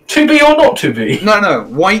question. To be or not to be? No,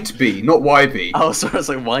 white be, not YB. Oh, sorry, it's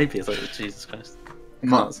like YB. It's like, Jesus Christ.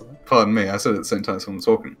 Pardon me, I said it at the same time as someone was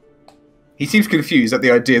talking. He seems confused at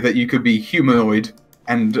the idea that you could be humanoid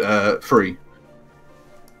and free.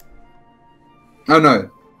 Oh no.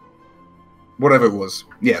 Whatever it was.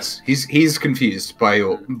 Yes, he's confused by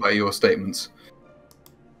your statements.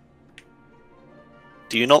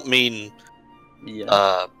 Do you not mean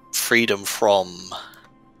freedom from...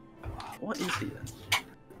 What is he then?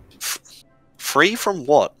 Free from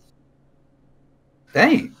what?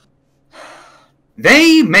 They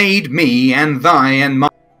made me and thy and my...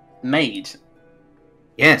 Made?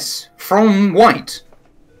 Yes, from white.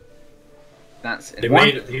 That's They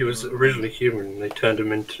made it, he was originally human and they turned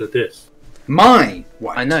him into this. My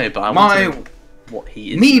white. I know, but I want to know what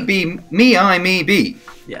he is. Me be, me I, me be.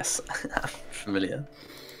 Yes, I'm familiar.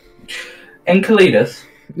 Enceladus?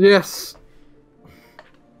 Yes.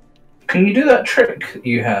 Can you do that trick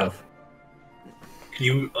you have? Can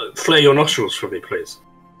you flare your nostrils for me, please?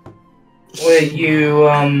 Where you,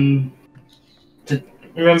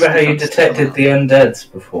 remember how you detected the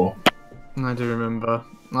undeads before? I do remember.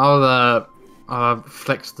 I'll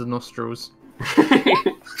flex the nostrils.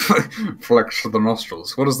 Flex the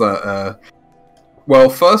nostrils. What is that? Well,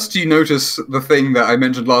 first you notice the thing that I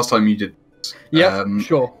mentioned last time you did. Yeah,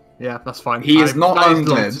 sure. Yeah, that's fine. He is not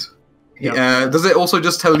undead. Does it also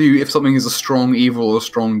just tell you if something is a strong evil or a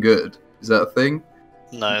strong good? Is that a thing?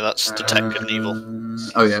 No, that's detect good and evil.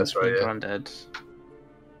 Oh yeah, that's right. Yeah. Undead.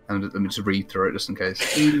 And let me just read through it just in case.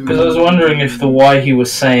 Because I was wondering if the why he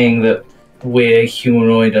was saying that we're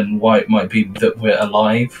humanoid and white might be that we're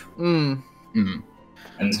alive. Mm. Mm.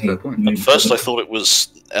 And That's a fair point. At first I thought it was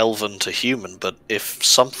elven to human, but if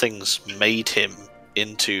something's made him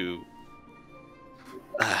into...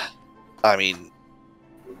 I mean...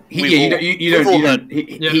 Nothing.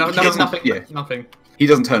 He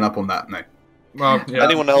doesn't turn up on that, no. Well, yeah.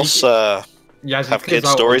 Anyone else have good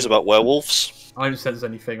stories about werewolves? I haven't said there's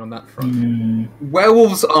anything on that front.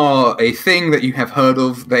 Werewolves are a thing that you have heard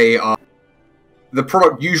of. They are the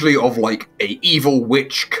product usually of like a evil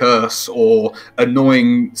witch curse or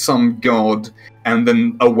annoying some god, and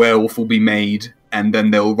then a werewolf will be made, and then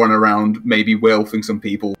they'll run around maybe werewolfing some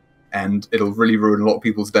people, and it'll really ruin a lot of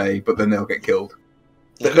people's day, but then they'll get killed.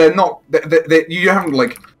 They're not... you haven't,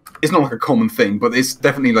 like... It's not like a common thing, but it's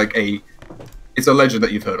definitely like a... It's a legend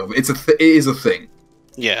that you've heard of. It is a thing.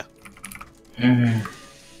 Yeah. I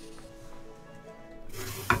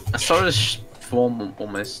saw his form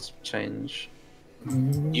almost change.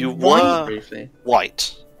 You were briefly.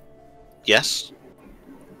 White. Yes?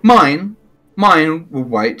 Mine were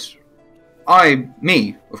white.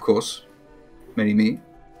 Me, of course. Many me.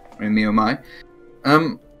 Many me, oh my.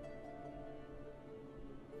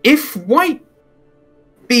 If white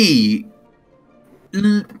be...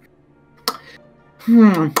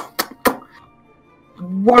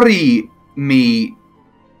 worry me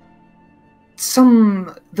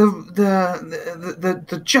some the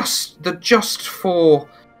just for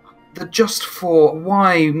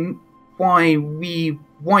why we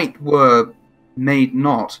white were made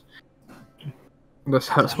not. This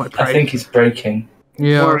hurts my brain. I think he's breaking.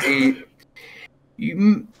 Yeah. Worry,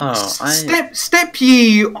 step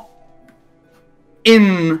ye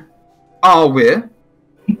in our way.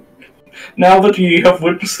 Now that you have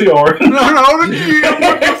witnessed the orange. Now that you have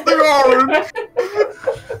witnessed the orange.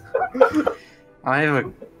 I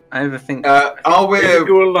have a thing. Our way. Leaving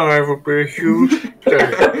you alive will be a huge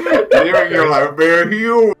Leaving you alive will be a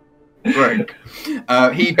huge break.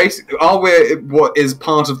 He basically what is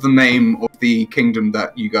part of the name of the kingdom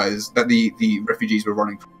that you guys the refugees were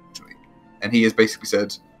running from, actually. And he has basically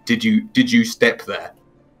said, Did you step there?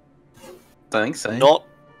 I think so.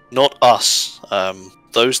 Not us.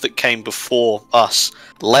 Those that came before us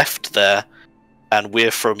left there, and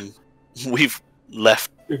we've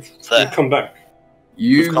left there. We've come back.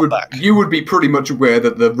 You would be pretty much aware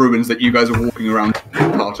that the ruins that you guys are walking around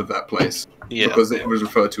are part of that place. Yeah. Because it was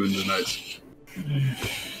referred to in the notes.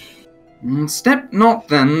 Step not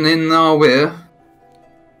then in our way.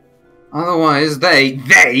 Otherwise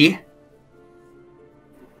they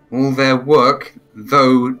all their work,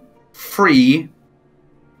 though free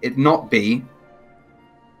it not be,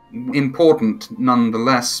 important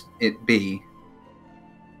nonetheless it be.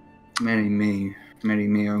 Marry me,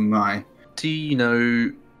 oh my. Do you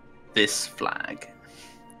know this flag?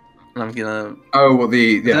 And I'm gonna... Oh, well,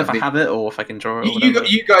 I don't know if I have it or if I can draw it or whatever.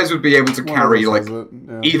 You guys would be able to carry, like,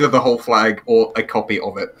 either the whole flag or a copy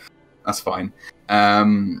of it. That's fine.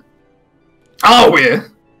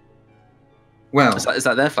 Well, is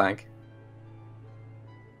that their flag?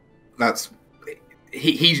 That's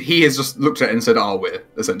he has just looked at it and said, "Ah, we're,"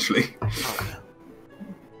 essentially.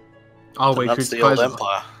 That's the old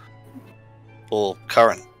empire, or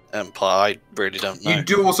current empire. I really don't know. You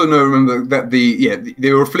do also remember that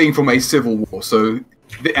they were fleeing from a civil war. So,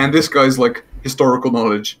 and this guy's like historical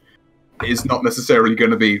knowledge is not necessarily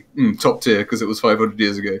going to be top tier because it was 500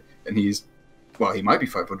 years ago, and he might be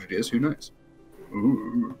 500 years. Who knows?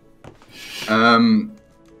 Ooh.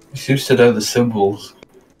 He seems to know the symbols.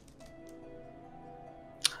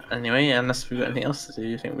 Anyway, unless we've got anything else to do,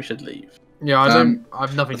 you think we should leave? Yeah,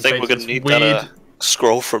 I've nothing to say. I think we're going to need that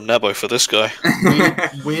scroll from Nebo for this guy.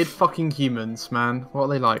 Weird fucking humans, man. What are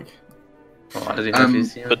they like?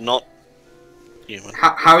 But not human.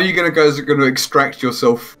 How are you guys going to extract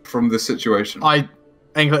yourself from this situation? I'm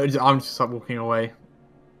just like walking away.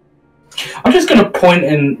 I'm just going to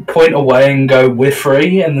point away and go, "We're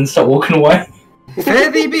free," and then start walking away.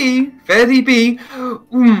 Fair thee be.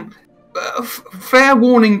 Fair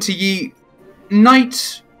warning to ye,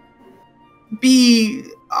 knight.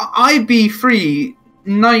 I be free,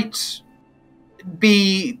 knight.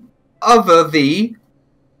 Be other me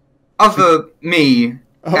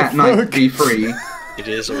at night be free. It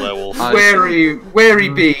is a werewolf. Wary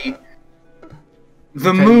be.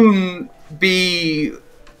 The moon be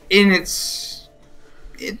in its.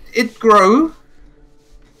 It grow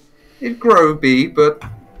be, but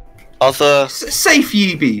other safe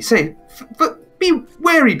ye be, safe, but be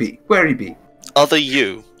wary be. Other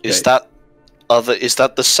you is that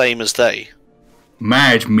the same as they?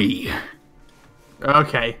 Mad me.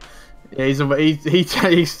 Okay, yeah, he's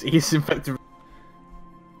infected.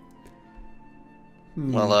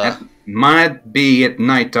 Well, mad be at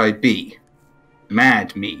night I be,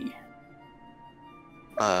 mad me.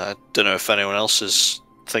 I don't know if anyone else is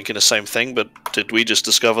thinking the same thing, but did we just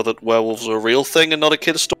discover that werewolves are a real thing and not a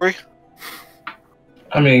kid's story?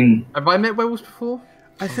 I mean, have I met werewolves before?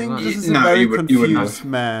 I think this is a very confused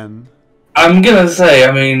man. I'm gonna say,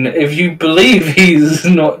 I mean, if you believe he's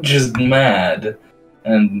not just mad,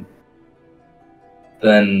 and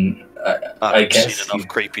then I guess seen enough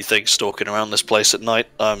creepy things stalking around this place at night.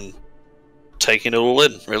 I'm taking it all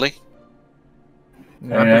in, really.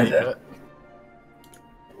 Yeah,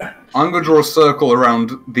 I'm going to draw a circle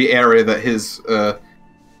around the area that his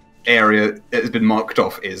area has been marked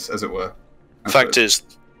off is, as it were. Fact is,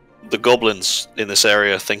 the goblins in this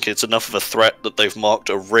area think it's enough of a threat that they've marked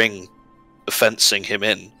a ring fencing him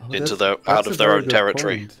in out of their own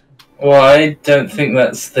territory. Point. Well, I don't think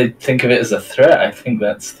they think of it as a threat. I think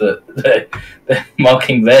that's that they're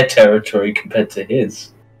marking their territory compared to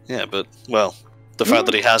his. Yeah, but, well, the fact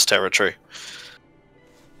that he has territory.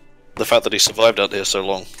 The fact that he survived out here so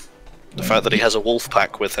long. The fact that he has a wolf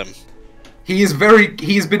pack with him. He's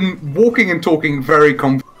been walking and talking very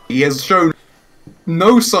confidently. He has shown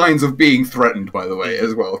no signs of being threatened, by the way,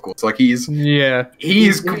 as well, of course. Like, he is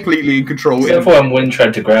completely in control. Except for when Wynn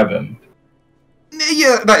tried to grab him.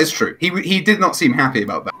 Yeah, that is true. He did not seem happy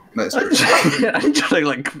about that. That is true. I'm trying to,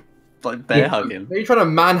 like bear hug him. Are you trying to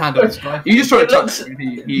manhandle this guy? You just try to touch him.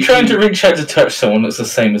 Trying to reach out to touch someone that's the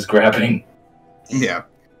same as grabbing. Yeah.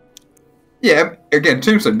 Yeah, again,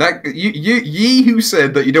 Tombstone, ye who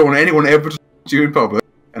said that you don't want anyone ever to touch you in public,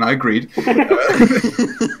 and I agreed.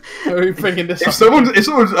 If someone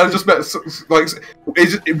I just met,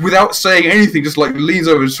 without saying anything, just like leans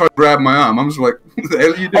over and tries to grab my arm, I'm just like, what the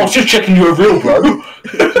hell are you doing? I was just checking you were real, bro.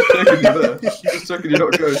 Just checking you're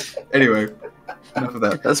not a ghost. Anyway, enough of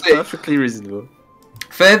that. That's perfectly reasonable.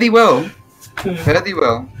 Fare thee well.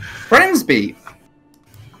 Friends be.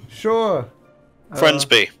 Sure. Friends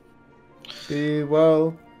be. Be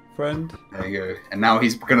well, friend. There you go. And now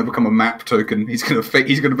he's going to become a map token. He's going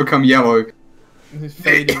to become yellow. He's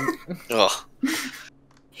fading. Oh.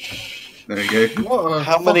 There you go.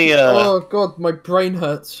 How many? Oh god, my brain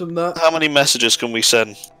hurts from that. How many messages can we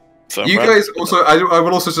send? You guys also. I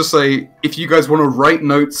would also just say, if you guys want to write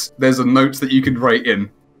notes, there's a note that you can write in,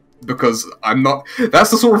 because I'm not.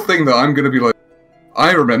 That's the sort of thing that I'm going to be like.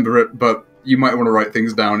 I remember it, but you might want to write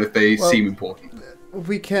things down if they seem important.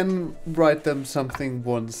 We can write them something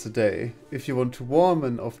once a day. If you want to warm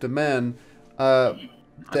and of the man, that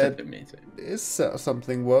is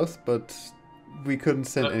something worth, but we couldn't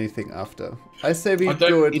send anything after. I say we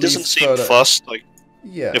go at least. He doesn't seem fussed. Like,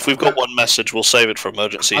 yeah. If we've got one message, we'll save it for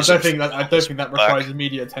emergencies. I don't think that requires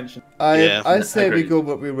immediate attention. I say we go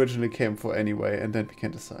what we originally came for anyway, and then we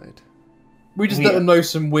can decide. We just let them know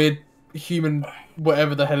some weird human,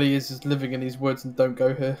 whatever the hell he is living in these woods, and don't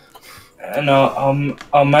go here. And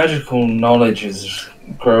our magical knowledge is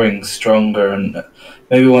growing stronger, and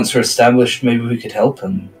maybe once we're established, maybe we could help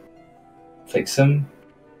him Fix him.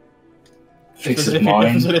 Fix his If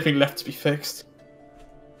mind. there's anything left to be fixed.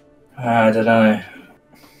 I don't know.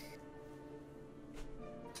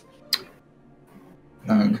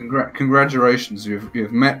 Congratulations! You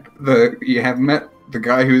have met the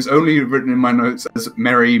guy who is only written in my notes as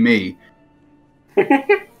 "Marry Me."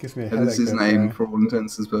 Gives me a That headache. is his name for all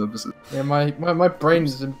intents and purposes. Yeah, my brain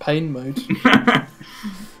is in pain mode.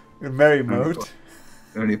 In merry mode.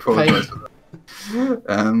 Only apologise for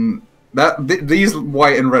that. These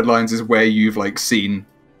white and red lines is where you've like seen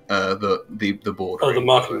the board. Oh, the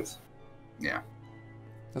markings. Yeah.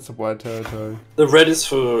 That's a wide territory. The red is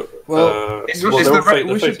for. Well, we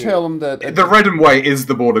should tell them that the red and white is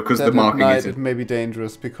the border because the marking is. It may be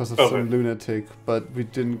dangerous because of some lunatic, but we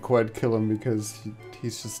didn't quite kill him because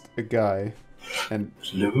he's just a guy. And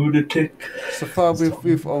lunatic. So far,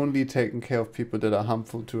 we've only taken care of people that are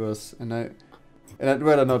harmful to us, and I'd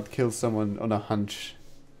rather not kill someone on a hunch.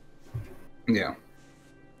 Yeah.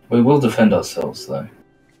 We will defend ourselves, though.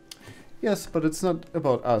 Yes, but it's not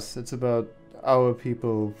about us. It's about our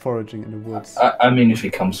people foraging in the woods. I mean, if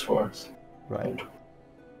he comes for us. Right.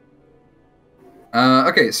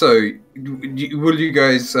 Okay, so will you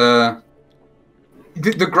guys?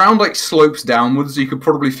 The ground like slopes downwards, so you could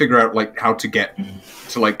probably figure out like how to get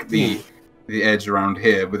to like the edge around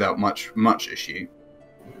here without much issue.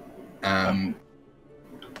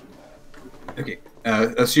 Okay,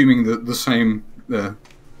 assuming the same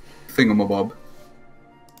thingamabob.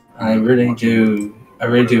 I really do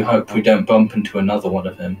hope we don't bump into another one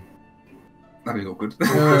of him. That'd be awkward.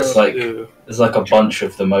 There's like a bunch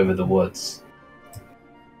of them over the woods.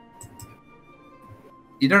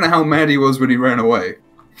 You don't know how mad he was when he ran away.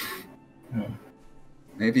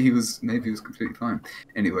 Maybe he was completely fine.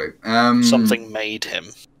 Anyway, something made him.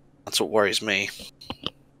 That's what worries me.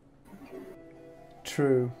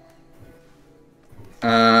 True.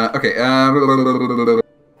 Okay.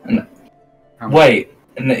 Wait,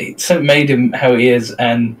 and so it made him how he is.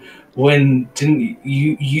 And when didn't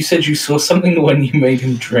you said you saw something when you made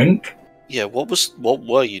him drink? Yeah. What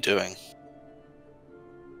were you doing?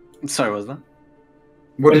 Sorry, was that?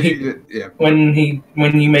 What did you? Yeah. When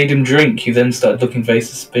you made him drink, you then started looking very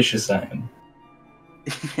suspicious at him.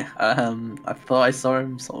 I thought I saw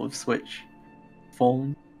him sort of switch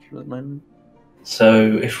form for the moment.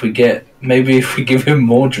 So if we give him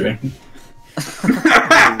more drink.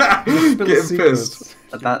 Get pissed.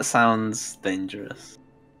 That sounds dangerous.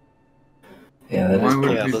 Yeah, that is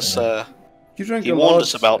pretty this, you drank he a warned lot,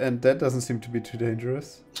 us about... and that doesn't seem to be too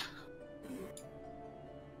dangerous.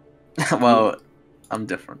 Well, I'm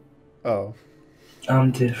different. Oh.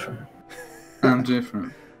 I'm different. I'm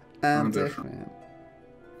different. I'm different.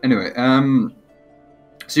 Anyway,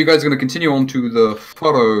 so you guys are going to continue on to the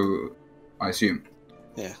furrow, I assume.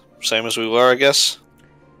 Yeah, same as we were, I guess.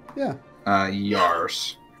 Yeah.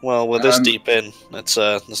 Yars. Well, we're this deep in. It's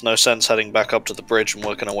there's no sense heading back up to the bridge and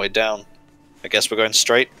working our way down. I guess we're going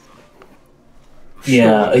straight.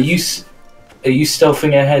 Yeah. Are you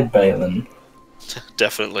stealthing ahead, Balin?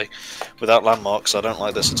 Definitely. Without landmarks, I don't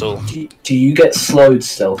like this at all. Do you get slowed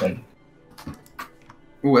stealthing?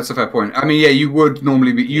 Oh, that's a fair point. I mean, yeah, you would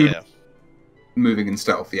normally be moving in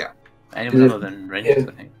stealth, yeah. Anyone other than Rangers,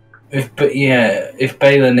 I think. If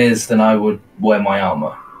Balin is, then I would wear my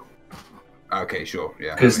armor. Okay, sure,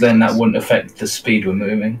 yeah. Because then that wouldn't affect the speed we're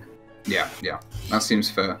moving. Yeah, that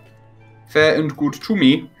seems fair. Fair and good to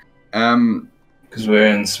me. Because we're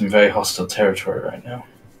in some very hostile territory right now.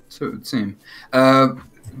 So it would seem.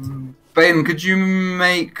 Ben, could you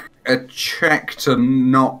make a check to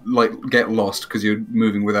not get lost because you're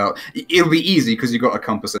moving without? It'll be easy because you got a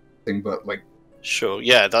compass and everything, but like. Sure.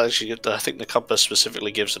 Yeah, that actually. I think the compass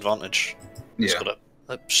specifically gives advantage. It's got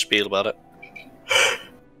a spiel about it.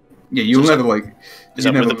 Yeah, you'll never Is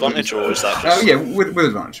that with advantage or is that? Just... yeah, with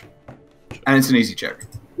advantage, and it's an easy check.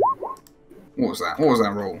 What was that? What was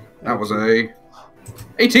that roll? That was a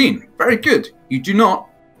 18. Very good. You do not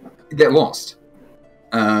get lost.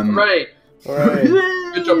 Right. All right.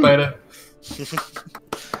 Good job, Beta.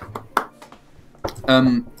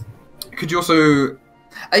 Could you also?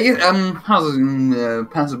 How's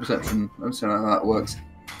passive perception? I'm sorry how that works.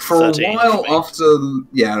 For a while after,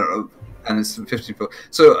 and it's 50 foot.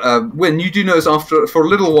 So when you do notice for a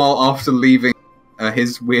little while after leaving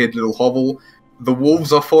his weird little hovel, the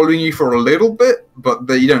wolves are following you for a little bit, but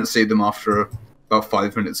you don't see them after about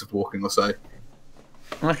 5 minutes of walking or so.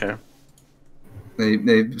 Okay. They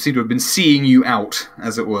seem to have been seeing you out,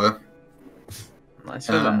 as it were. Nice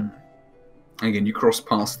for that. Again, you cross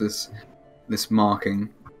past this marking.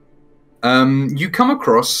 You come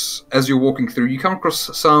across, as you're walking through,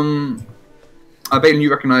 some Balin,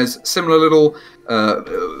 you recognise similar little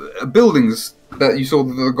buildings that you saw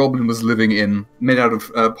that the goblin was living in, made out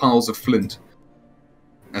of piles of flint,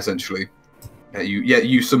 essentially.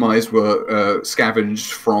 You surmised were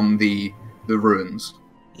scavenged from the ruins.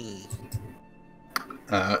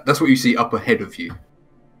 That's what you see up ahead of you.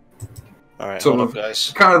 Alright, sort hold of, up,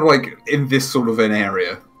 guys. kind of like in this sort of an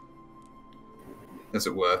area, as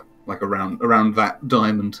it were, like around that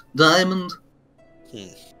diamond. I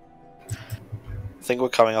think we're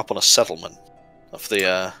coming up on a settlement of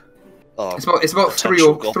the. It's about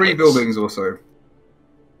three buildings or so.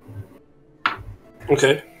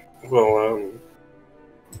 Okay. Well,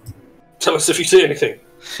 tell us if you see anything.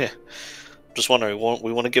 Yeah. Just wondering,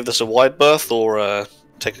 we want to give this a wide berth or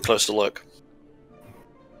take a closer look?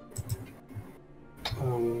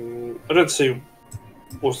 I don't see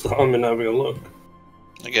what's the harm in having a look.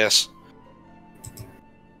 I guess.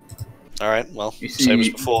 Alright, well, same as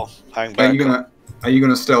before. Hang back. Are you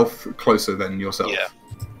gonna stealth closer than yourself?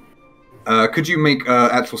 Yeah. Could you make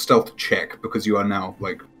actual stealth check, because you are now,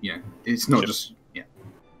 like, it's not just,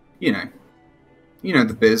 you know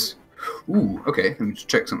the biz. Ooh, okay, let me just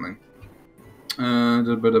check something.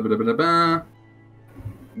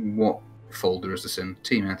 What folder is this in?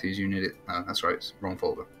 T. Matthews, you need it. Oh, that's right, it's wrong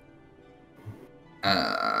folder.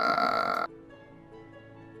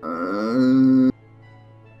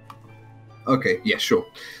 Okay, yeah, sure.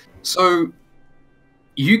 So,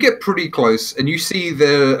 you get pretty close, and you see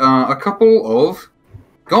there are a couple of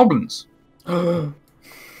goblins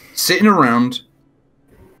sitting around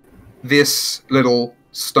this little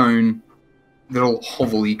stone, little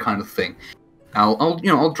hovel-y kind of thing.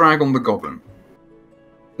 I'll drag on the goblin.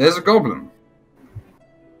 There's a goblin.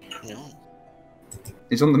 Yeah.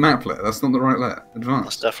 It's on the map layer. That's not the right layer.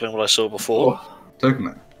 Advanced. That's definitely what I saw before. Token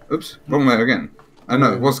layer. Oops, wrong layer again. I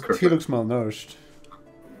know, it was correct. He looks malnourished.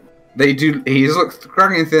 They do. He's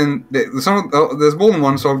dragging thin. There's more than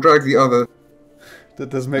one, so I'll drag the other. That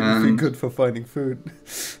does make me feel good for finding food.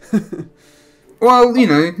 Well,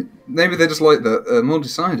 maybe they just like that. More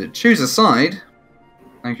decided. Choose a side.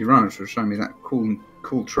 Thank you, Ryan, for showing me that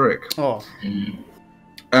cool trick. Oh. You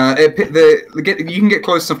can get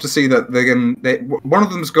close enough to see that one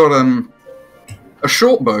of them's got a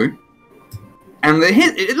short bow, and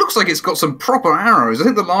it looks like it's got some proper arrows. I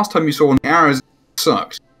think the last time you saw one, the arrows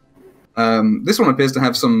sucked. This one appears to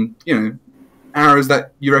have some, arrows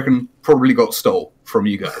that you reckon probably got stole from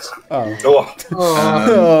you guys.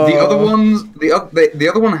 The other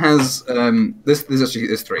one has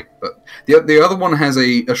there's three, but the other one has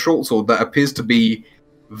a short sword that appears to be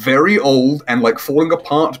very old and like falling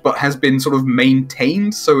apart, but has been sort of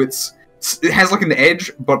maintained, so it has like an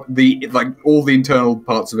edge, but all the internal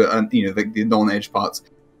parts of it and the non-edge parts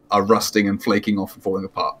are rusting and flaking off and falling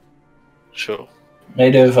apart. Sure.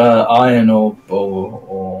 Made of iron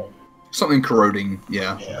or something corroding.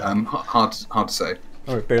 Yeah. Hard to say.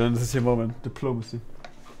 All right, Balin, this is your moment. Diplomacy.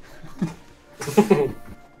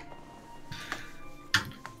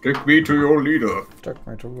 Take me to your leader. Take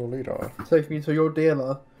me to your leader. Take me to your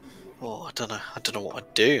dealer. Oh, I don't know what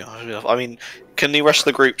I'd do. I mean, can the rest of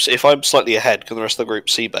the groups, if I'm slightly ahead, can the rest of the group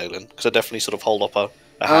see Balin? Because I definitely sort of hold up a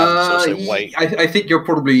hand, so wait. I think you're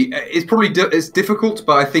probably it's difficult,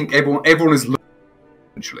 but I think everyone is looking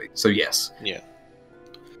eventually. So yes. Yeah.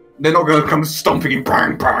 They're not going to come stomping in,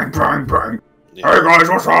 bang, bang, bang, bang. Yeah. Hey guys,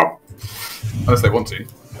 what's up? Unless they want to.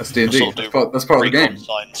 That's D&D. That's part of the game.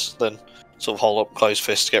 Signs, then sort of hold up closed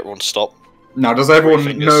fists to get everyone to stop. Now, does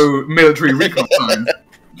everyone know military recon signs?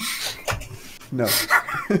 No.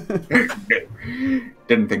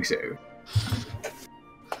 Didn't think so.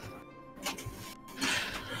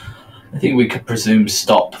 I think we could presume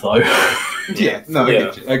stop, though. Yeah, no,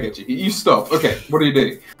 I get you. You stop. Okay, what do you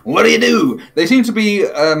do? What do you do? They seem to be,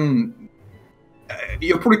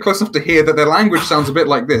 you're pretty close enough to hear that their language sounds a bit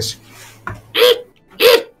like this.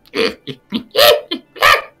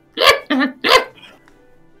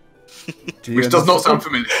 Which does not sound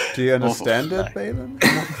familiar. Do you understand it, Balin?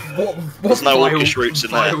 There's no orcish roots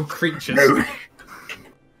in there. Creatures. No.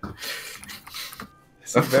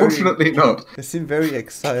 Unfortunately not. They seem very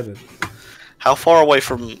excited. How far away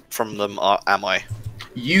from them am I?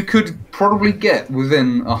 You could probably get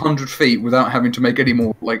within 100 feet without having to make any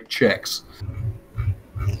more checks.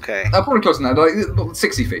 Okay. Probably close than that, like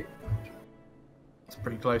 60 feet. That's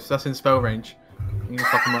pretty close. That's in spell range. You can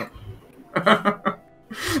fuck them up.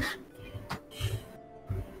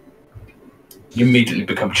 You immediately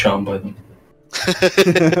become charmed by them. Take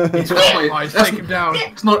him down.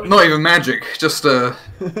 It's not even magic. Just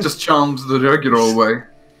charms the regular old way.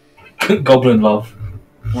 Goblin love.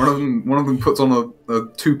 One of them puts on a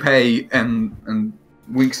toupee and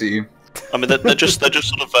winks at you. I mean, they're just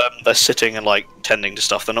sort of they're sitting and like tending to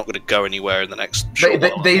stuff. They're not going to go anywhere in the next.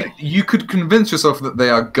 You could convince yourself that they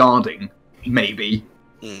are guarding, maybe.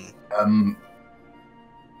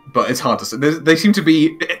 But it's hard to say. They seem to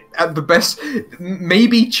be at the best,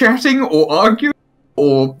 maybe chatting or arguing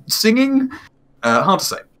or singing. Hard to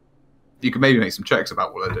say. You could maybe make some checks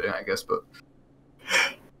about what they're doing, I guess, but.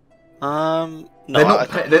 No,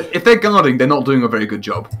 if they're guarding, they're not doing a very good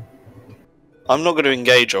job. I'm not going to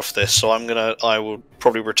engage off this, so I will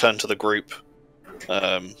probably return to the group,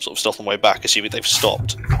 sort of stealth on the way back, assuming they've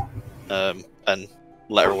stopped, and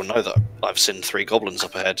let everyone know that I've seen 3 goblins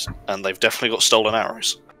up ahead, and they've definitely got stolen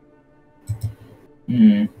arrows.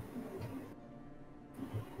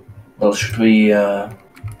 Well, should we? I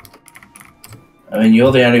mean,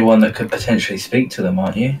 you're the only one that could potentially speak to them,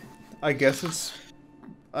 aren't you? I guess it's.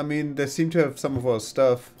 I mean, they seem to have some of our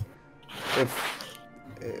stuff.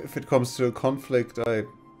 If it comes to a conflict,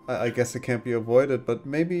 I guess it can't be avoided. But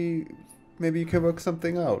maybe you can work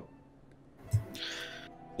something out.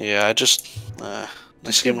 Yeah,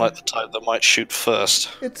 they seem like the type that might shoot first.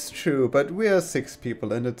 It's true, but we are 6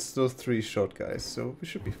 people, and it's those 3 short guys, so we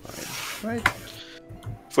should be fine, right?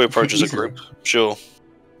 If we approach as a group, sure.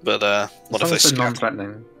 But what if they scare?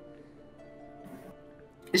 Non-threatening.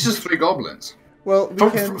 It's just 3 goblins. Well,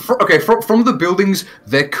 from the buildings,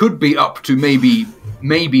 there could be up to maybe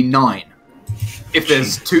 9. If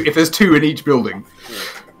there's 2 in each building.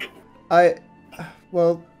 I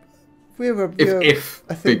think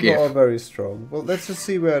we're all very strong. Well, let's just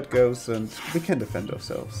see where it goes, and we can defend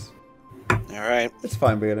ourselves. All right. It's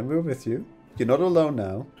fine, Bailey. We're with you. You're not alone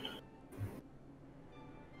now.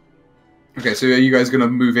 Okay, so are you guys going to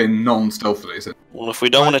move in non-stealthily? Well, if we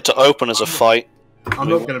don't want it to open as a fight, I'm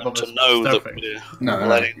not going to bother to know that we're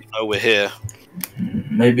letting them know we're here.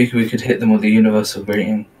 Maybe we could hit them with a universal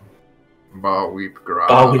greeting. Barweep ground.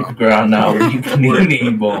 Barweep ground now.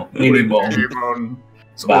 Nini bomb. Barweep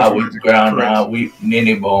ground now. Weep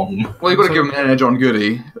nini bomb. Well, you've got to give them an edge on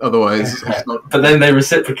Goody, otherwise it's not... But then they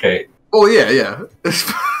reciprocate. Oh, yeah.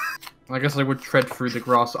 I guess I would tread through the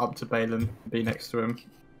grass up to Balin, be next to him.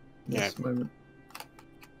 This moment.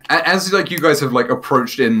 As you guys have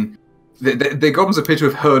approached in, the goblins appear to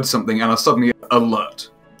have heard something and are suddenly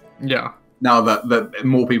alert. Yeah. Now that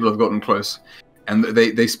more people have gotten close, and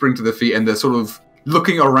they spring to their feet and they're sort of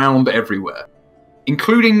looking around everywhere,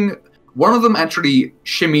 including one of them actually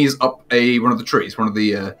shimmies up one of the trees, one of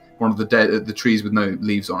the trees with no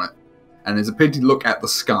leaves on it, and is appearing to look at the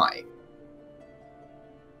sky.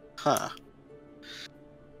 Huh.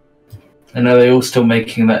 And are they all still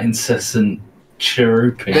making that incessant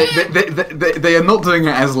chirruping? They are not doing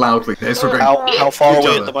it as loudly. They're sort of going, how far are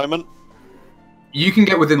we at the moment? You can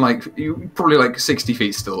get within probably 60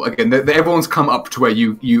 feet still. Again, everyone's come up to where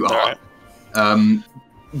you are. Right.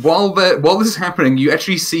 While this is happening, you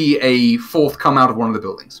actually see a 4th come out of one of the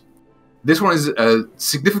buildings. This one is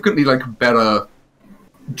significantly better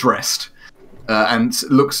dressed. And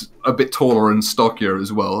looks a bit taller and stockier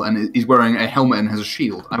as well, and he's wearing a helmet and has a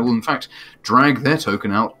shield. I will, in fact, drag their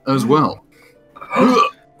token out as well.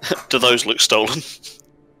 Do those look stolen?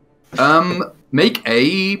 Make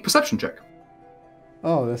a perception check.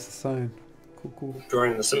 Oh, that's a sign. Cool.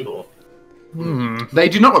 Drawing the symbol. They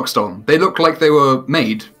do not look stolen. They look like they were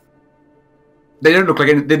made. They don't look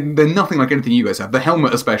like they're nothing like anything you guys have. The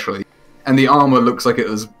helmet especially, and the armor looks like it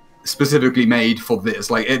was specifically made for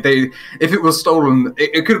this. If it was stolen,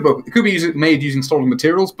 it could be made using stolen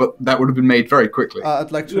materials, but that would have been made very quickly.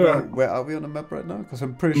 I'd like to know, where are we on the map right now? Because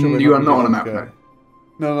I'm pretty sure you are not on a map now.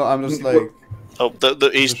 No, I'm just Oh,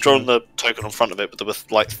 he's drawn the token on front of it, but there were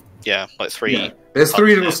 3. Yeah. There's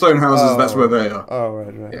 3 little stone houses. That's where they are. Oh,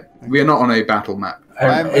 right. Yeah. We are not on a battle map.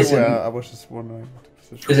 I'm aware. I was just wondering.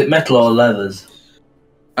 Is it metal or leathers?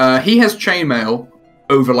 He has chainmail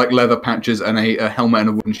over leather patches and a helmet and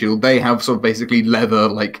a wooden shield. They have sort of basically leather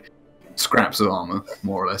scraps of armor,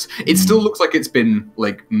 more or less. It still looks like it's been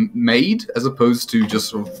made as opposed to just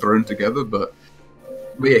sort of thrown together. But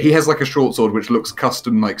yeah, he has a short sword which looks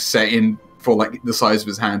custom set in for the size of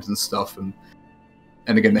his hands and stuff. And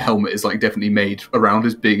again, the helmet is definitely made around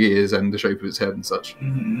his big ears and the shape of his head and such.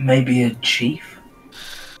 Maybe a chief.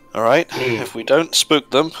 All right. If we don't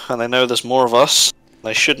spook them and they know there's more of us,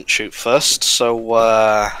 they shouldn't shoot first, so,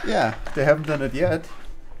 yeah, they haven't done it yet.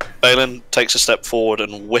 Balin takes a step forward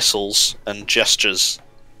and whistles and gestures.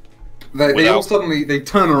 They all suddenly, they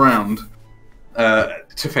turn around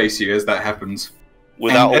to face you as that happens.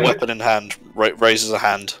 Without a weapon in hand, raises a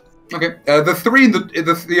hand. Okay,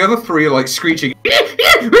 the other 3 are screeching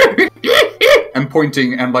and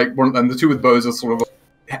pointing, and and the 2 with bows are sort of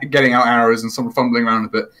getting out arrows and sort of fumbling around a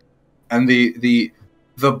bit. And the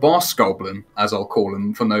the boss goblin, as I'll call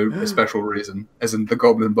him for no special reason, as in the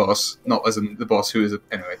goblin boss, not as in the boss who is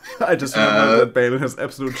anyway. I just remember that Balin has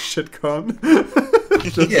absolute shit con.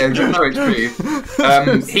 Yeah, no HP.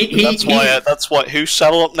 That's why. Who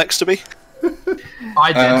saddled up next to me?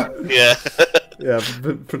 I did. Yeah. Yeah,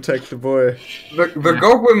 protect the boy.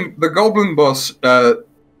 The goblin boss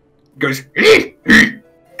goes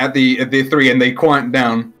at the three, and they quiet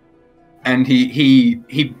down, and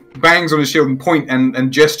he bangs on his shield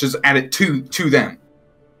and gestures at it to them,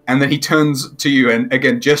 and then he turns to you and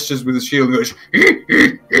again gestures with his shield and goes.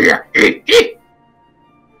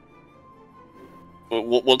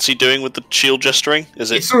 What's he doing with the shield gesturing?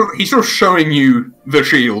 Is it? He's sort of showing you the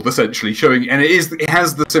shield, essentially, showing, and it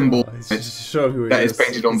has the symbol He's just showing who that is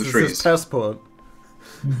painted on the trees. His passport.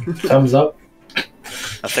 Thumbs up.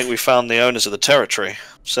 I think we found the owners of the territory.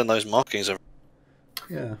 Send those markings over.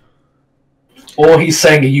 Yeah. Or he's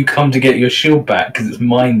saying, "You come to get your shield back because it's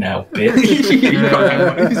mine now, bitch."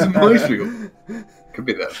 This is my shield. Could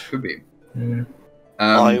be that. Could be. Yeah.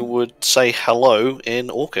 I would say hello in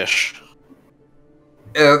Orcish.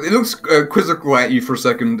 It looks quizzical at you for a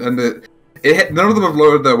second, and none of them have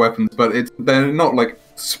lowered their weapons, but they're not like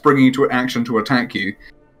springing to action to attack you.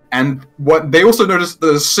 And what they also notice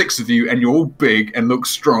there's 6 of you, and you're all big and look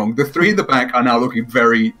strong. The 3 in the back are now looking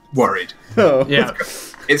very worried. Oh. Yeah.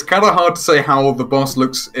 It's kind of hard to say how the boss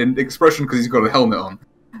looks in expression because he's got a helmet on.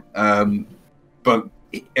 But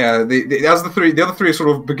the other 3 are sort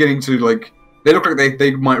of beginning to like. They look like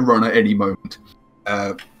they might run at any moment.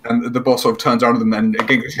 And the boss sort of turns around to them and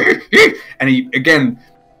again goes, and he again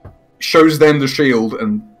shows them the shield,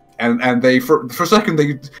 and they for a second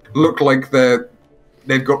they look like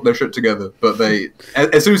they've got their shit together, but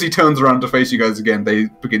as soon as he turns around to face you guys again, they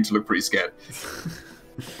begin to look pretty scared.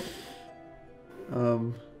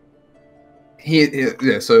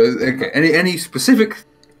 Yeah. So okay. Any specific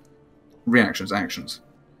reactions, actions,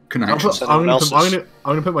 connections? I'm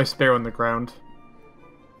gonna put my spear on the ground.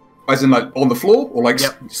 As in, like, on the floor? Or, like,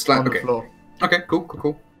 on the floor. Okay,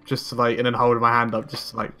 cool. Just to, like, and then hold my hand up,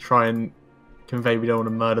 just to, like, try and convey we don't want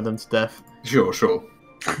to murder them to death. Sure.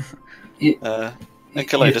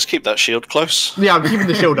 Nikolai, just keep that shield close. Yeah, I'm keeping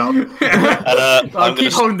the shield up. And, I'll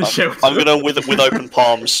keep holding the shield. I'm gonna, with open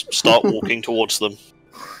palms, start walking towards them.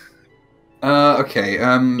 Okay,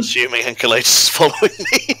 Assuming Nikolai is following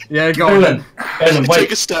me. Yeah, go on. Balin, wait.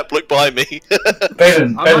 Take a step, look behind me.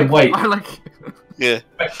 Balin, wait. Yeah.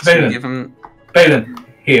 Balin,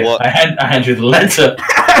 here. What? I hand you the letter.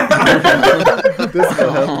 This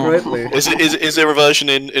will help greatly. Is there a version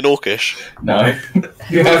in Orcish? No.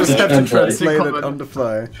 You have to translate it on the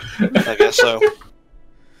fly. I guess so.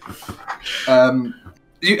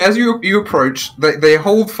 As you approach, they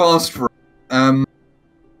hold fast for.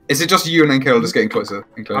 Is it just you and Enkel just getting closer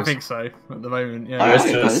and closer? I think so at the moment. Yeah.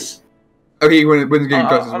 Okay, when it's getting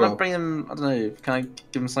close as well. I'll bring them. I don't know. Can I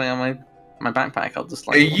give them something on my backpack? I'll just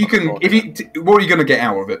like. You can. What are you going to get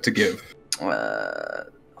out of it to give? Hold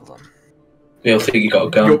on. You'll think you got a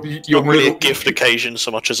gun. Not really a gift occasion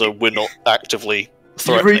so much as we're not actively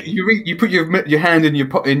threatening. You put your hand in your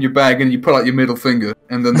bag and you pull out your middle finger,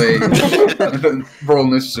 and then they roll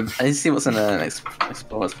initiative. I need to see what's in an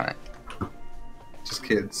explorer's pack. Just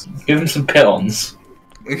kids. Give them some pitons.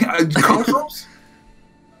 Cough drops?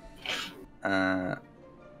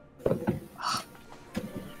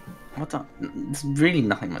 What the? There's really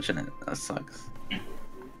nothing much in it. That sucks.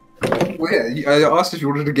 Well, yeah, I asked if you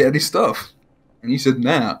wanted to get any stuff, and you said,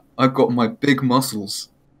 "Nah, I've got my big muscles."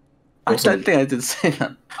 I don't think I did say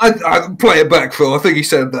that. I play it back, Phil. I think he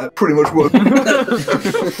said that pretty much.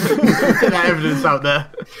 That evidence out there.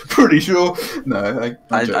 Pretty sure. No,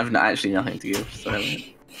 I've actually nothing to give. So.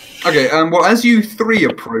 Okay. Well, as you 3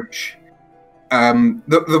 approach,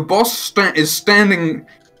 the boss is standing.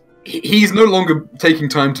 He's no longer taking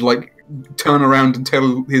time to like turn around and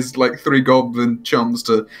tell his like 3 goblin chums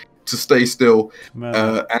to stay still,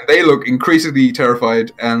 and they look increasingly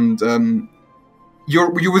terrified. And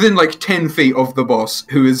you're within like 10 feet of the boss,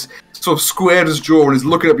 who is sort of squared his jaw and is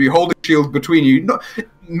looking up at you, holding a shield between you.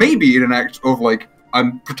 Maybe in an act of like,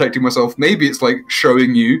 I'm protecting myself. Maybe it's like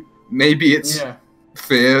showing you. Maybe it's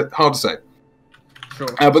fear. Hard to say. Sure.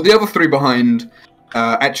 But the other 3 behind,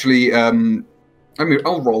 actually, I mean,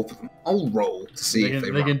 I'll roll for them. I'll roll to see if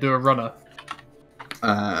they can do a runner.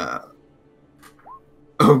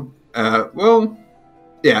 Well,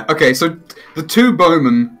 yeah. Okay, so the 2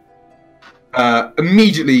 bowmen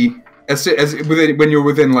immediately, when you're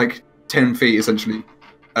within like 10 feet, essentially,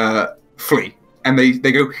 flee, and they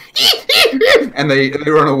go and they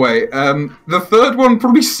run away. The 3rd one,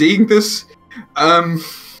 probably seeing this,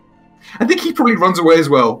 I think he probably runs away as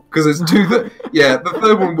well because there's two that. Yeah, the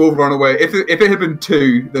third one will run away. If it had been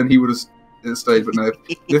two, then he would have stayed. But no,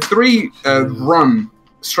 the three run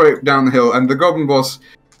straight down the hill, and the goblin boss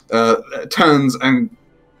turns and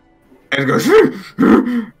goes.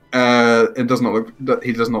 It does not look.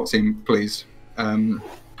 He does not seem pleased.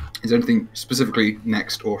 Is there anything specifically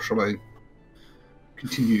next, or shall I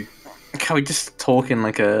continue? Can we just talk in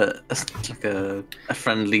like a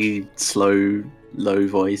friendly, slow, low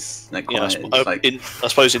voice? Like, quiet, I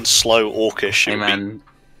suppose in slow Orcish, hey, man.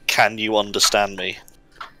 Can you understand me?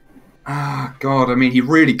 Ah, God, I mean, he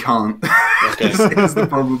really can't. Okay. That's the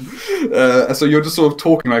problem. So you're just sort of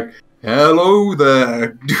talking like, hello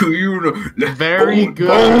there, do you know? Very good.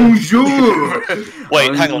 Bonjour!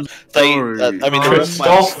 Wait, hang on.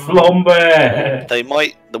 Christophe Lambert!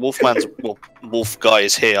 The wolf guy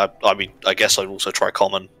is here. I guess I'd also try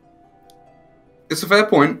common. It's a fair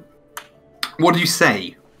point. What do you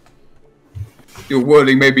say? Your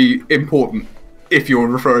wording may be important if you're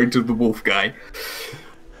referring to the wolf guy.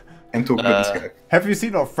 And talking about this guy. Have you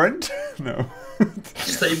seen our friend? No.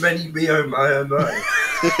 Say many me, oh my, oh my.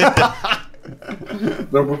 Then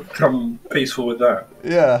we'll become peaceful with that.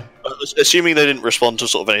 Yeah. Assuming they didn't respond to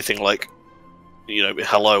sort of anything like,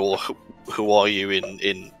 hello or who are you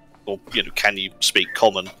or can you speak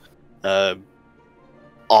common? Are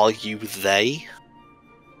you they?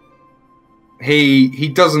 He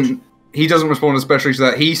doesn't respond especially to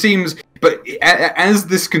that. He seems, but as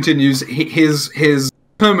this continues, his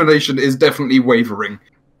determination is definitely wavering.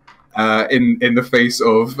 In the face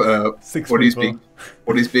of what he's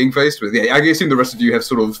being faced with. Yeah, I assume the rest of you have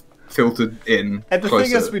sort of filtered in. And the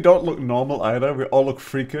thing is, we don't look normal either. We all look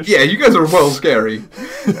freakish. Yeah, you guys are well scary.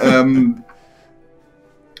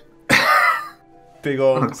 Big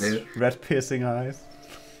old red piercing eyes.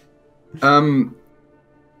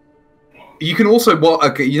 You can also now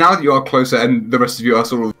that you are closer, and the rest of you are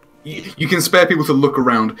sort of. You can spare people to look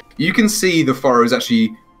around. You can see the furrows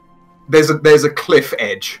actually. There's a cliff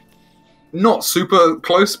edge. Not super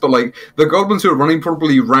close, but like the goblins who are running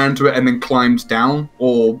probably ran to it and then climbed down,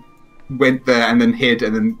 or went there and then hid,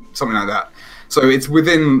 and then something like that. So it's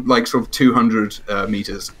within like sort of 200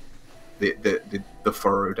 meters, the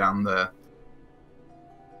furrow down there.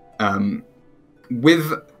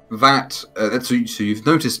 With that, so you've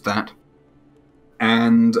noticed that,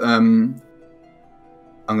 and I'm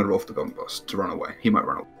gonna roll off the goblin boss to run away. He might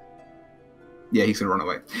run away. Yeah, he's gonna run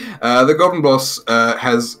away. The goblin boss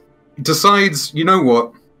decides, you know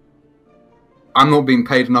what? I'm not being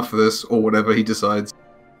paid enough for this, or whatever he decides.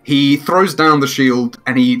 He throws down the shield,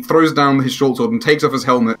 and he throws down his short sword, and takes off his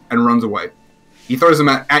helmet, and runs away. He throws them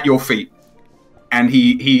at your feet, and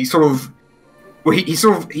he throws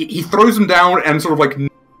them down, and sort of like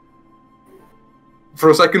for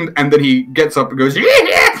a second, and then he gets up and goes and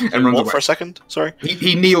runs away. For a second? Sorry?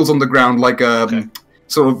 He kneels on the ground like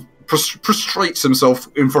sort of prostrates himself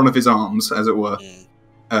in front of his arms, as it were.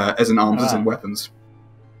 As in arms, as in weapons.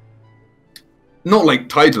 Not like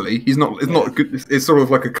tidily. He's not. It's not good. It's sort of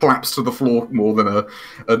like a collapse to the floor more than a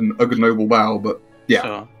good noble bow. But yeah.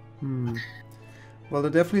 Sure. Well, they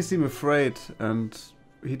definitely seem afraid, and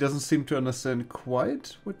he doesn't seem to understand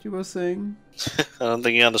quite what you were saying. I don't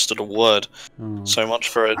think he understood a word. So much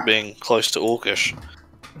for it being close to Orcish.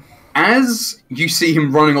 As you see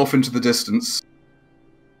him running off into the distance,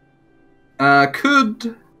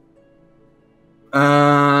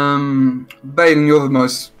 Baden, you're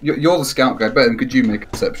the scout guy. Baden, could you make a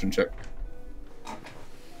perception check?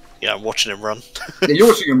 Yeah, I'm watching him run. Yeah, you're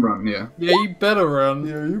watching him run. Yeah. Yeah, you better run.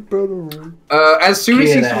 Yeah, you better run. As soon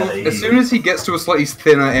as he gets to a slightly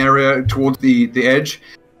thinner area towards the edge,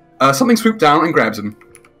 something swoops down and grabs him,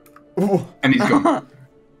 and he's gone.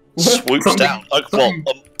 Swoops down.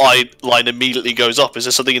 Eye line immediately goes up. Is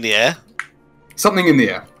there something in the air? Something in the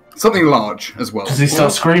air. Something large as well. Does he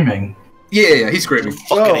start screaming? Yeah, he's screaming.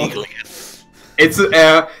 Fucking eagle again. It's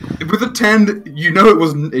with a 10, you know it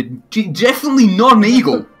was definitely not an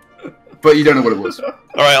eagle, but you don't know what it was. All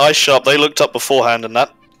right, eyes sharp. They looked up beforehand, and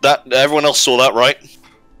that everyone else saw that, right?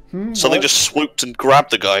 Something just swooped and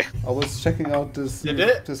grabbed the guy. I was checking out this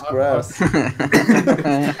grass.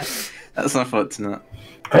 That's unfortunate.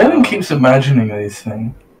 Baden keeps imagining these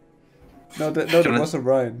things. No, that was a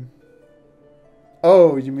rhyme.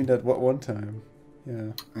 Oh, you mean that one time?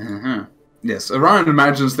 Yeah. Yes, Orion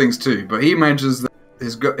imagines things too, but he imagines that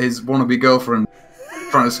his wannabe girlfriend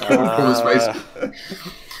trying to pull his face.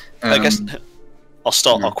 I guess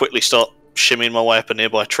I'll quickly start shimmying my way up a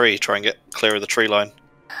nearby tree, try and get clear of the tree line.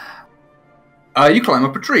 You climb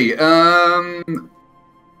up a tree. Can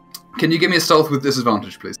you give me a stealth with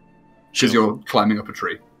disadvantage, please? Because you're climbing up a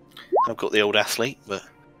tree. I've got the old athlete, but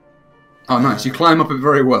Oh, nice. You climb up it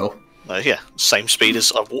very well. Yeah, same speed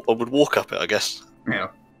as I would walk up it, I guess. Yeah.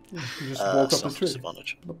 You just walk up the tree.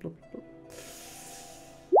 Disadvantage.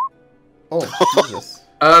 Oh, Jesus.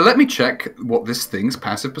 Let me check what this thing's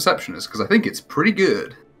passive perception is, because I think it's pretty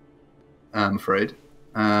good. I'm afraid.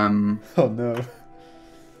 Oh, no.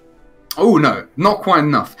 Oh, no. Not quite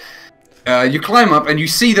enough. You climb up, and you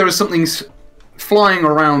see there is something flying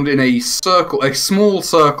around in a circle, a small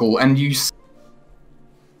circle, and you...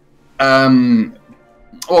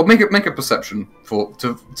 Or make a perception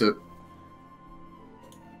to...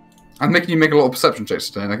 I'm making you make a lot of perception checks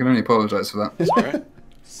today, and I can only apologise for that.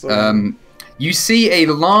 That's alright. You see a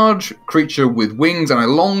large creature with wings and a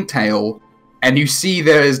long tail, and you see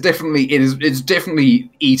there is definitely it's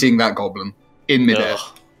definitely eating that goblin in midair.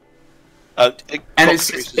 And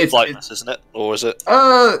it's flightless, isn't it? Or is it?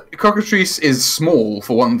 Cockatrice is small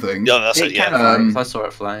for one thing. Yeah, that's it. Yeah, I saw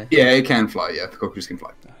it fly. Yeah, it can fly. Yeah, the cockatrice can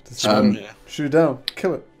fly. Shoot it down,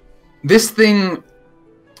 kill it. This thing,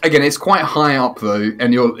 again, it's quite high up though,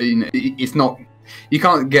 and it's not. You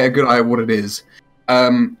can't get a good eye of what it is.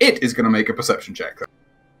 It is going to make a perception check.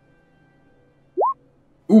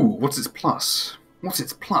 Ooh, what's its plus? What's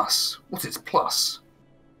its plus? What's its plus?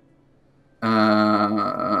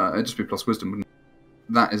 It'd just be plus wisdom, wouldn't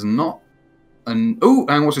it? That is not an... Ooh,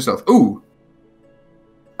 and what's your stealth? Ooh!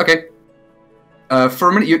 Okay. For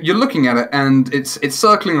a minute, you're looking at it, and it's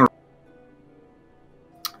circling around.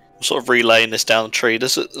 I'm sort of relaying this down the tree.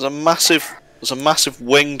 There's a massive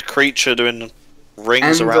winged creature doing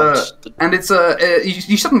rings around. And it's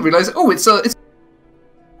you suddenly realise, oh, it's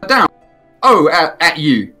down. Oh, at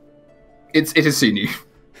you. It has seen you.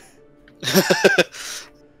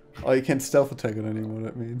 Oh, you can't stealth attack it anymore,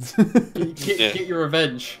 that means. Get your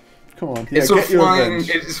revenge. Come on, it's sort of flying.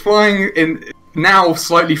 It's flying in now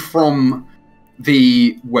slightly from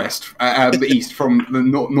the west, the east, from the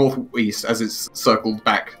northeast, as it's circled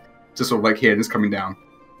back to sort of like here and it's coming down.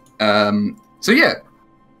 So yeah,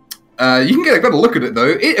 you can get a better look at it though.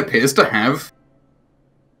 It appears to have.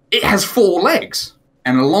 It has 4 legs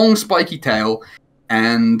and a long spiky tail,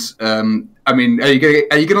 and I mean, are you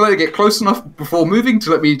gonna let it get close enough before moving to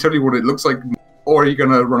let me tell you what it looks like, or are you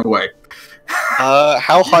gonna run away?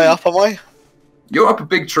 How high up am I? You're up a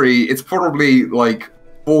big tree. It's probably like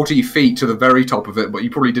 40 feet to the very top of it, but you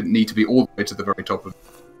probably didn't need to be all the way to the very top of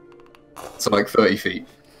it. So like 30 feet.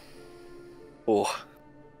 Oh.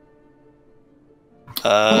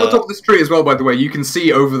 On the top of this tree as well, by the way, you can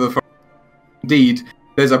see over the... Indeed,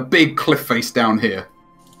 there's a big cliff face down here.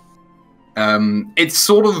 It's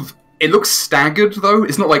sort of... It looks staggered, though.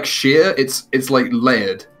 It's not like sheer. It's like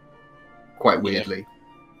layered. Quite weirdly. Yeah.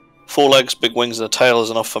 4 legs, big wings, and a tail is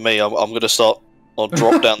enough for me. I'm going to start... I'll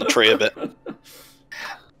drop down the tree a bit.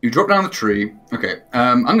 You drop down the tree. Okay.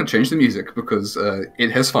 I'm going to change the music because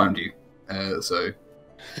it has found you. So...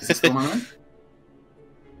 Is this still on?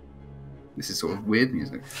 This is sort of weird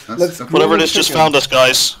music. Whatever it is, just found us,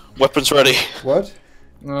 guys. Weapons ready. What?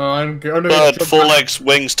 Bird, 4 legs,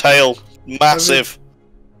 wings, tail, massive.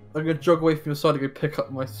 I'm gonna jog away from your side to go pick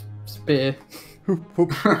up my spear.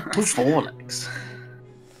 4 legs.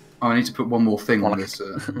 Oh, I need to put one more thing on this.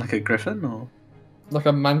 Like a griffin, or like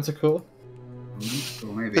a manticore?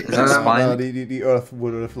 Or maybe. Is that spine? The earth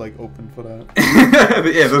would have like opened for that.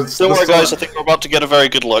 Yeah, don't worry, guys. I think we're about to get a very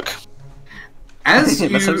good look. As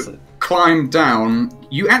you climb down,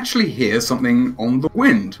 you actually hear something on the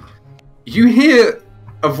wind. You hear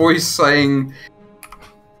a voice saying,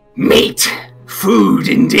 "Meat, food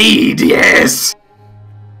indeed, yes."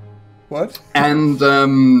 What? And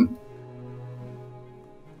okay,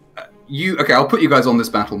 I'll put you guys on this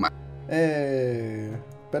battle map. Hey,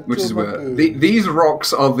 which is where these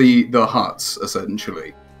rocks are the huts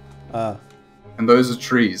essentially. Ah. And those are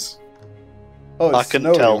trees. Oh, I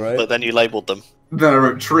couldn't tell, right? But then you labelled them. Then I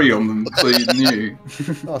wrote tree on them, so you knew.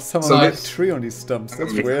 Oh, someone wrote tree on these stumps.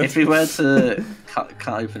 That's weird. If we were to cut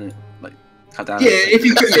open it, like cut down. Yeah, if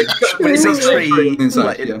you could. When it says tree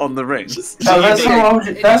inside, on the rings. Oh, that's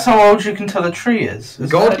how old you can tell a tree is.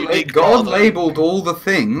 God labelled all the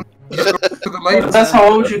things. That's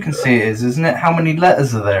how old you can see it is, isn't it? How many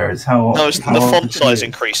letters are there? Is how. No, the font size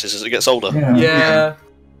increases as it gets older. Yeah.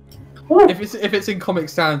 If it's in Comic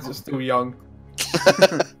Sans, it's still young.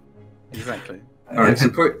 Exactly. Alright, so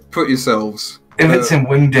put yourselves. If it's in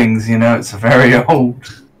Wingdings, you know, it's very old.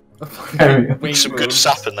 Some good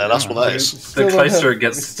sap in there, that's what that is. The closer it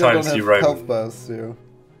gets to Time Sea Roman. Health bars, too.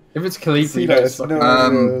 If it's Khalifa,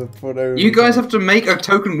 you guys have to make a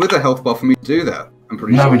token with a health bar for me to do that. I'm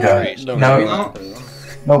pretty sure. No, we don't. No.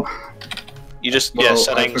 Nope. You just,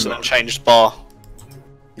 settings and then change bar.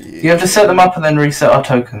 You have to set them up and then reset our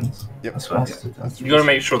tokens. Yep. That's what has to do. You gotta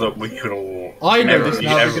make sure that we can all. I know this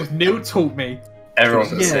now because Neil taught me. Everyone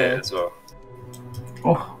can see it as well.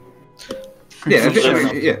 Oh. Yeah,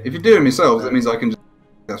 if you're doing yourselves, that means I can just.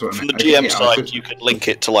 That's what I From mean. the GM side, you can link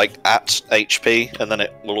it to like at HP, and then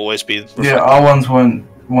it will always be. Yeah, our ones won't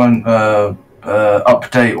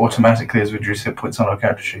update automatically as we reduce hit points on our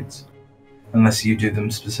character sheets, unless you do them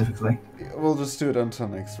specifically. We'll just do it until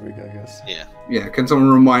next week, I guess. Yeah. Yeah, can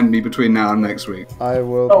someone remind me between now and next week? I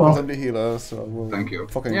will. Because I'm the healer, so I will. Thank you.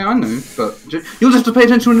 Fucking... Yeah, I know, but you'll just have to pay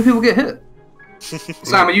attention when the people get hit.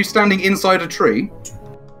 Sam, are you standing inside a tree?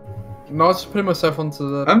 No, I was just putting myself onto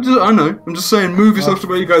the... I'm just saying, move yourself to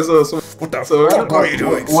where you guys are. So... What the fuck are you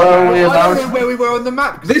doing? I don't know where we were on the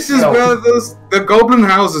map. This is where the goblin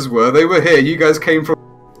houses were. They were here. You guys came from...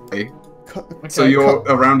 Okay, so you're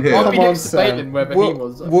around here. I'll be next to Baden, wherever he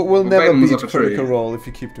was. We'll never Baden was beat up a tree. Critical Role if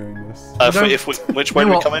you keep doing this. Which way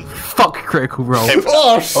do we come in? Fuck Critical Role. Okay,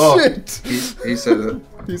 oh shit! He said it.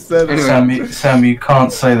 He said it. Anyway. Sam, you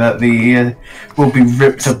can't say that. The ear will be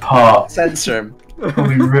ripped apart. Censor him. Will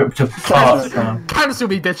be ripped apart, Sam. Cancel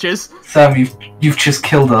me, bitches. Sam, you've just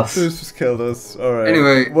killed us. Who's just killed us? Alright.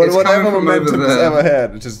 Anyway, whatever momentum it's ever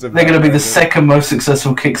had, it's just they're going to be the second most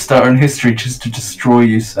successful Kickstarter in history just to destroy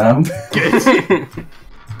you, Sam.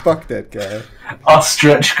 Fuck that guy. Our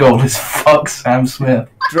stretch goal is fuck Sam Smith.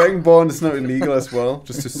 Dragonborn is now illegal as well,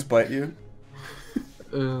 just to spite you.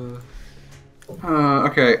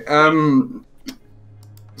 Okay,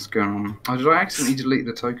 what's going on? Oh, did I accidentally delete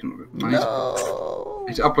the token? No.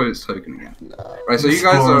 Need to upload its token again. No. Right, so you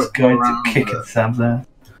guys are going around to kick it, Sam's there.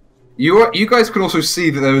 You guys can also see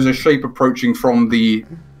that there is a shape approaching from the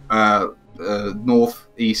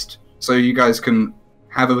northeast, so you guys can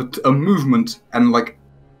have a movement and like,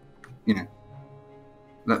 you know.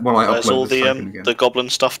 While I Where's upload all this token again. the goblin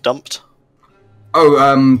stuff dumped?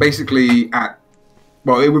 Oh, basically at.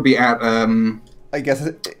 Well, it would be at. I guess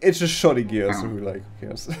it's just shoddy gear, so we're like, who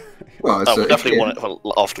cares? Well, we'll definitely want it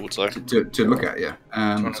afterwards, though. To look at, yeah. Do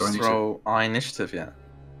you want to throw our initiative yet?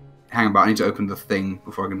 Hang on, but I need to open the thing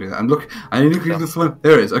before I can do that. And look, I need to click this one.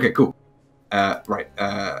 There it is. Okay, cool. Right.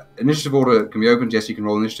 Initiative order can be opened. Yes, you can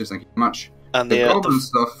roll initiatives. Thank you very much. And the goblin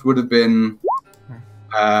stuff would have been.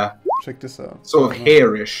 Check this out. Sort of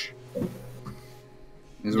hairish.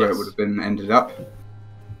 Is where it would have been ended up.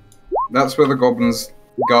 That's where the goblins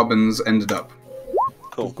ended up.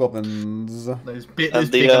 Cool. Goblins. Those big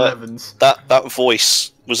 11s. That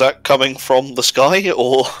voice, was that coming from the sky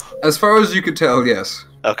or? As far as you could tell, yes.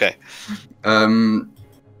 Okay.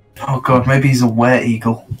 Oh god, maybe he's a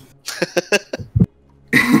were-eagle.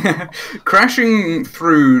 Crashing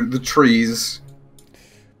through the trees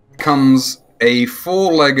comes a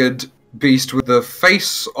four-legged beast with the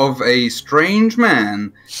face of a strange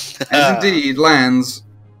man, as indeed lands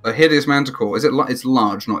a hideous manticore. Is it? It's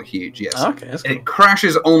large, not huge. Yes. Okay. That's cool. It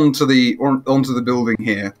crashes onto the building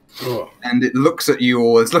here, and it looks at you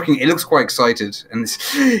all. It looks quite excited, and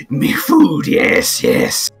it's me food. Yes,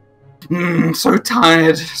 yes. So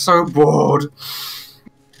tired, so bored.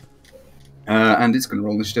 And it's going to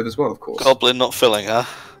roll initiative as well, of course. Goblin not filling, huh?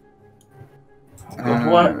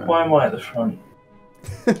 Why am I at the front?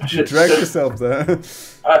 You dragged yourself there.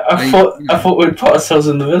 I thought we'd put ourselves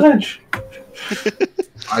in the village.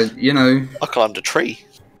 I climbed a tree.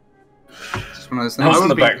 Just one of those things. I was in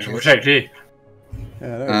the back to protect you.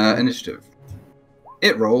 Yeah, initiative.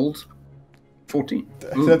 It rolled 14.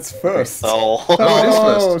 That's first. Oh, it is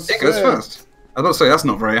first. It goes first. I thought to say that's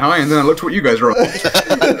not very high, and then I looked at what you guys rolled.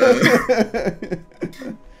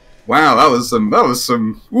 Wow, that was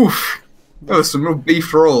some. Oof. That was some real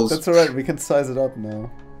beef rolls. That's alright, we can size it up now.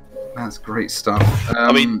 That's great stuff.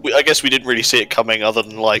 I mean, I guess we didn't really see it coming, other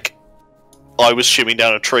than like I was shooting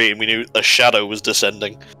down a tree and we knew a shadow was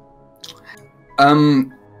descending.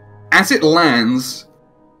 As it lands,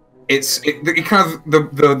 it kind of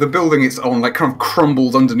the building it's on like kind of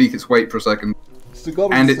crumbles underneath its weight for a second, the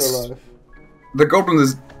goblin and still alive. The goblin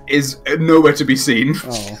is nowhere to be seen.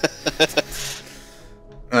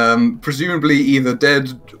 Oh. Presumably either dead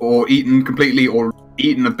or eaten completely, or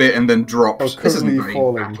eaten a bit and then dropped. This isn't very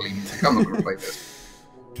battling. I'm not going to play this.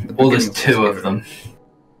 Well, there's two of them.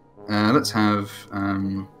 Let's have.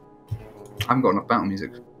 I haven't got enough battle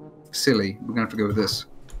music. Silly. We're gonna have to go with this.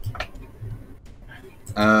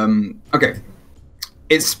 Okay.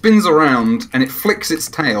 It spins around and it flicks its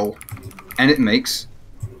tail, and it makes,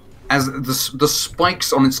 as the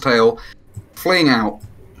spikes on its tail fling out,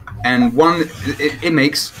 and it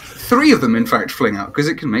makes 3 of them in fact fling out, because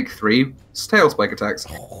it can make 3 tail spike attacks,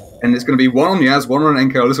 and it's going to be 1 on Yaz, 1 on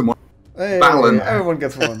Enkelis, and 1 on Battling. Everyone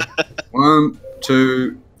gets 1. 1,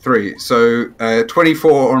 2, 3. So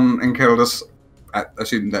 24 on Enceladus. I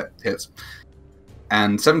assume that hits.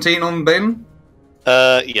 And 17 on Balin?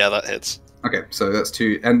 Yeah, that hits. Okay, so that's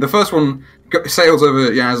 2. And the first one sails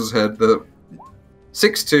over Yaz's head. The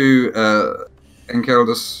 6 to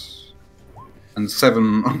Enceladus and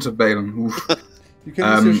 7 onto Balin. Oof. You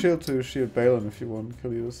can use your shield to shield Balin if you want,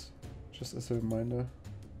 Kalius. Just as a reminder.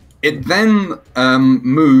 It then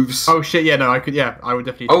moves. Oh shit! Yeah, no, I could. Yeah, I would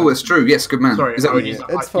definitely. Oh, it's true. Yes, good man. Sorry, is that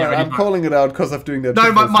it's fine. I'm calling it out because I'm doing that.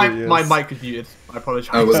 No, my mic is muted. I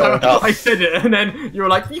apologize. Oh, so I said it, and then you were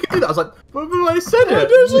like, "You can do that." I was like, "But I said it."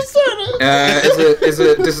 I just said it. Is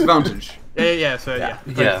a disadvantage. Yeah. So yeah.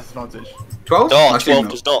 Disadvantage. 12? Oh, 12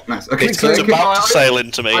 does not. Nice. Okay, it's about to sail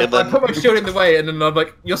into me, and then I put my shield in the way, and then I'm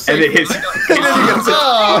like, "You're safe." And it hits.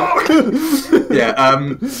 Yeah.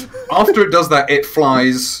 After it does that, it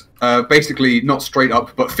flies. Basically, not straight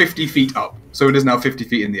up, but 50 feet up. So it is now 50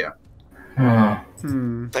 feet in the air.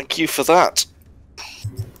 Thank you for that.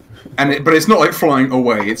 But it's not like flying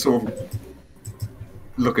away. It's sort of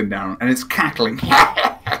looking down, and it's cackling.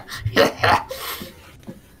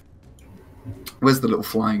 Where's the little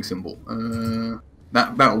flying symbol?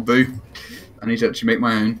 That'll do. I need to actually make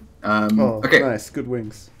my own. Okay. Nice, good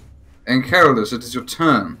wings. Enceladus, it is your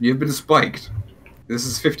turn. You've been spiked. This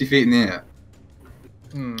is 50 feet in the air.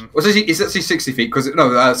 Well, it's actually 60 feet because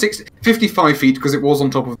 55 feet because it was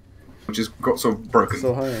on top of, which has got sort of broken.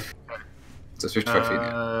 So high. So it's 55 feet.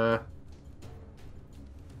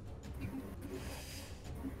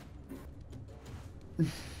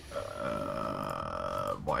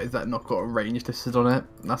 Why is that not got a range listed on it?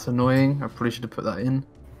 That's annoying. I probably should have put that in.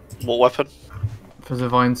 What weapon? For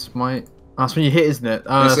Divine Smite. That's when you hit, isn't it?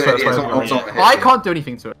 I can't do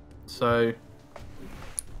anything to it. So.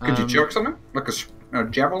 Could you jerk something? Like a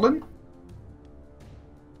javelin?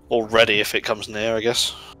 Already, if it comes near, I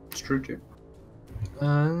guess. It's true, too.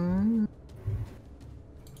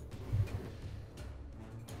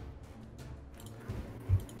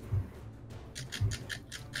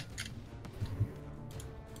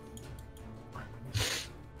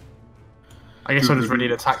 I guess I'll just ready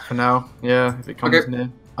to attack for now. Yeah, if it comes near.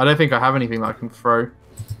 I don't think I have anything that I can throw.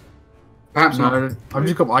 Perhaps not. I've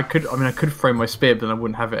just got. I could throw my spear, but then I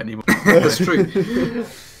wouldn't have it anymore. That's true.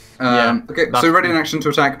 Okay, so ready in action to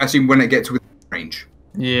attack. I assume when it gets within range.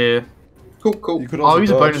 Yeah. Cool. I'll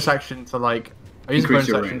use a bonus action to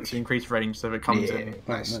increase range, so if it comes in.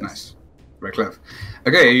 Nice. Very clever.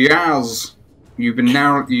 Okay, Yaz, you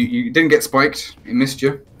didn't get spiked. You missed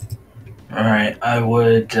you. All right, I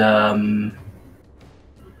would.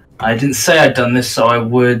 I didn't say I'd done this, so I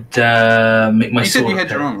would make my sword. You said you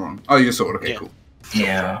had your armor on. Oh, your sword. Okay, cool.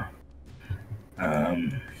 Yeah.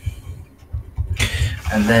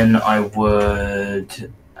 And then I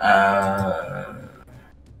would.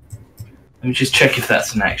 Let me just check if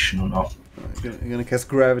that's an action or not. You're gonna cast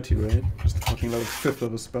gravity, right? Just a fucking like 5th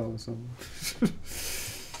of a spell or something.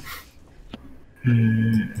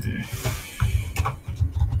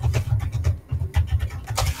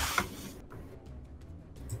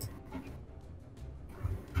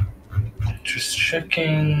 Just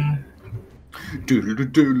checking.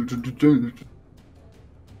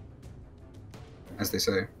 As they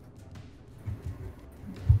say.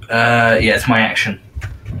 Yeah, it's my action.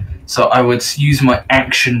 So I would use my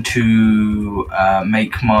action to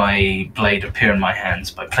make my blade appear in my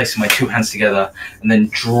hands by placing my 2 hands together and then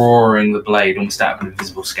drawing the blade almost out of an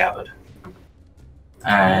invisible scabbard.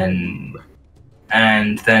 And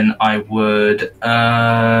then I would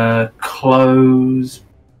close.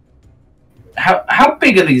 How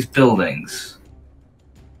big are these buildings?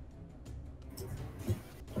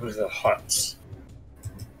 What are the huts?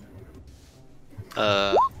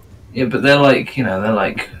 Yeah, but they're like, they're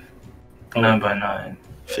like 9 by 9.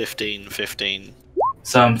 15.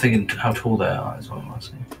 So I'm thinking how tall they are is what I'm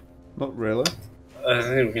asking. Not really. I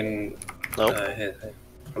think we can. Nope.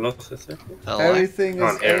 Hello, everything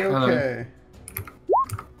is okay.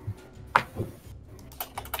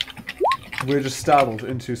 We're just startled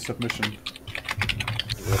into submission.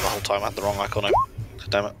 The whole time I had the wrong icon open.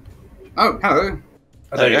 Damn it. Oh, hello.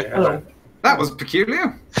 Hello. That was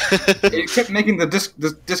peculiar. It kept making the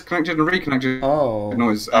disconnected and reconnected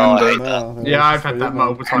noise. Yeah, I've had that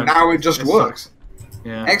multiple times. And now it just works.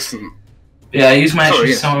 Yeah. Excellent. Yeah, I use my action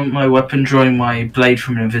to summon my weapon, drawing my blade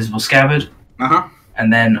from an invisible scabbard.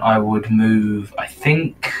 And then I would move, I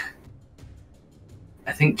think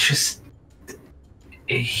just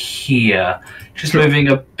here. Just moving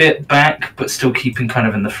a bit back, but still keeping kind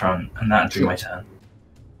of in the front. And that'd be my turn.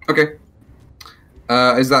 Okay.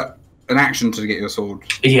 Is that an action to get your sword?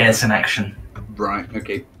 Yeah, it's an action. Right,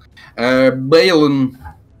 okay. Balin,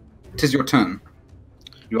 'tis your turn.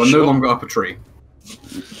 You are no longer up a tree.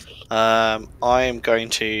 I am going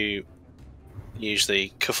to use the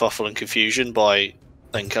kerfuffle and confusion by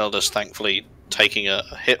Enkelda's thankfully taking a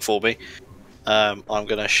hit for me. I'm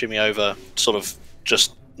going to shimmy over, sort of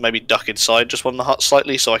just maybe duck inside just one of the hut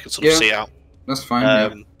slightly so I can sort of see out. That's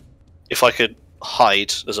fine. If I could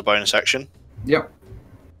hide as a bonus action. Yep.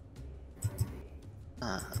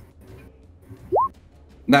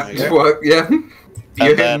 That just worked, yeah.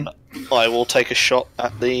 And then I will take a shot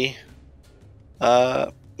at the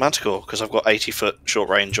Manticore because I've got 80-foot short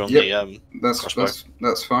range on the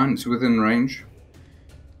that's fine. It's within range.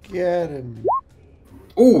 Get him.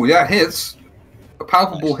 Oh, yeah, hits. A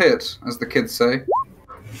palpable hit, as the kids say.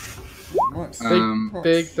 Nice.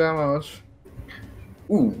 Big damage.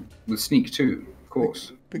 Ooh, with sneak too, of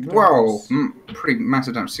course. Wow, pretty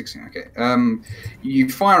massive damage, 16. Okay. You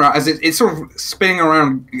fire out as it's sort of spinning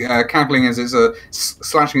around, cackling as it's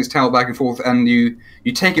slashing its tail back and forth, and you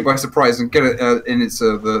take it by surprise and get it in its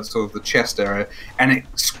the sort of the chest area, and it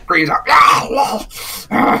screams out,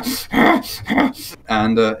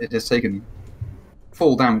 and it has taken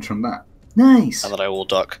full damage from that. Nice. And then I will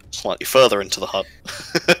duck slightly further into the hut.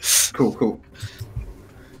 Cool.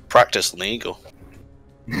 Practice on the eagle.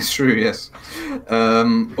 It's true, yes.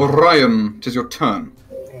 Orion, it is your turn.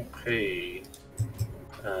 Okay.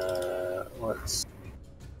 Let's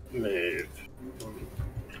move.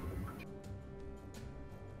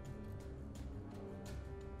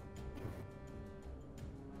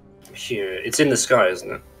 Here. It's in the sky, isn't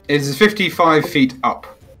it? It is 55 feet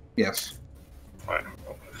up. Yes. Right.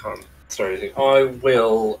 I can't throw anything. I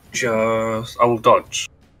will dodge.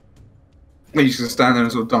 You're just going to stand there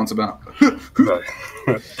and sort of dance about. Right.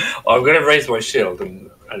 I'm going to raise my shield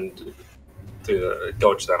and do the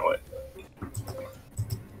dodge that way.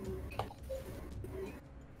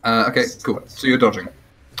 Okay, cool. So you're dodging.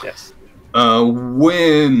 Yes.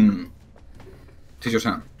 Win. It is your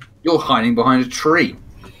turn. You're hiding behind a tree.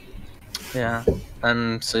 Yeah.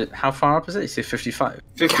 So how far up is it? You say 55?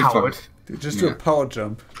 55. Coward. Just do a power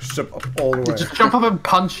jump. Just jump up all the way. Just jump up and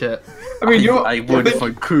punch it. I mean, I would if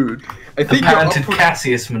I could. I think the patented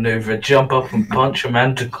Cassius maneuver: jump up and punch a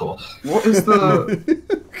manticore. What is the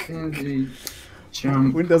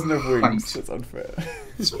jump? Wind doesn't have wings. That's unfair.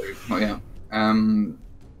 Sorry. Oh yeah.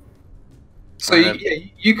 So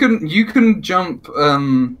you can jump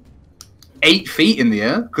 8 feet in the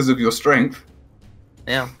air because of your strength.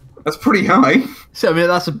 Yeah. That's pretty high. So I mean,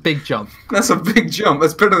 that's a big jump. That's a big jump.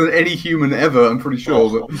 That's better than any human ever, I'm pretty sure.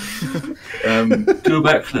 But, do a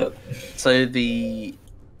backflip. So the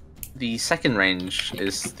second range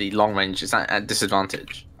is the long range. Is that at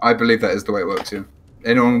disadvantage? I believe that is the way it works. Yeah.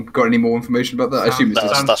 Anyone got any more information about that? I assume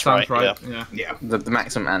it's that's right. Yeah. The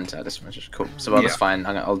maximum and at disadvantage. Cool. So that's fine.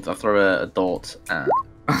 I'll throw a dart. A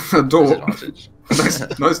door.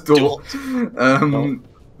 Nice door.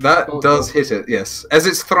 That does hit it, yes. As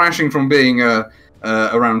it's thrashing from being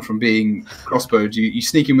around from being crossbowed, you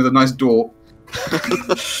sneak in with a nice door.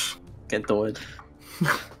 Get doored.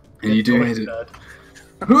 And you do hit it.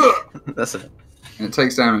 That's it. And it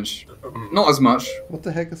takes damage. Not as much. What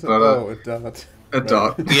the heck is it? But, a dart. A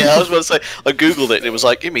dart. Yeah, I was about to say, I googled it and it was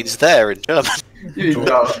like, it means there in German. You mean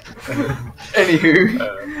dart. Anywho.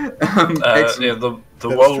 The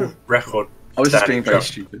world record. I was just being very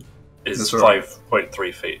stupid. Is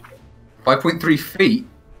 5.3 feet. 5.3 feet?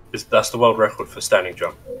 That's the world record for standing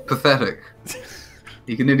jump. Pathetic.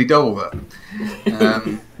 You can nearly double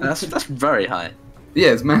that. That's very high. Yeah,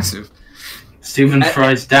 it's massive. Stephen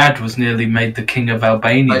Fry's dad was nearly made the king of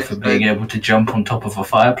Albania for being able to jump on top of a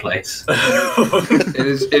fireplace.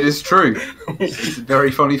 It is true. It's a very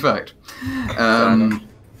funny fact. I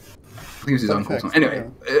think it was his uncle. Anyway,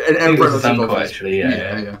 a relative. Actually,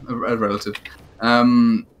 a relative.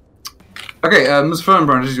 Okay, Ms.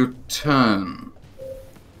 Fernbrand, it is your turn.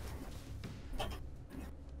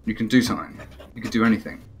 You can do something. You can do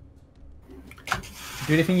anything.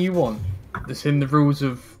 Do anything you want. It's in the rules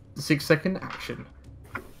of the 6-second action.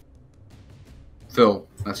 Phil,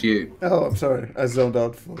 that's you. Oh, I'm sorry. I zoned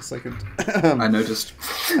out for a second. I noticed.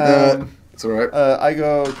 It's alright. I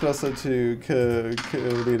go closer to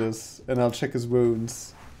Kalidas and I'll check his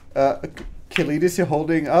wounds. Kalidas, you're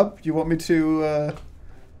holding up? You want me to...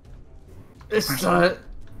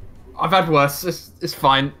 I've had worse. It's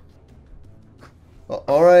fine.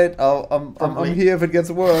 All right, I'm here if it gets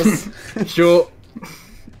worse. Sure.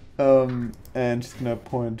 And she's gonna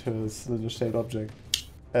point to a cylinder-shaped object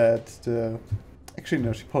at the. Actually,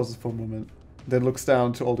 no. She pauses for a moment, then looks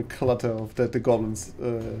down to all the clutter of that the goblins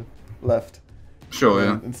left. Sure.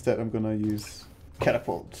 Yeah. Instead, I'm gonna use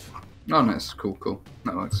catapult. Oh, nice. Cool.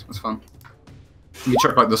 That works. That's fun. You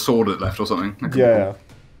check like the sword it left or something. Yeah.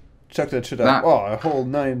 Chuck that shit out. Oh, a whole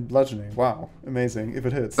 9 bludgeoning. Wow, amazing. If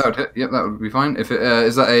it hits. That would hit. Yep, that would be fine. If it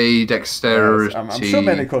is that a dexterity? I'm sure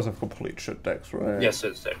Medicals have complete shit dex, right? Yes,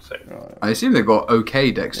 it's dexterity. I assume they've got okay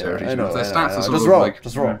dexterity. Yeah, I know, their stats are sort just of roll. like.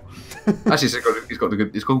 Just roll. Actually, it's got the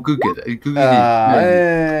good. It's called good.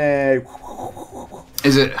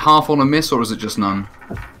 Is it half on a miss or is it just none?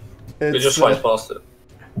 It just flies past it.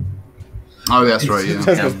 Oh, that's right. Yeah. It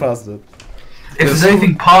just goes past it. If there's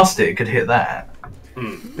anything past it, it could hit that.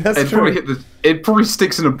 That's true. It probably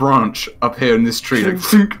sticks in a branch up here in this tree.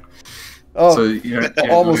 Like, oh, so, you know, it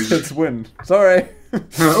almost hits wind. Sorry.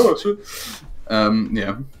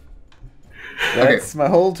 Yeah. That's my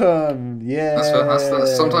whole turn. Yeah.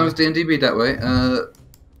 That's sometimes D&D be that way.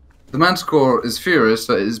 The Manticore is furious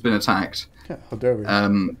that it has been attacked. Yeah, how dare we?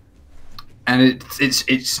 And it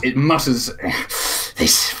mutters. They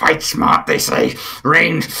fight smart, they say.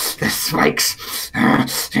 Rain, the spikes, and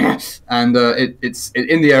it's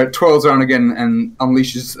in the air. It twirls around again and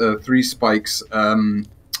unleashes 3 spikes.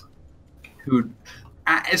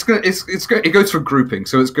 It goes for grouping,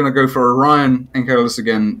 so it's going to go for Orion and Careless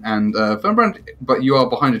again, and Fernbrand. But you are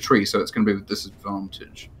behind a tree, so it's going to be with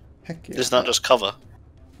disadvantage. Heck yeah. Isn't that just cover?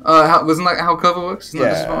 Wasn't that how cover works? Isn't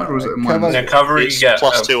that disadvantage, or is it minus? No, cover It's you get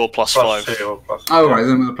 +2 or +5. Oh, right,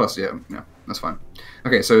 then with a plus, yeah, that's fine.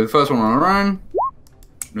 Okay, so the first one on Orion,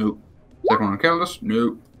 nope. Second one on Careless,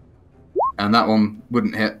 nope. And that one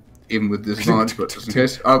wouldn't hit, even with disadvantage, but just in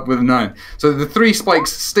case. With a 9. So the 3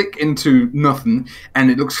 spikes stick into nothing, and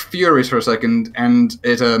it looks furious for a second, and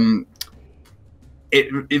it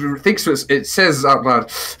thinks it says out loud,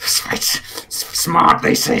 smart,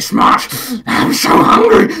 they say, smart. I'm so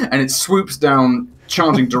hungry, and it swoops down,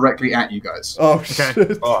 charging directly at you guys. Oh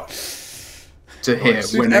shit! Oh. To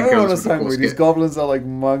hit when everyone is hungry. These goblins are like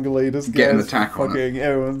mongly. This get an guy's attack on fucking.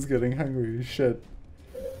 Everyone's getting hungry. Shit.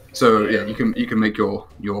 So yeah, you can make your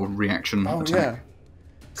reaction attack.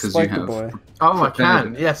 Because you have. Boy. Oh, I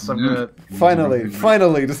can. Yes, I'm gonna.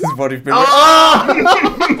 Finally, this is what you've been. Oh!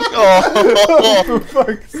 For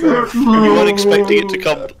fuck's sake. You weren't expecting it to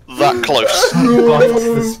come that close. Bites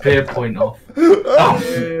the spear point off.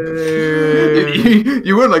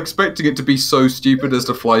 You weren't expecting it to be so stupid as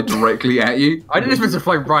to fly directly at you. I didn't expect it to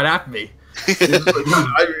fly right at me. I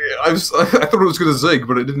thought it was going to zig,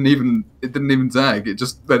 but it didn't even zag. It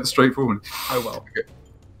just went straight forward. Oh well. Okay.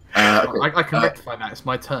 Okay. I can rectify that. It's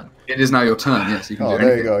my turn. It is now your turn. Yes, you can do there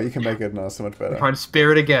anything. you go. You can make it now so much better. I'm trying to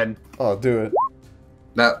spear it again. Oh, do it.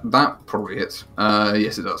 That probably hits.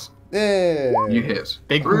 Yes, it does. Yeah. You hit.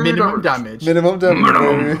 Big minimum damage. Minimum damage.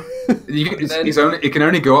 Minimum. It can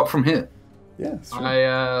only go up from here. Yeah.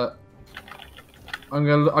 I'm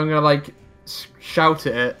gonna like shout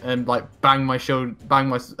at it and like bang my spear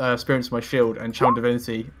into my shield and channel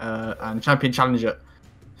divinity and champion challenge it.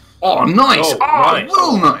 Oh, nice! Nice.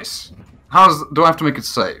 Real nice. Do I have to make it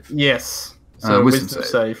save? Yes. So wisdom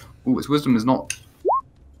save. Ooh, its wisdom is not.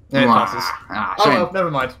 Yeah, it passes. Shame. Oh,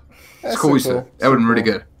 never mind. It's cool. That would have been really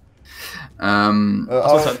good.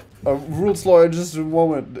 Rules lawyer, just a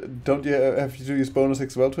moment. Don't you have to use bonus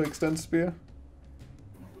as well to extend spear?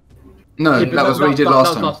 No, Yeah, that was what you did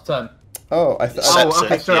last time. Last turn. Oh,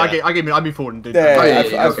 okay. Sorry, Yeah. I mean forward and did Yeah,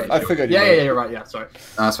 that. I figured. Yeah, you're right. Yeah, sorry.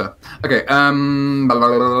 That's fair. Okay. It's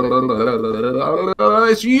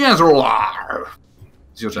Yazrul.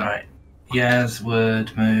 It's your turn. Right. Yaz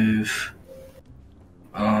would move.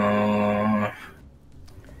 Yeah,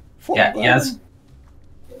 Yaz.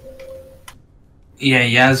 Yeah,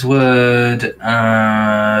 Yaz would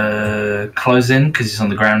close in because he's on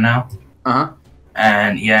the ground now.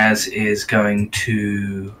 And Yaz is going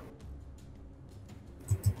to.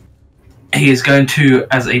 He is going to,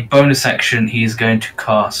 as a bonus action, he is going to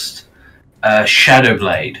cast Shadow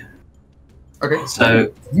Blade. Okay.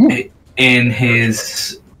 So, in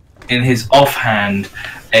his offhand,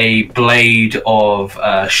 a blade of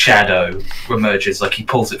shadow emerges, like he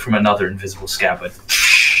pulls it from another invisible scabbard.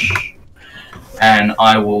 And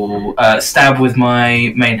I will stab with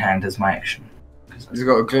my main hand as my action. He's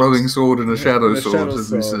got a glowing sword and a shadow sword, as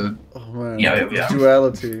we said. Oh man, yeah.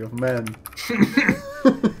 Duality of men.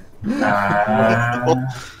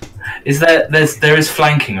 Is there is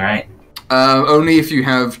flanking, right? Only if you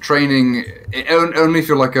have training. Only if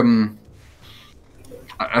you're like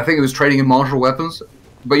I think it was training in martial weapons,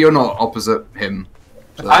 but you're not opposite him.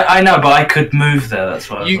 So. I know, but I could move there. That's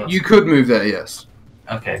what you could move there. Yes.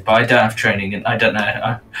 Okay, but I don't have training, and I don't know.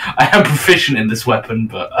 I am proficient in this weapon,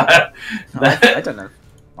 but I don't know.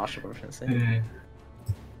 Martial proficiency.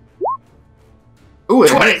 Ooh,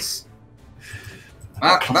 it hits.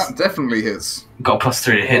 That definitely hits. Got +3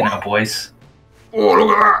 to hit now, boys. Oh,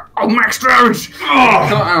 look at that! Oh, max damage! Oh!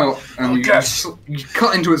 Cut out, and you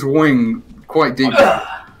cut into its wing quite deep.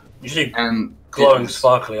 You see and glowing,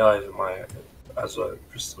 sparkly eyes in my as I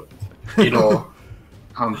just,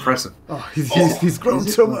 how impressive! Oh, he's grown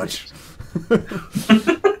so much.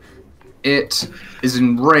 It is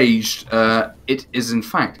enraged. It is, in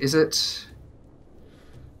fact, is it?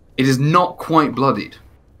 It is not quite bloodied,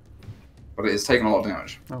 but it has taken a lot of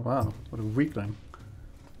damage. Oh wow! What a weakling.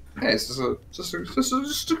 Yeah, it's just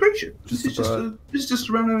a creature. It's just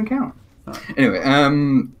a random encounter. Oh. Anyway,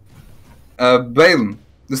 Balin,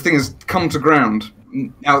 this thing has come to ground.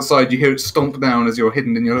 Outside, you hear it stomp down as you're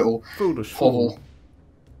hidden in your little hovel.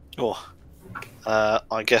 Oh,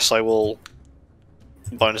 I guess I will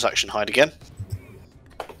bonus action hide again.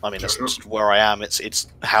 I mean, that's just where I am. It's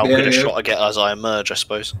how good a shot I get as I emerge, I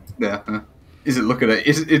suppose. Yeah. Is it looking at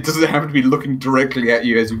it? Does it happen to be looking directly at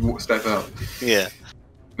you as you step out? Yeah.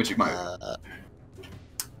 Which it might.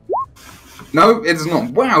 No, it's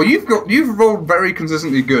not. Wow, you've rolled very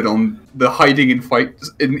consistently good on the hiding in fight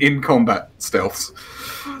in combat stealths.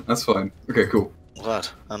 That's fine. Okay, cool. Glad.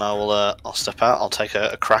 And I will. I'll step out. I'll take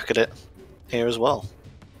a crack at it here as well.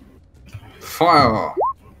 Fire.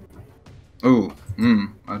 Oh.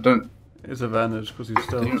 I don't. It's advantage because he's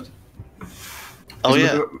stealthed. Oh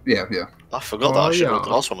yeah. Yeah. I forgot that I should have rolled the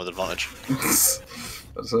last one with advantage. Let's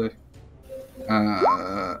see.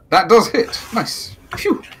 That does hit. Nice.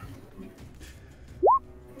 Phew.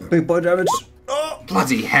 Big boy damage. Oh,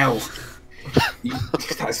 bloody hell.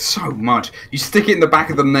 That's so much. You stick it in the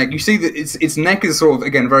back of the neck. You see that its neck is sort of,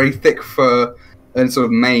 again, very thick fur and sort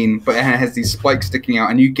of mane, but it has these spikes sticking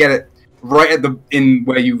out, and you get it right at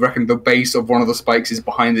where you reckon the base of one of the spikes is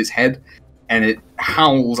behind its head, and it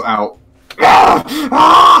howls out.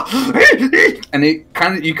 And you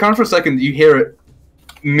kind of for a second you hear it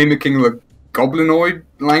mimicking the goblinoid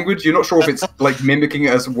language. You're not sure if it's like mimicking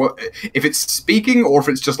it as if it's speaking or if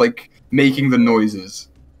it's just like making the noises.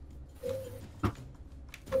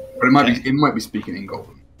 But it might be speaking in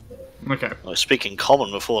goblin. Okay. I was speaking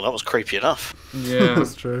common before. That was creepy enough. Yeah,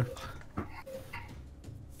 that's true.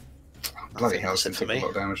 Bloody hell, it's taking a lot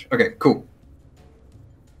of damage. Okay, cool.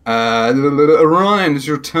 Orion, it's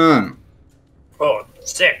your turn. Oh,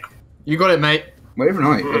 sick. You got it, mate. Wait for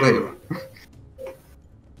night. What are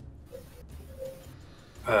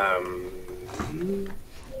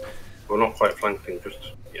Well, not quite flanking, just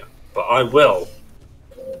but I will.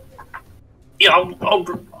 Yeah, I'll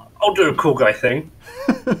do a cool guy thing.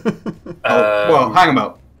 Well, hang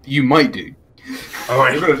about. You might do.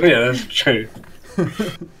 Alright, yeah, that's true.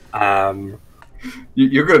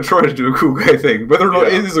 You're going to try to do a cool guy thing. Whether or not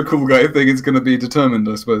it is a cool guy thing, it's going to be determined,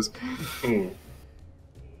 I suppose.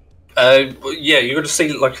 Yeah, you're going to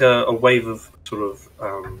see like a wave of sort of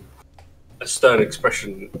a stern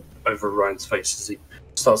expression over Ryan's face as he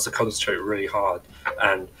starts to concentrate really hard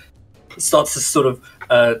and starts to sort of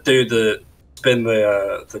spin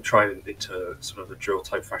the trident into sort of a drill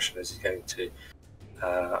type fashion as he's going to.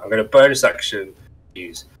 I'm going to bonus action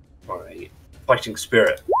use my fighting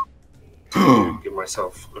spirit to give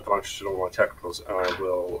myself advantage on all my attack rolls, and I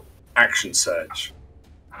will action surge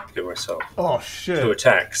to give myself 2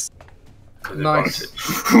 attacks. Nice.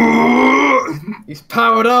 He's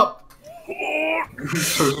powered up.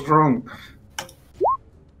 So strong.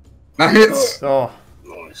 That hits. Oh,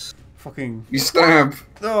 nice. Fucking. You stab.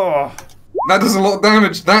 Oh, that does a lot of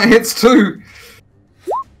damage. That hits too.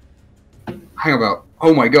 Hang about.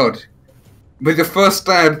 Oh my god. With your first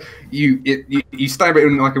stab, you stab it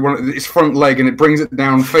in like its front leg, and it brings it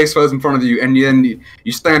down face first in front of you, and then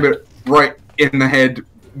you stab it right in the head.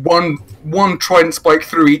 One trident spike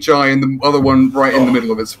through each eye, and the other one right in the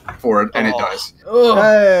middle of its forehead, and it dies.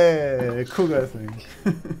 Hey, cool guy thing.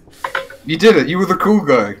 You did it. You were the cool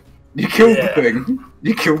guy. You killed the thing.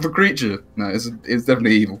 You killed the creature. No, it's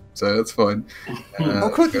definitely evil, so that's fine. Cool.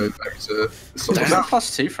 Go back to Where's that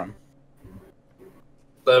 +2 from?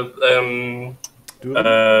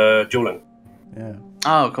 Dueling. Yeah.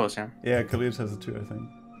 Oh, of course, yeah. Yeah, Khalid has a 2, I think.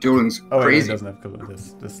 Dueling's crazy. crazy. He doesn't have Khalid.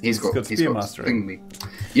 He's got spear mastery.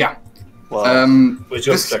 Yeah. Well, with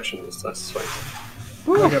your protection, that's right.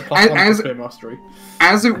 I get +1 spear mastery.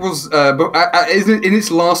 As it was, in its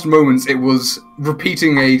last moments, it was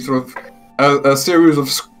repeating a sort of a series of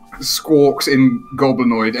squawks in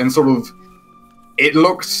Goblinoid, and sort of it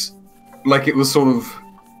looked like it was sort of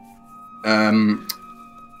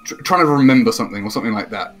trying to remember something or something like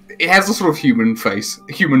that. It has a sort of humanoid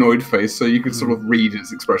face, so you could sort of read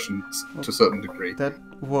its expressions to a certain degree. That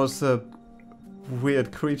was a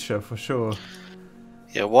weird creature for sure.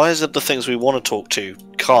 Yeah, why is it the things we want to talk to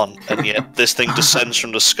can't, and yet this thing descends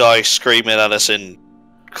from the sky screaming at us in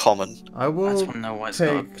common. I will I just want to know why it's take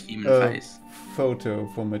got a human face. photo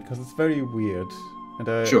from it because it's very weird.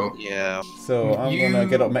 And Sure. Yeah. So I'm gonna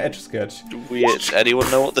get up my Etch sketch. Weird. Anyone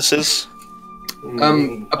know what this is? I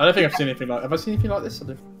don't think I've seen anything like. Have I seen anything like this?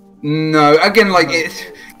 No. Again, like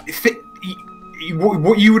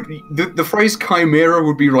what you would the phrase chimera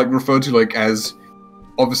would be like referred to like as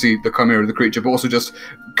obviously the chimera of the creature, but also just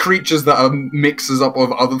creatures that are mixes up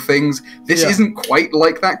of other things. This isn't quite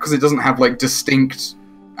like that because it doesn't have like distinct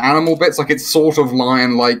animal bits. Like it's sort of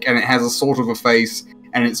lion-like, and it has a sort of a face,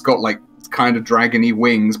 and it's got like kind of dragony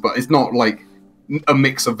wings, but it's not like a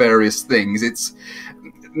mix of various things. It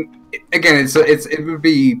would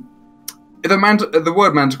be the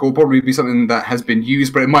word manticore will probably be something that has been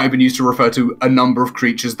used, but it might have been used to refer to a number of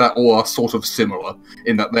creatures that all are sort of similar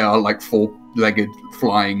in that they are like four-legged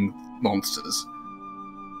flying monsters.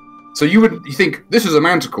 So you think this is a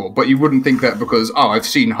manticore, but you wouldn't think that because I've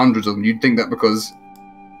seen hundreds of them. You'd think that because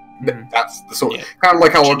that's the sort of kind of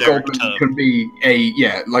like how a goblin can be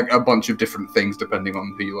like a bunch of different things depending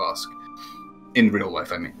on who you ask. In real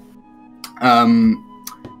life, I mean.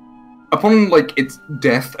 Upon like its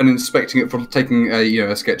death and inspecting it from taking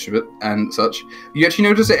a sketch of it and such, you actually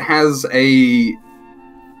notice it has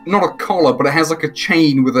not a collar, but it has like a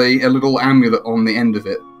chain with a little amulet on the end of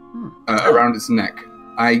it around its neck.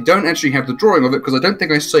 I don't actually have the drawing of it because I don't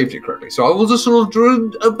think I saved it correctly, so I will just sort of draw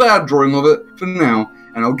a bad drawing of it for now,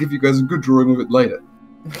 and I'll give you guys a good drawing of it later.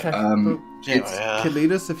 Okay.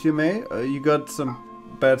 Kalidas, if you may, you got some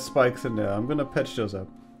bad spikes in there. I'm gonna patch those up.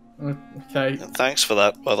 Okay. Thanks for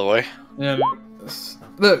that, by the way. Yeah.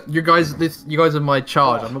 Look, you guys are my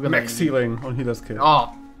charge. I'm not gonna max healing on healer's kit.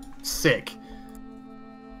 Oh, sick.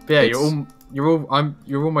 But yeah, you're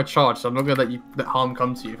all my charge. So I'm not gonna let harm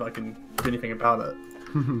come to you if I can do anything about it.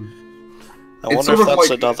 I wonder if that's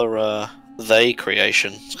like another they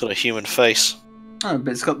creation. It's got a human face. Oh,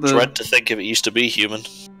 but it's got the dread to think if it used to be human.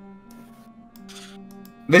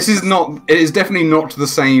 This is not. It is definitely not the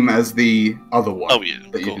same as the other one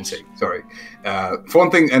that you can see. Sorry. For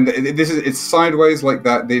one thing, and it's sideways like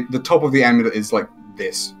that. The top of the amulet is like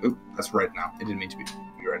this. Oop, that's red now. It didn't mean to be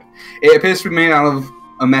red. It appears to be made out of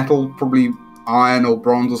a metal, probably iron or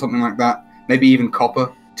bronze or something like that. Maybe even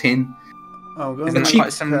copper, tin. Oh, isn't that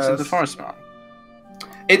quite similar to the forest mark?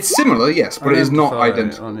 It's similar, yes, but it is not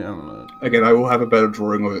identical. Again, I will have a better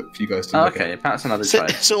drawing of it for you guys to look at. Okay, perhaps another try.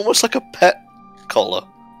 It's almost like a pet collar.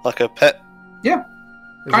 Like a pet. Yeah.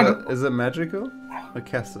 Is it magical? A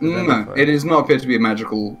cast? No, it does not appear to be a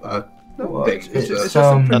magical thing. It's just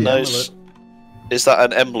a pretty is that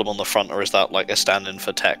an emblem on the front, or is that like a stand-in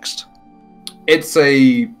for text? It's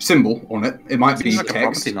a symbol on it. It might be like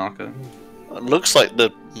text. A marker. It looks like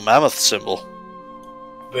the mammoth symbol.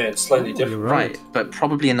 Yeah, it's slightly different. Right, but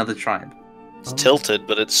probably another tribe. It's tilted,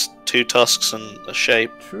 but it's two tusks and a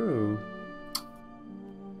shape. True.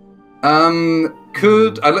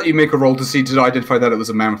 Could I let you make a roll to see did I identify that it was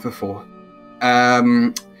a mammoth before?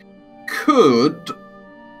 Who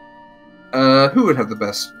would have the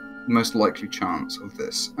most likely chance of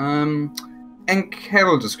this?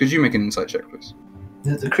 Enceladus, could you make an insight check, please?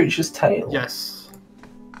 Is it the creature's tail? Yes.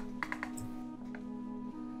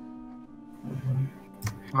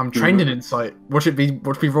 I'm trained in insight. What should be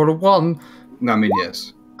roll a 1? No, I mean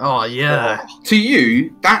yes. Oh yeah. To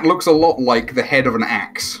you, that looks a lot like the head of an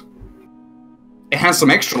axe. It has some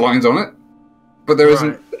extra lines on it, but there's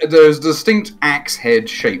a distinct axe head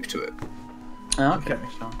shape to it. Oh, okay,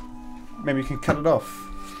 sure. Maybe you can cut it off.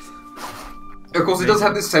 Of course, it does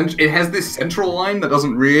have this. It has this central line that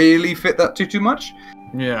doesn't really fit that too much.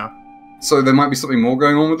 Yeah. So there might be something more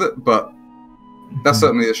going on with it, but that's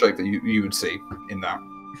certainly the shape that you would see in that.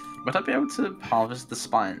 Would I be able to harvest the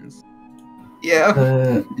spines?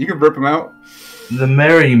 Yeah, you can rip them out. The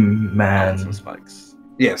merry man. Some spikes.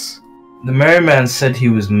 Yes. The merry man said he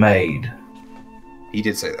was made. He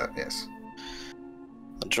did say that, yes.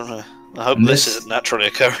 I hope this isn't naturally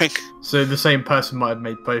occurring. So the same person might have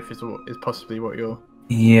made both is possibly what you're...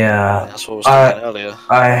 Yeah. That's what I was thinking earlier.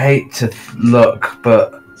 I hate to look,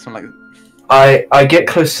 but... Something like... I get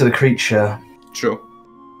close to the creature. Sure.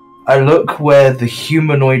 I look where the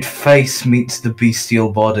humanoid face meets the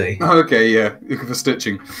bestial body. Okay, yeah. Look at the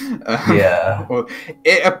stitching. Yeah. Well,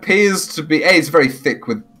 it appears to be... it's very thick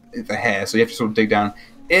with the hair, so you have to sort of dig down.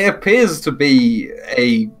 It appears to be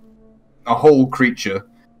a whole creature.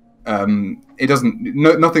 It doesn't...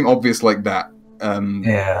 nothing obvious like that.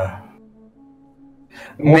 Yeah.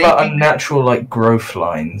 What about unnatural, like, growth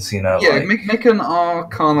lines, you know? Yeah, like... make an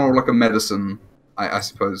arcana or like a medicine, I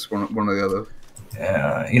suppose, one or the other.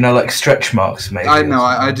 Yeah, you know, like stretch marks, maybe. I know,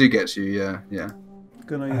 I do get you, yeah.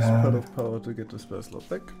 Gonna use Pot of Power to get the spell slot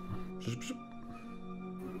back.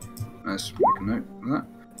 Let's make a note of that.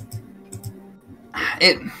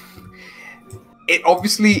 It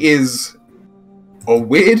obviously is a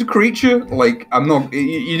weird creature. Like, I'm not.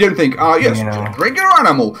 You don't think, yes, it's a regular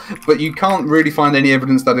animal, but you can't really find any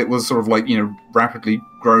evidence that it was sort of like, rapidly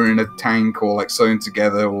grown in a tank or like sewn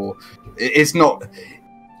together, or it's not.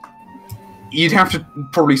 You'd have to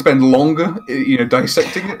probably spend longer,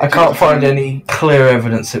 dissecting it. I can't find any clear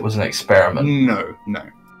evidence it was an experiment. No.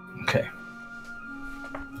 Okay.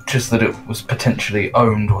 Just that it was potentially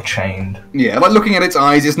owned or chained. Yeah, like looking at its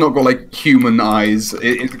eyes, it's not got like human eyes.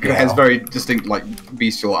 It has very distinct like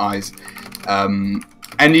bestial eyes. And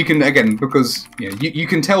you can, again, because you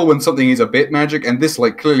can tell when something is a bit magic, and this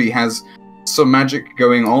like clearly has some magic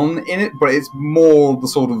going on in it, but it's more the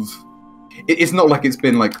sort of. It's not like it's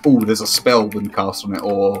been like, oh, there's a spell been cast on it,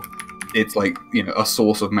 or it's like a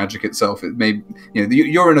source of magic itself. It may,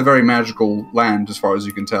 you're in a very magical land as far as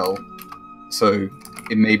you can tell. So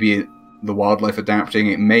it may be the wildlife adapting.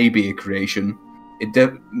 It may be a creation.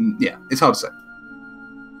 It's hard to say.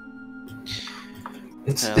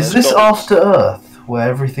 Is this After Earth, where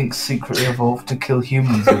everything's secretly evolved to kill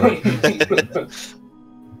humans?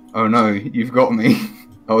 Oh no, you've got me.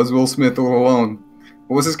 I was Will Smith all along.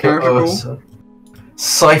 What was his character called?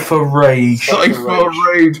 Cypher Rage. Cypher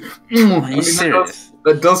Rage. Are you serious?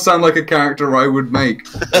 That does sound like a character I would make.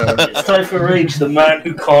 Cypher Rage, the man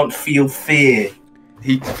who can't feel fear.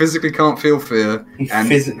 He physically can't feel fear.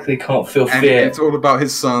 Physically can't feel and fear. It's all about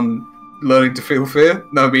his son learning to feel fear.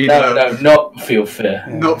 No, not feel fear.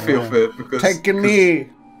 Not feel fear. Because Take a knee.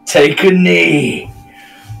 Take a knee.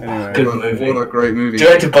 Anyway, Good movie. What a great movie.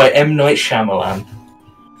 Directed by M. Night Shyamalan.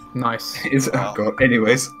 Nice. Oh god.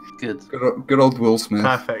 Anyways, good old Will Smith.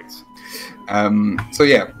 Perfect. So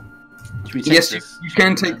yeah. Yes, you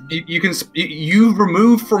can take. You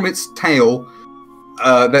remove from its tail.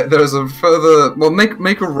 There's a further. Well,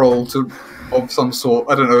 make a roll of some sort.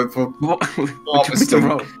 I don't know for what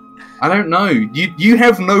harvesting. I don't know. You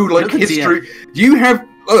have no like history. You have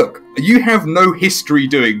no history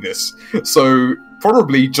doing this. So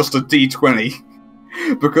probably just a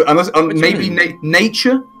D20. Because unless maybe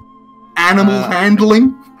nature. Animal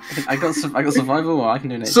handling. I got survival, or I can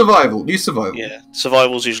do nature. Survival. Use survival. Yeah,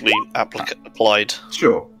 survival's usually applied.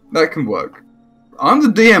 Sure, that can work. I'm the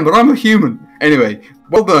DM, but I'm a human. Anyway,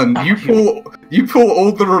 well done. You pull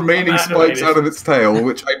all the remaining spikes out of its tail,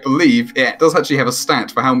 which I believe it does actually have a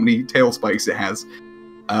stat for how many tail spikes it has.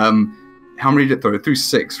 How many did it throw? It threw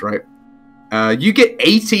 6, right? You get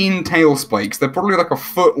 18 tail spikes. They're probably like a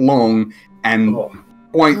foot long and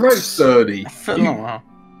quite sturdy. A foot long, wow.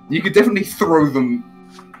 You could definitely throw them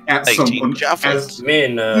at someone. Javelins.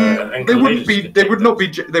 They would not be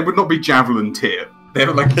javelin tier.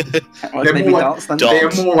 They're like they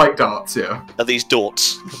are more like darts. Yeah. Are these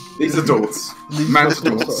darts? These are darts. Man's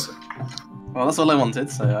darts. Well, that's all I wanted.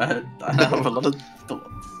 So I have a lot of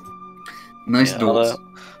darts. Nice darts.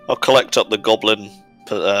 I'll collect up the goblin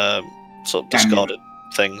sort of discarded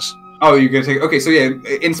things. Oh, you're gonna take. Okay, so yeah,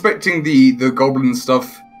 inspecting the goblin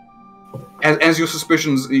stuff. As your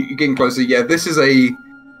suspicions are getting closer, yeah, this is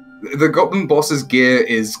the goblin boss's gear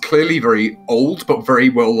is clearly very old, but very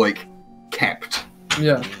well like kept.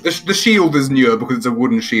 Yeah. The shield is newer because it's a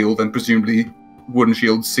wooden shield, and presumably wooden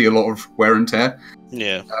shields see a lot of wear and tear.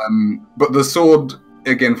 Yeah. But the sword,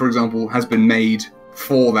 again, for example, has been made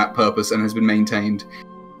for that purpose and has been maintained.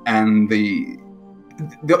 And the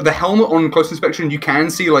helmet on close inspection, you can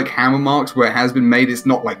see like hammer marks where it has been made. It's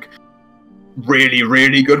not like really,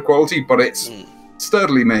 really good quality, but it's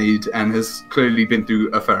sturdily made and has clearly been through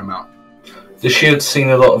a fair amount. The shield's seen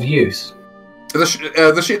a lot of use.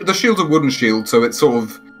 The shield's a wooden shield, so it's sort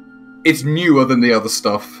of newer than the other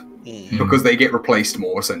stuff because they get replaced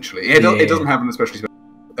more essentially. It doesn't have an especially special,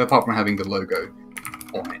 apart from having the logo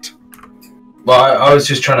on it. Well, I was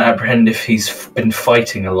just trying to apprehend if he's been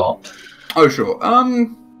fighting a lot. Oh sure.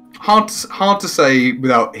 Hard to say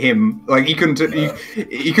without him. Like he couldn't tell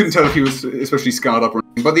if he was especially scarred up or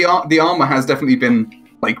anything. But the armor has definitely been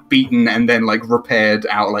like beaten and then like repaired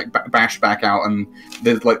out, like bashed back out, and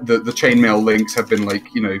there's like the chainmail links have been like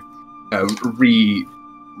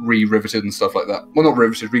re-riveted and stuff like that. Well, not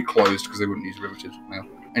riveted, re-closed because they wouldn't use riveted now.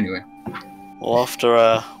 Anyway. Well,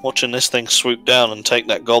 after watching this thing swoop down and take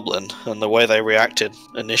that goblin, and the way they reacted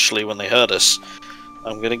initially when they heard us,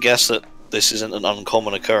 I'm going to guess that this isn't an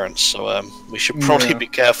uncommon occurrence, so we should probably be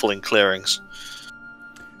careful in clearings.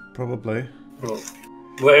 Probably. Well,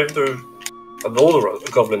 have all the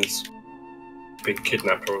goblins been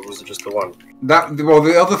kidnapped, or was it just the one?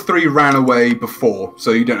 The other 3 ran away before,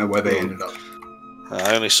 so you don't know where they ended up.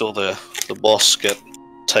 I only saw the boss get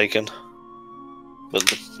taken, but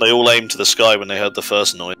they all aimed to the sky when they heard the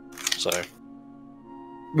first noise. So,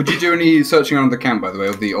 would you do any searching around the camp, by the way,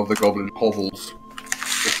 of the goblin hovels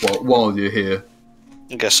while you're here?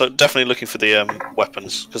 Okay, so definitely looking for the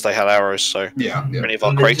weapons because they had arrows. So yeah. Any of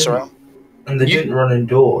our crates around? And they didn't run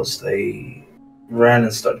indoors. They ran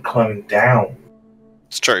and started climbing down.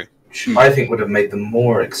 It's true. Which I think would have made them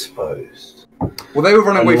more exposed. Well, they were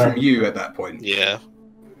running away from you at that point. Yeah.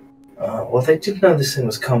 Well, they did know this thing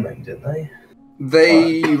was coming, didn't they?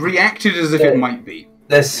 They reacted as if it might be.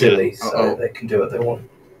 They're silly, so they can do what they want.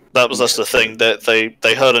 That's the thing.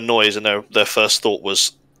 They heard a noise and their first thought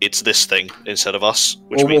was, it's this thing instead of us,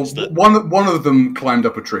 which means that one of them climbed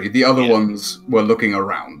up a tree. The other ones were looking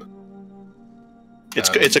around.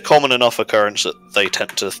 It's a common enough occurrence that they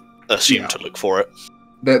tend to assume to look for it.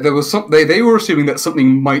 There was they were assuming that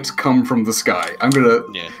something might come from the sky. I'm gonna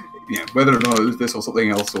whether or not it was this or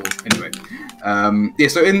something else or anyway.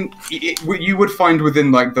 So you would find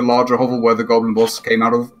within like the larger hovel where the goblin boss came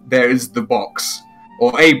out of, there is the box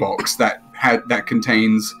or a box that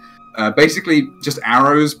contains. Basically just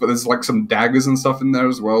arrows, but there's like some daggers and stuff in there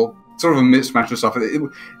as well. Sort of a mismatch of stuff.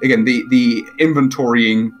 Again, the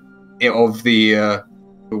inventorying of the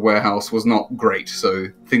warehouse was not great, so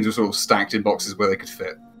things were sort of stacked in boxes where they could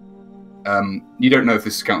fit. You don't know if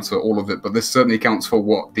this accounts for all of it, but this certainly accounts for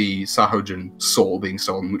what the Sahojin saw being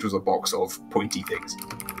stolen, which was a box of pointy things.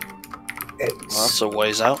 Well, that's a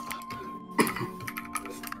ways out.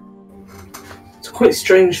 It's quite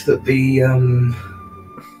strange that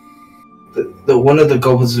that one of the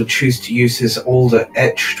goblins would choose to use his older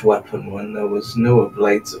etched weapon when there was newer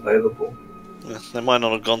blades available. Yeah, they might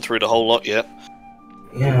not have gone through the whole lot yet.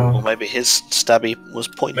 Yeah. Or maybe his stabby was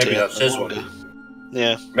pointy. Maybe that's his one.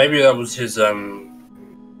 Yeah. Maybe that was his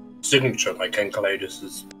signature, like Enceladus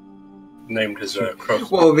has named his cross.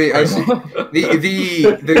 Well, the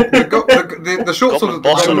short sword of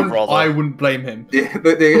the I wouldn't blame him.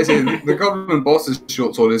 The goblin boss's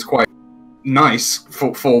short sword is quite nice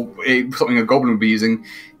for something a goblin would be using.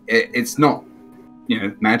 It's not,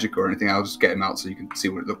 magic or anything. I'll just get him out so you can see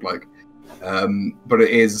what it looked like. But it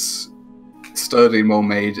is sturdy and well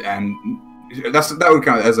made, and that would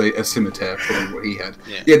count as a scimitar, probably what he had.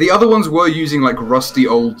 Yeah, the other ones were using like rusty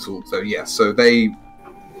old swords. So yes, so it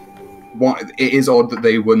is odd that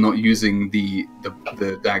they were not using the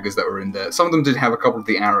daggers that were in there. Some of them did have a couple of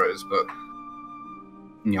the arrows, but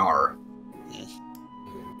nyar.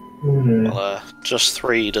 Well, just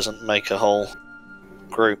 3 doesn't make a whole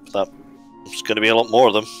group. There's going to be a lot more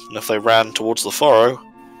of them, and if they ran towards the furrow,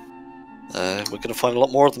 we're going to find a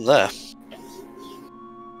lot more of them there.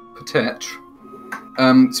 Patet.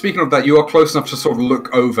 Speaking of that, you are close enough to sort of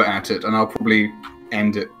look over at it, and I'll probably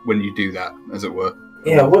end it when you do that, as it were.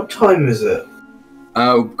 Yeah, what time is it?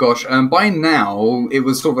 Oh gosh, by now it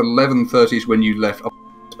was sort of 11:30ish when you left. Oh,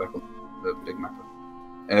 the big map.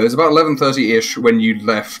 It was about 11:30ish when you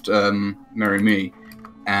left Marry Me,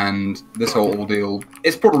 and this whole ordeal.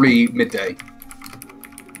 It's probably midday.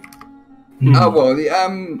 Oh well,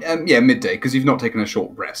 yeah, midday because you've not taken a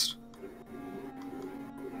short rest.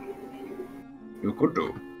 You could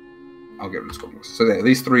do. I'll get rid of Scotland. So there,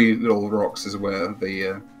 these 3 little rocks is where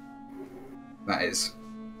that is.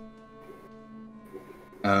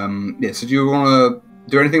 Yeah. So do you want to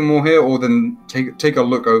do anything more here, or then take a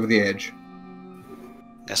look over the edge?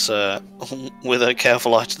 Yes, with a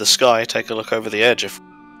careful eye to the sky, take a look over the edge.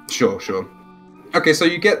 Sure. Okay, so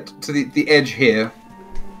you get to the edge here.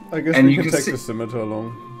 I guess we can take the scimitar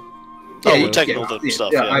along. Yeah, you take all the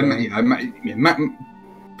stuff.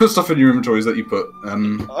 Put stuff in your inventories that you put.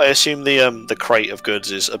 I assume the crate of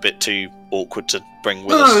goods is a bit too awkward to bring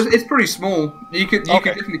with us. No, it's pretty small. You could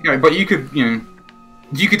definitely carry, but you could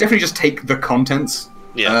definitely just take the contents.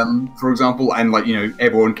 Yeah. For example, and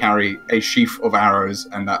everyone carry a sheaf of arrows,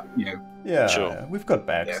 and that Yeah, sure. Yeah. We've got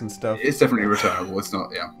bags and stuff. It's definitely returnable. It's not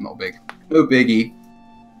big, no biggie.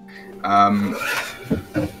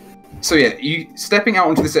 So yeah, you stepping out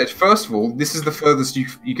onto this edge. First of all, this is the furthest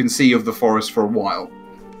you can see of the forest for a while.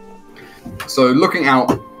 So looking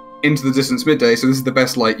out into the distance midday, so this is the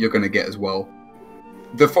best light you're going to get as well.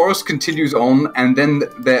 The forest continues on, and then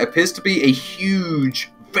there appears to be a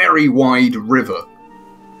huge, very wide river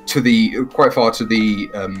quite far to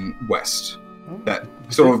the west. That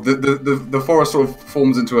sort of the forest sort of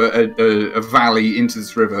forms into a valley into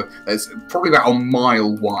this river that's probably about a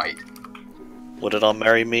mile wide. What did our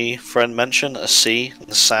Marry Me friend mention? A sea in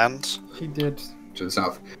the sand? He did. To the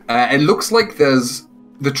south. It looks like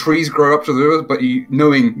the trees grow up to the river, but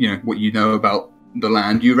knowing what you know about the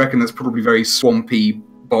land, you reckon there's probably very swampy,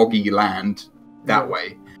 boggy land that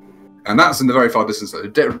way. And that's in the very far distance.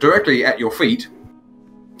 Directly at your feet,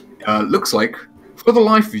 looks like, for the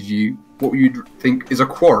life of you, what you'd think is a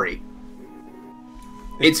quarry.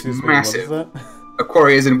 It's massive. A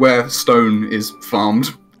quarry is in where stone is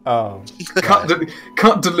farmed. Oh.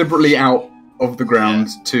 Cut deliberately out of the ground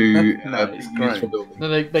to use for building.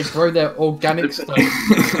 No, they grow their organic stone.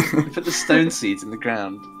 They put the stone seeds in the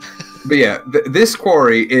ground. But yeah, this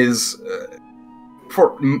quarry is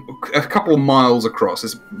for a couple of miles across.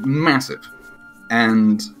 It's massive,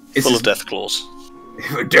 and it's full of death claws.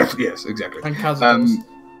 Yes, exactly. And chasms.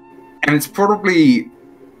 And it's probably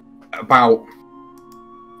about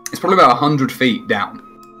 100 feet down.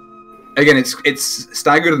 Again, it's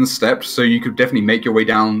staggered and stepped, so you could definitely make your way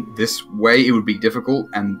down this way. It would be difficult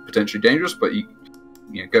and potentially dangerous, but you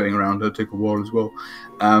know, going around would take a while as well.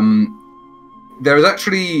 There is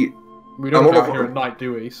actually we don't go out here at night,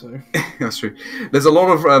 do we? So that's true. There's a lot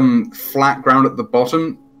of flat ground at the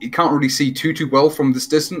bottom. You can't really see too well from this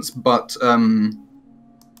distance, but Baden,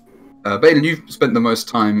 you've spent the most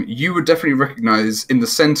time. You would definitely recognize in the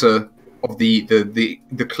center of the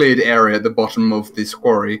cleared area at the bottom of this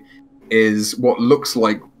quarry is what looks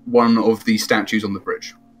like one of the statues on the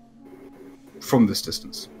bridge from this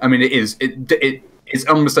distance. I mean, it is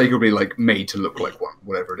unmistakably like made to look like one,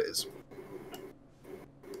 whatever it is.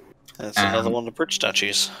 That's another one of the bridge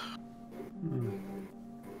statues.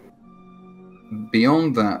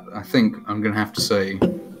 Beyond that, I think I'm gonna have to say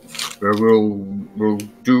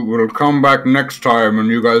we'll come back next time and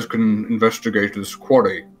you guys can investigate this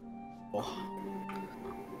quarry.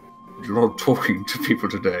 There's a lot of talking to people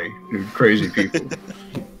today. Crazy people.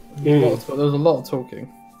 There's a lot of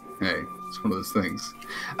talking. Hey, it's one of those things.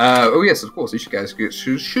 Oh yes, of course. You guys should get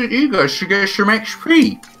some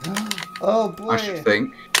XP. Oh boy. I should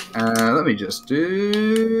think. Let me just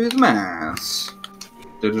do the maths.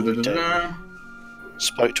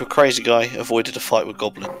 Spoke to a crazy guy, avoided a fight with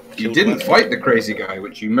Goblin. You didn't fight the crazy guy,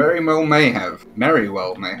 which you very well may have.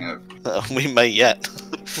 We may yet.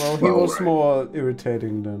 Well, he was more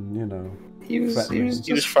irritating than, you know. He was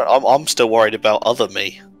I'm still worried about other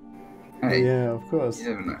me. Hey, yeah, of course.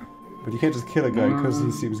 You never know. But you can't just kill a guy because he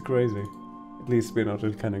seems crazy. At least we're not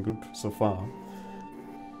in kind of group so far.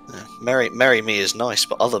 Yeah, merry me is nice,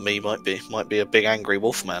 but other me might be a big angry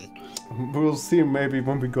wolfman. We'll see him maybe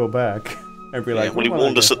when we go back. And be like, well, he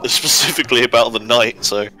warned us specifically about the night,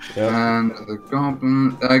 so. Yeah. And the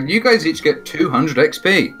goblin. You guys each get 200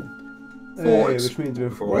 XP. Which means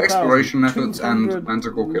for exploration efforts and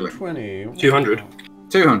manticore killing. 200.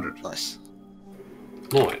 200. Nice.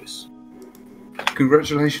 Nice.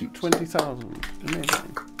 Congratulations. 20,000.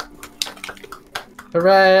 Amazing.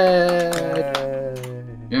 Hooray!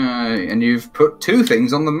 Yay! And you've put 2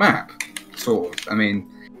 things on the map. Sort of. I mean,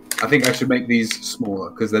 I think I should make these smaller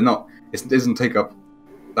because they're not. It doesn't take up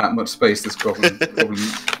that much space. This goblin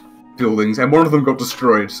buildings, and one of them got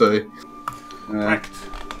destroyed. So.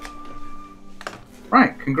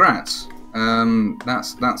 Right, congrats.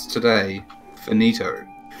 That's today. Finito.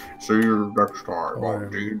 See you next time.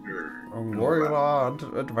 Warlord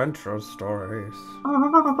Adventure Stories.